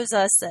also shows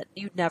us that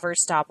you never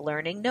stop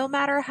learning, no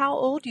matter how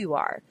old you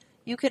are.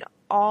 You can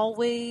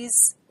always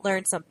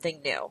learn something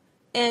new,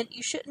 and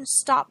you shouldn't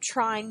stop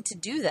trying to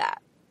do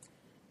that.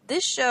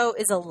 This show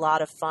is a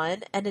lot of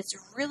fun, and it's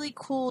really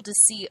cool to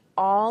see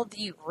all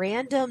the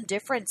random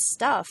different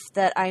stuff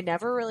that I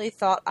never really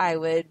thought I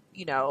would,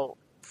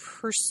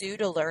 pursue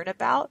to learn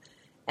about,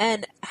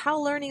 and how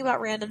learning about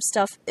random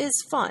stuff is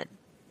fun.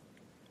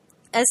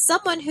 As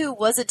someone who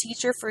was a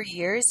teacher for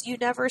years, you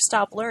never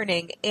stop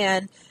learning,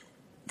 and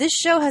this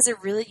show has a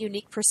really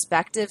unique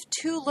perspective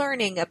to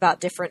learning about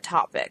different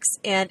topics.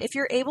 And if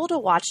you're able to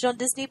watch it on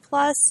Disney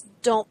Plus,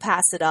 don't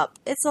pass it up.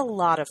 It's a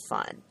lot of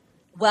fun.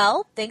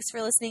 Well, thanks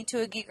for listening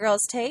to A Geek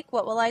Girl's Take.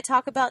 What will I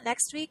talk about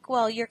next week?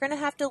 Well, you're going to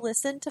have to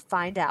listen to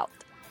find out.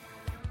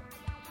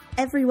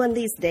 Everyone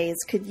these days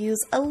could use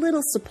a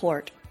little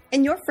support,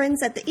 and your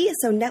friends at the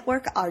ESO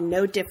Network are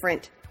no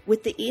different.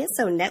 With the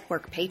ESO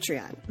Network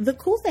Patreon, the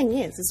cool thing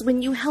is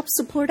when you help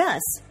support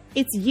us,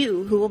 it's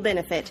you who will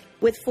benefit.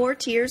 With 4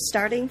 tiers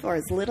starting for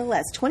as little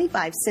as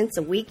 25 cents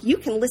a week, you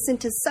can listen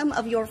to some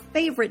of your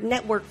favorite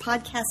network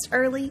podcasts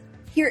early,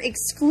 hear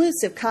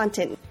exclusive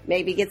content,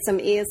 maybe get some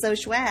ESO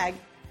swag,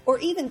 or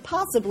even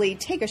possibly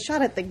take a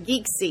shot at the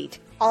geek seat.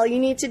 All you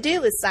need to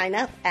do is sign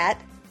up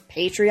at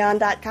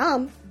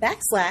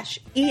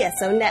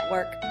patreon.com/ESO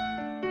Network.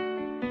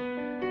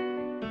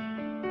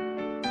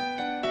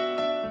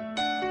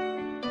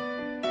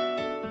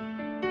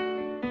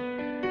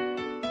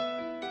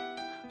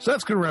 So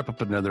that's going to wrap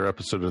up another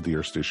episode of the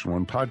Earth Station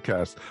 1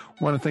 podcast.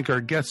 I want to thank our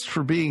guests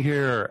for being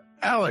here.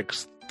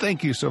 Alex,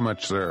 thank you so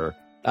much, sir.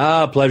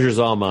 Pleasure's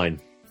all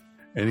mine.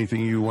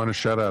 Anything you want to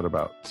shout out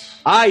about?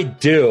 I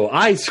do.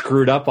 I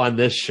screwed up on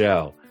this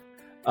show.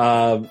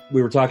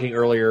 We were talking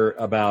earlier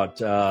about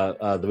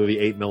the movie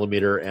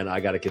 8mm, and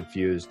I got it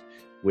confused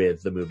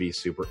with the movie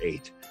Super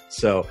 8.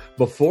 So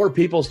before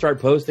people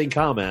start posting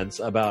comments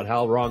about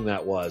how wrong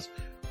that was,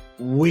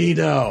 we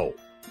know.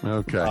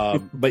 Okay.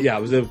 But yeah,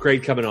 it was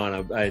great coming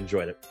on. I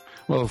enjoyed it.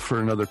 Well, for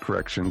another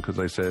correction, because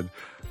I said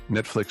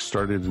Netflix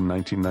started in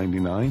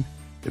 1999.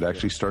 It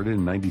actually started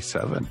in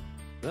 97.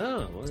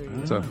 Oh,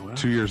 so wow.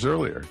 2 years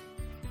earlier.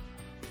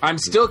 I'm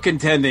still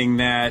contending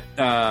that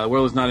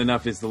World Is Not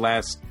Enough is the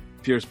last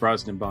Pierce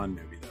Brosnan Bond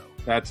movie, though.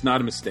 That's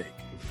not a mistake.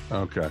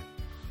 Okay.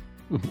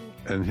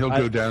 And he'll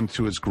go down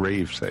to his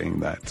grave saying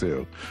that,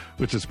 too,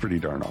 which is pretty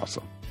darn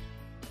awesome.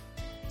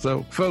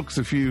 So, folks,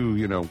 if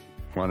you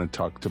want to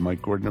talk to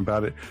Mike Gordon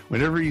about it,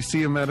 whenever you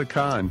see him at a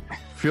con,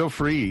 feel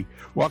free,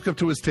 walk up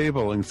to his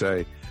table and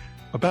say,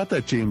 about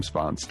that James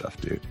Bond stuff,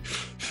 dude.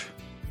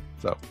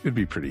 So it'd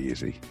be pretty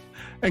easy.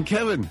 And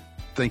Kevin,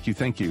 thank you.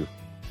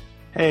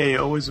 Hey,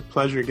 always a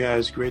pleasure,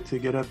 guys. Great to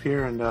get up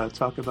here and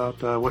talk about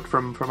what,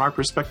 from our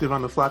perspective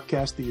on the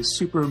Flopcast, the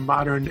super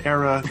modern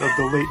era of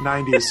the late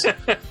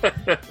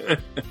 90s.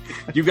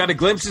 You got a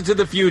glimpse into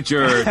the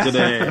future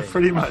today.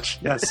 Pretty much,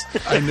 yes.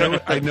 I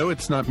know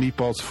it's not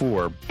Meatballs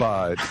 4,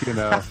 but,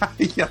 Yeah,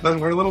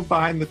 we're a little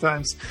behind the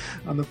times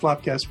on the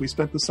Flopcast. We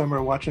spent the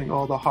summer watching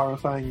all the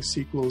horrifying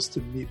sequels to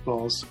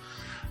Meatballs.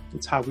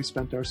 That's how we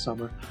spent our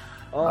summer.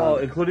 Oh,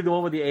 including the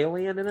one with the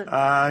alien in it?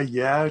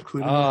 Yeah,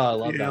 including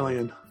the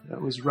alien. One.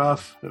 That was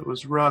rough.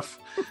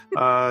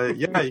 Yeah,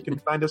 you can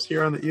find us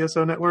here on the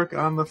ESO Network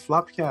on the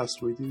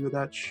Flopcast. We do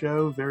that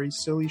show, very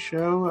silly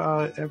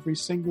show, every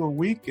single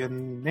week.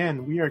 And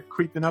man, we are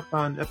creeping up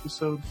on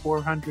episode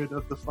 400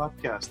 of the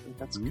Flopcast. And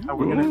that's how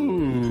we're going to.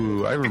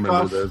 Ooh, I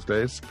remember those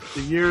days.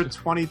 The year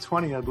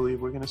 2020, I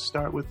believe. We're going to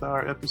start with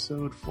our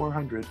episode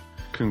 400.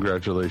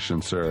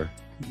 Congratulations, sir.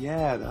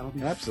 Yeah, that'll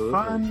be Absolutely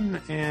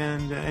fun.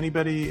 And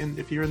anybody,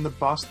 if you're in the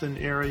Boston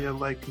area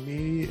like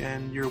me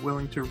and you're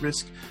willing to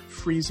risk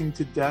freezing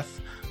to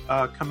death,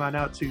 come on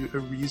out to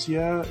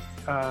Aresia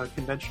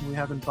convention we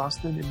have in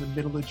Boston in the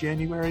middle of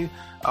January.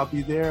 I'll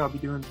be there. I'll be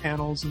doing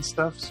panels and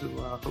stuff, so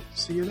hope to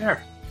see you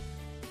there.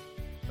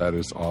 That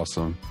is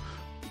awesome.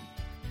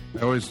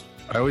 I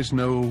always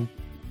know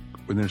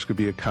when there's going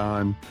to be a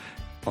con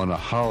on a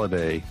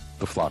holiday,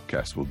 the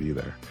Flopcast will be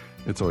there.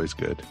 It's always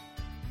good.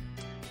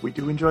 We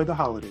do enjoy the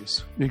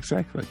holidays.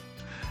 Exactly.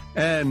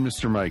 And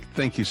Mr. Mike,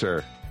 thank you,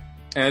 sir.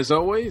 As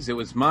always, it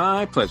was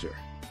my pleasure.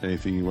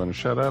 Anything you want to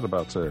shout out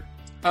about, sir?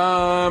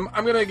 I'm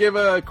going to give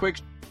a quick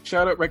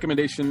shout-out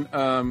recommendation.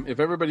 If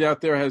everybody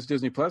out there has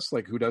Disney Plus,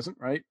 like who doesn't,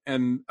 right?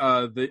 And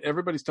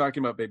everybody's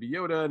talking about Baby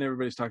Yoda, and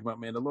everybody's talking about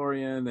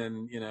Mandalorian,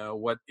 and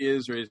what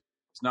is or is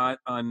not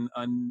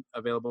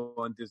unavailable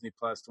on Disney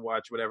Plus to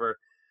watch, whatever.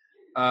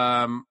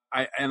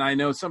 I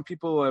know some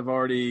people have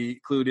already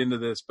clued into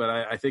this, but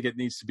I think it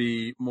needs to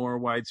be more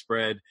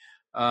widespread.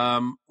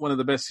 One of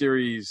the best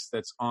series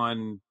that's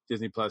on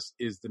Disney Plus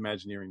is The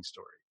Imagineering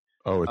Story.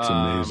 Oh, it's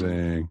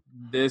amazing.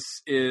 This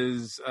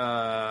is,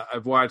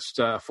 I've watched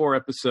 4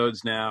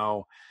 episodes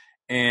now,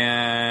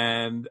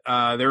 and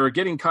they're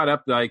getting caught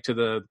up to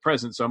the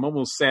present. So I'm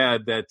almost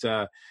sad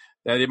that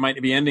it might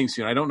be ending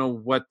soon. I don't know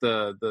what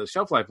the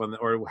shelf life on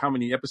or how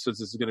many episodes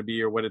this is going to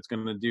be or what it's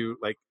going to do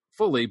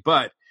fully,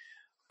 but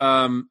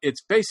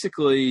it's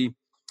basically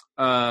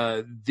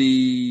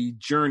the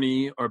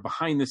journey or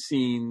behind the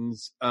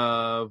scenes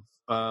of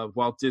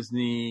Walt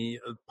Disney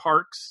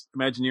parks,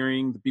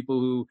 Imagineering, the people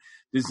who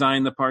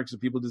design the parks, the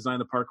people who design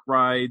the park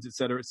rides, et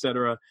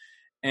cetera,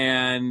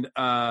 and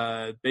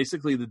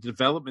basically the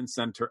development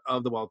center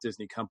of the Walt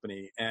Disney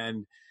Company.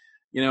 And,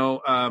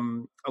 a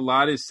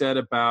lot is said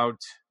about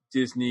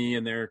Disney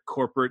and their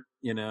corporate,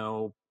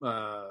 their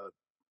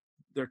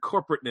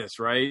corporateness,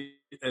 right?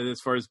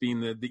 As far as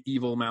being the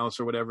evil mouse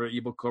or whatever,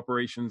 evil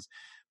corporations.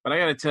 But I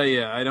got to tell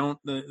you,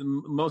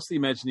 most of the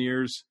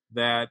Imagineers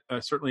that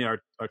certainly are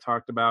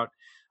talked about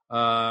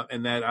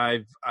and that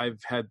I've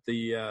had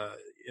the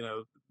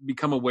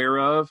become aware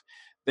of,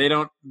 they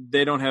don't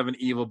have an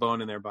evil bone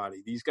in their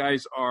body. These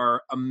guys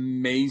are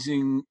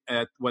amazing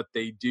at what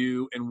they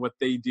do, and what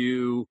they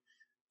do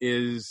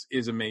is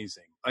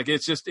amazing. Like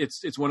it's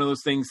one of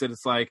those things that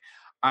it's like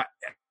I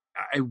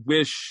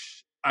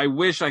wish I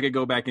could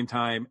go back in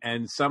time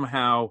and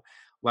somehow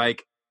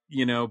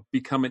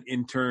become an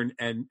intern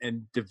and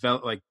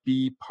develop,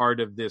 be part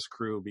of this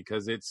crew,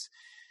 because it's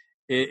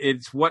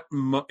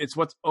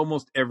what's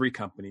almost every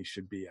company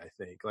should be, I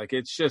think.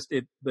 It's just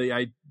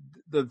the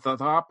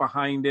thought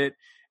behind it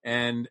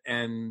and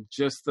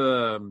just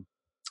the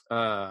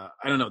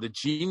the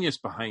genius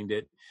behind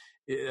it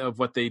of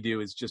what they do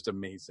is just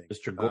amazing.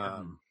 Mr.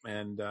 Gordon.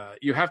 And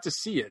you have to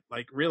see it,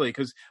 really,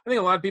 because I think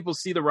a lot of people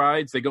see the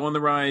rides, they go on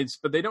the rides,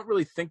 but they don't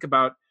really think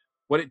about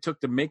what it took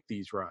to make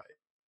these rides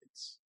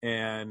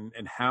and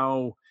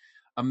how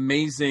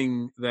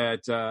amazing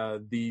that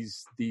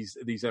these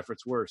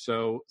efforts were.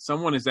 So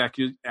someone has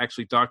actually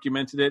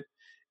documented it,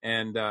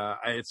 and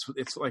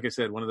it's like I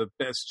said, one of the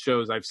best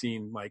shows I've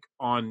seen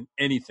on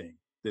anything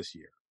this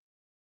year.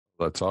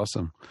 That's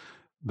awesome.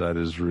 That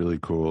is really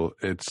cool.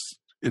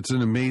 It's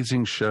an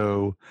amazing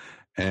show,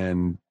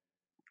 and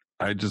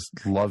I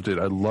just loved it.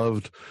 I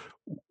loved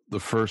the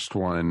first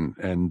one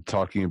and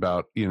talking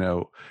about,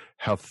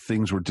 how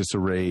things were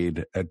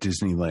disarrayed at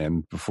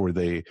Disneyland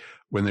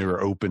when they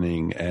were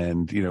opening,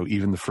 and,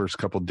 even the first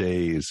couple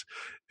days,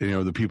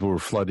 the people were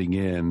flooding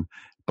in,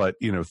 but,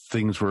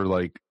 things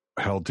were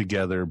held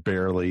together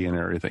barely and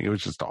everything. It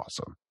was just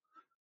awesome.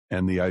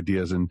 And the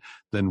ideas, and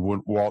then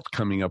Walt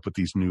coming up with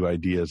these new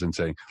ideas and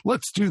saying,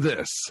 let's do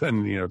this,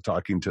 and,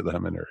 talking to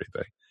them and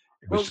everything.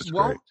 It was just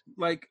Walt,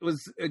 great.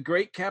 Was a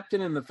great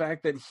captain in the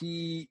fact that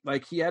he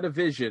had a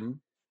vision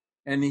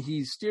and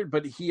he steered,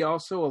 but he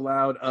also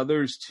allowed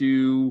others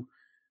to,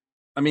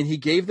 he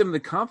gave them the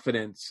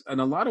confidence in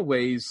a lot of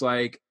ways,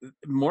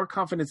 more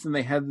confidence than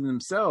they had in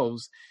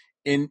themselves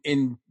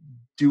in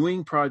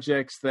doing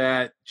projects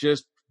that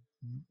just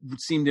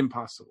seemed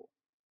impossible.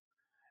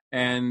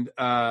 And,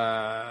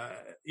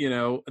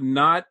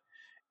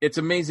 it's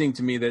amazing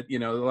to me that,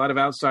 a lot of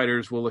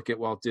outsiders will look at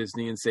Walt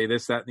Disney and say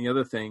this, that, and the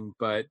other thing.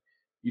 But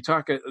you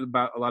talk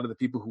about a lot of the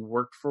people who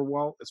worked for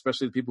Walt,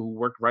 especially the people who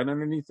worked right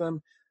underneath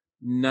them.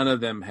 None of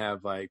them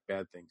have bad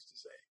things to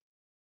say.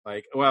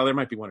 Well, there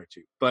might be one or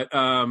two, but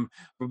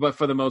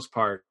for the most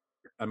part,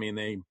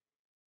 it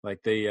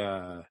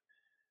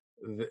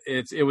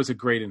was a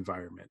great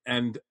environment.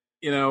 And,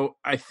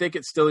 I think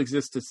it still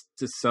exists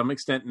to some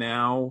extent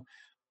now,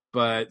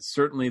 but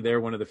certainly they're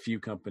one of the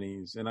few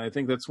companies. And I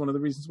think that's one of the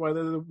reasons why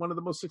they're one of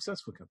the most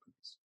successful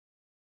companies.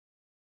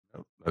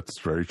 That's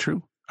very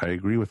true. I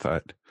agree with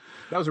that.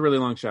 That was a really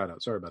long shout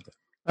out. Sorry about that.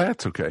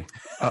 That's okay.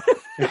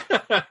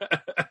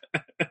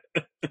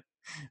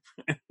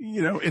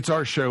 It's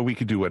our show. We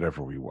could do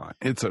whatever we want.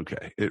 It's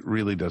okay. It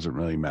really doesn't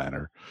really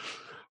matter.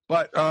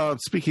 But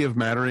speaking of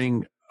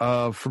mattering,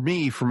 for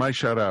me, for my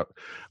shout out,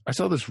 I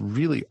saw this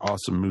really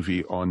awesome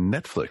movie on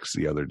Netflix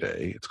the other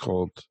day. It's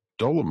called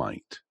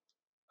Dolomite.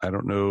 I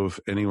don't know if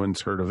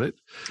anyone's heard of it.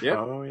 Yep.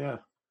 Oh, yeah.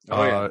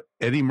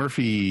 Eddie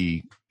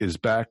Murphy is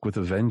back with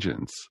a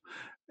vengeance.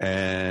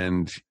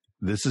 And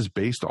this is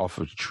based off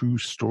of a true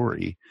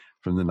story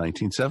from the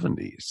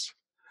 1970s.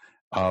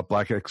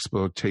 Black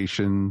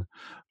exploitation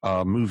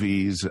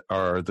movies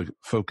are the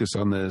focus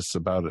on this,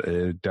 about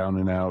a down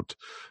and out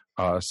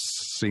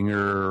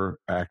singer,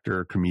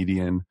 actor,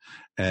 comedian,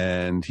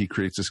 and he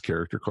creates this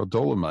character called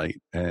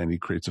Dolomite, and he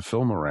creates a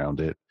film around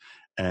it,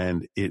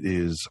 and it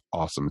is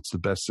awesome. It's the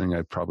best thing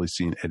I've probably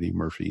seen Eddie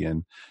Murphy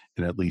in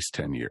at least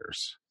 10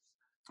 years.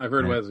 I've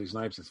heard Wesley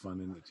Snipes is fun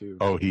in it too.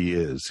 Oh, he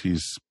is.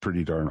 He's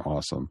pretty darn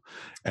awesome,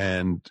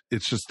 and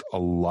it's just a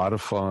lot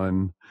of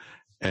fun,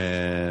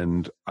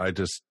 and I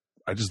just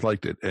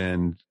liked it.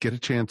 And get a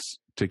chance,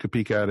 take a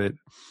peek at it.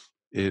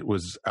 It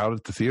was out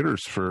at the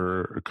theaters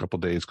for a couple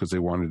of days because they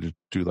wanted to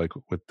do like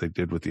what they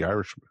did with The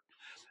Irishman,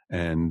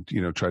 and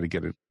try to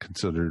get it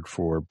considered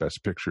for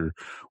Best Picture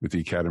with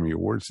the Academy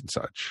Awards and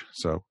such.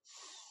 So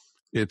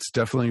it's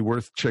definitely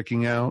worth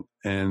checking out.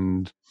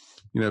 And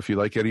if you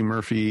like Eddie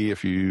Murphy,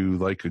 if you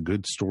like a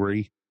good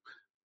story,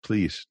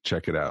 please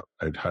check it out.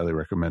 I'd highly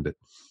recommend it.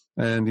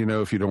 And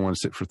if you don't want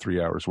to sit for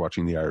 3 hours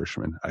watching The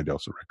Irishman, I'd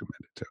also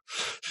recommend it too.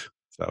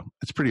 So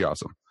it's pretty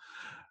awesome.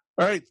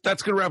 All right,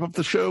 that's going to wrap up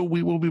the show.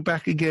 We will be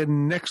back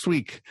again next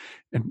week.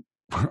 And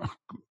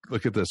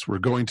look at this. We're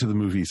going to the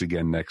movies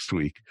again next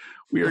week.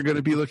 We are going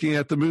to be looking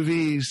at the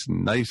movies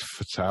Knives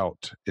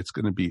Out. It's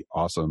going to be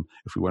awesome.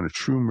 If we want a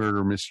true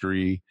murder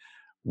mystery,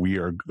 we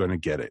are going to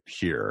get it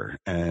here.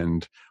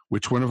 And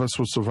which one of us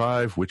will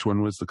survive? Which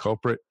one was the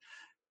culprit?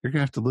 You're going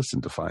to have to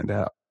listen to find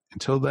out.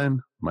 Until then,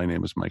 my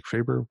name is Mike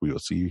Faber. We will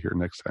see you here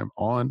next time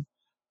on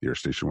the Air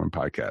Station 1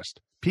 podcast.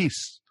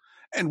 Peace.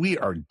 And we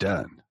are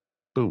done.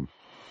 Boom.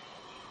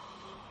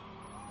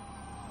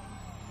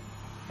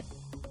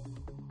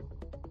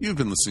 You've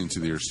been listening to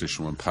the Air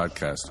Station 1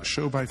 podcast, a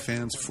show by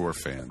fans for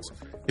fans.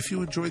 If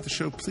you enjoyed the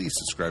show, please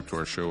subscribe to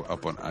our show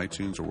up on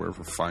iTunes or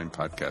wherever fine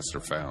podcasts are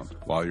found.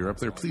 While you're up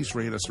there, please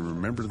rate us and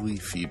remember to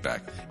leave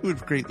feedback. It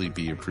would greatly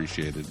be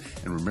appreciated.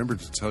 And remember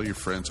to tell your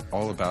friends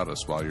all about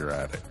us while you're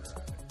at it.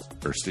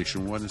 Air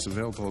Station 1 is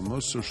available on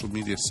most social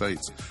media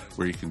sites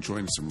where you can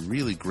join some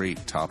really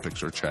great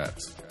topics or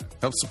chats.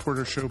 Help support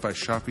our show by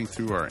shopping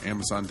through our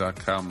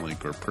Amazon.com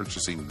link or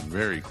purchasing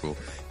very cool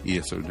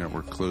ESO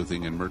Network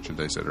clothing and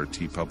merchandise at our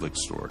TeePublic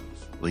store.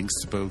 Links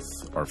to both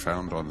are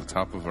found on the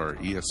top of our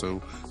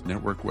ESO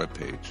Network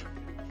webpage.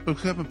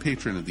 Become a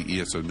patron of the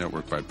ESO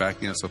Network by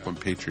backing us up on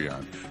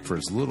Patreon for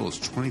as little as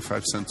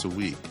 25 cents a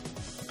week.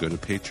 Go to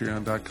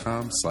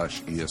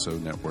patreon.com/ESO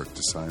Network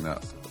to sign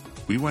up.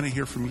 We want to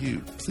hear from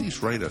you.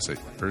 Please write us at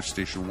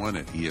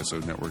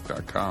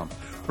earthstation1@esonetwork.com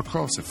or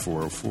call us at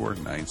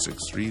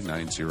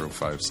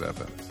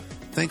 404-963-9057.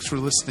 Thanks for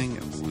listening,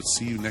 and we'll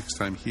see you next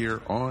time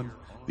here on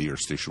the Air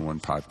Station 1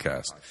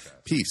 podcast.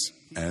 Peace,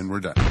 and we're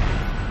done.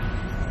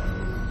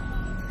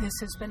 This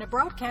has been a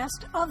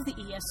broadcast of the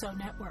ESO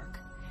Network.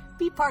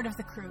 Be part of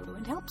the crew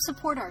and help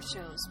support our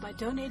shows by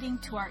donating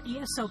to our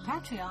ESO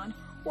Patreon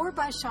or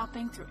by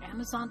shopping through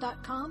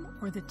Amazon.com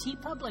or the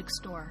TeePublic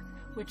store,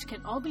 which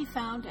can all be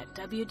found at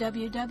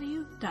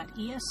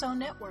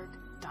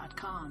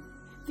www.esonetwork.com.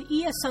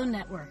 The ESO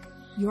Network,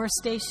 your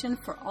station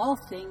for all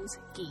things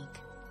geek.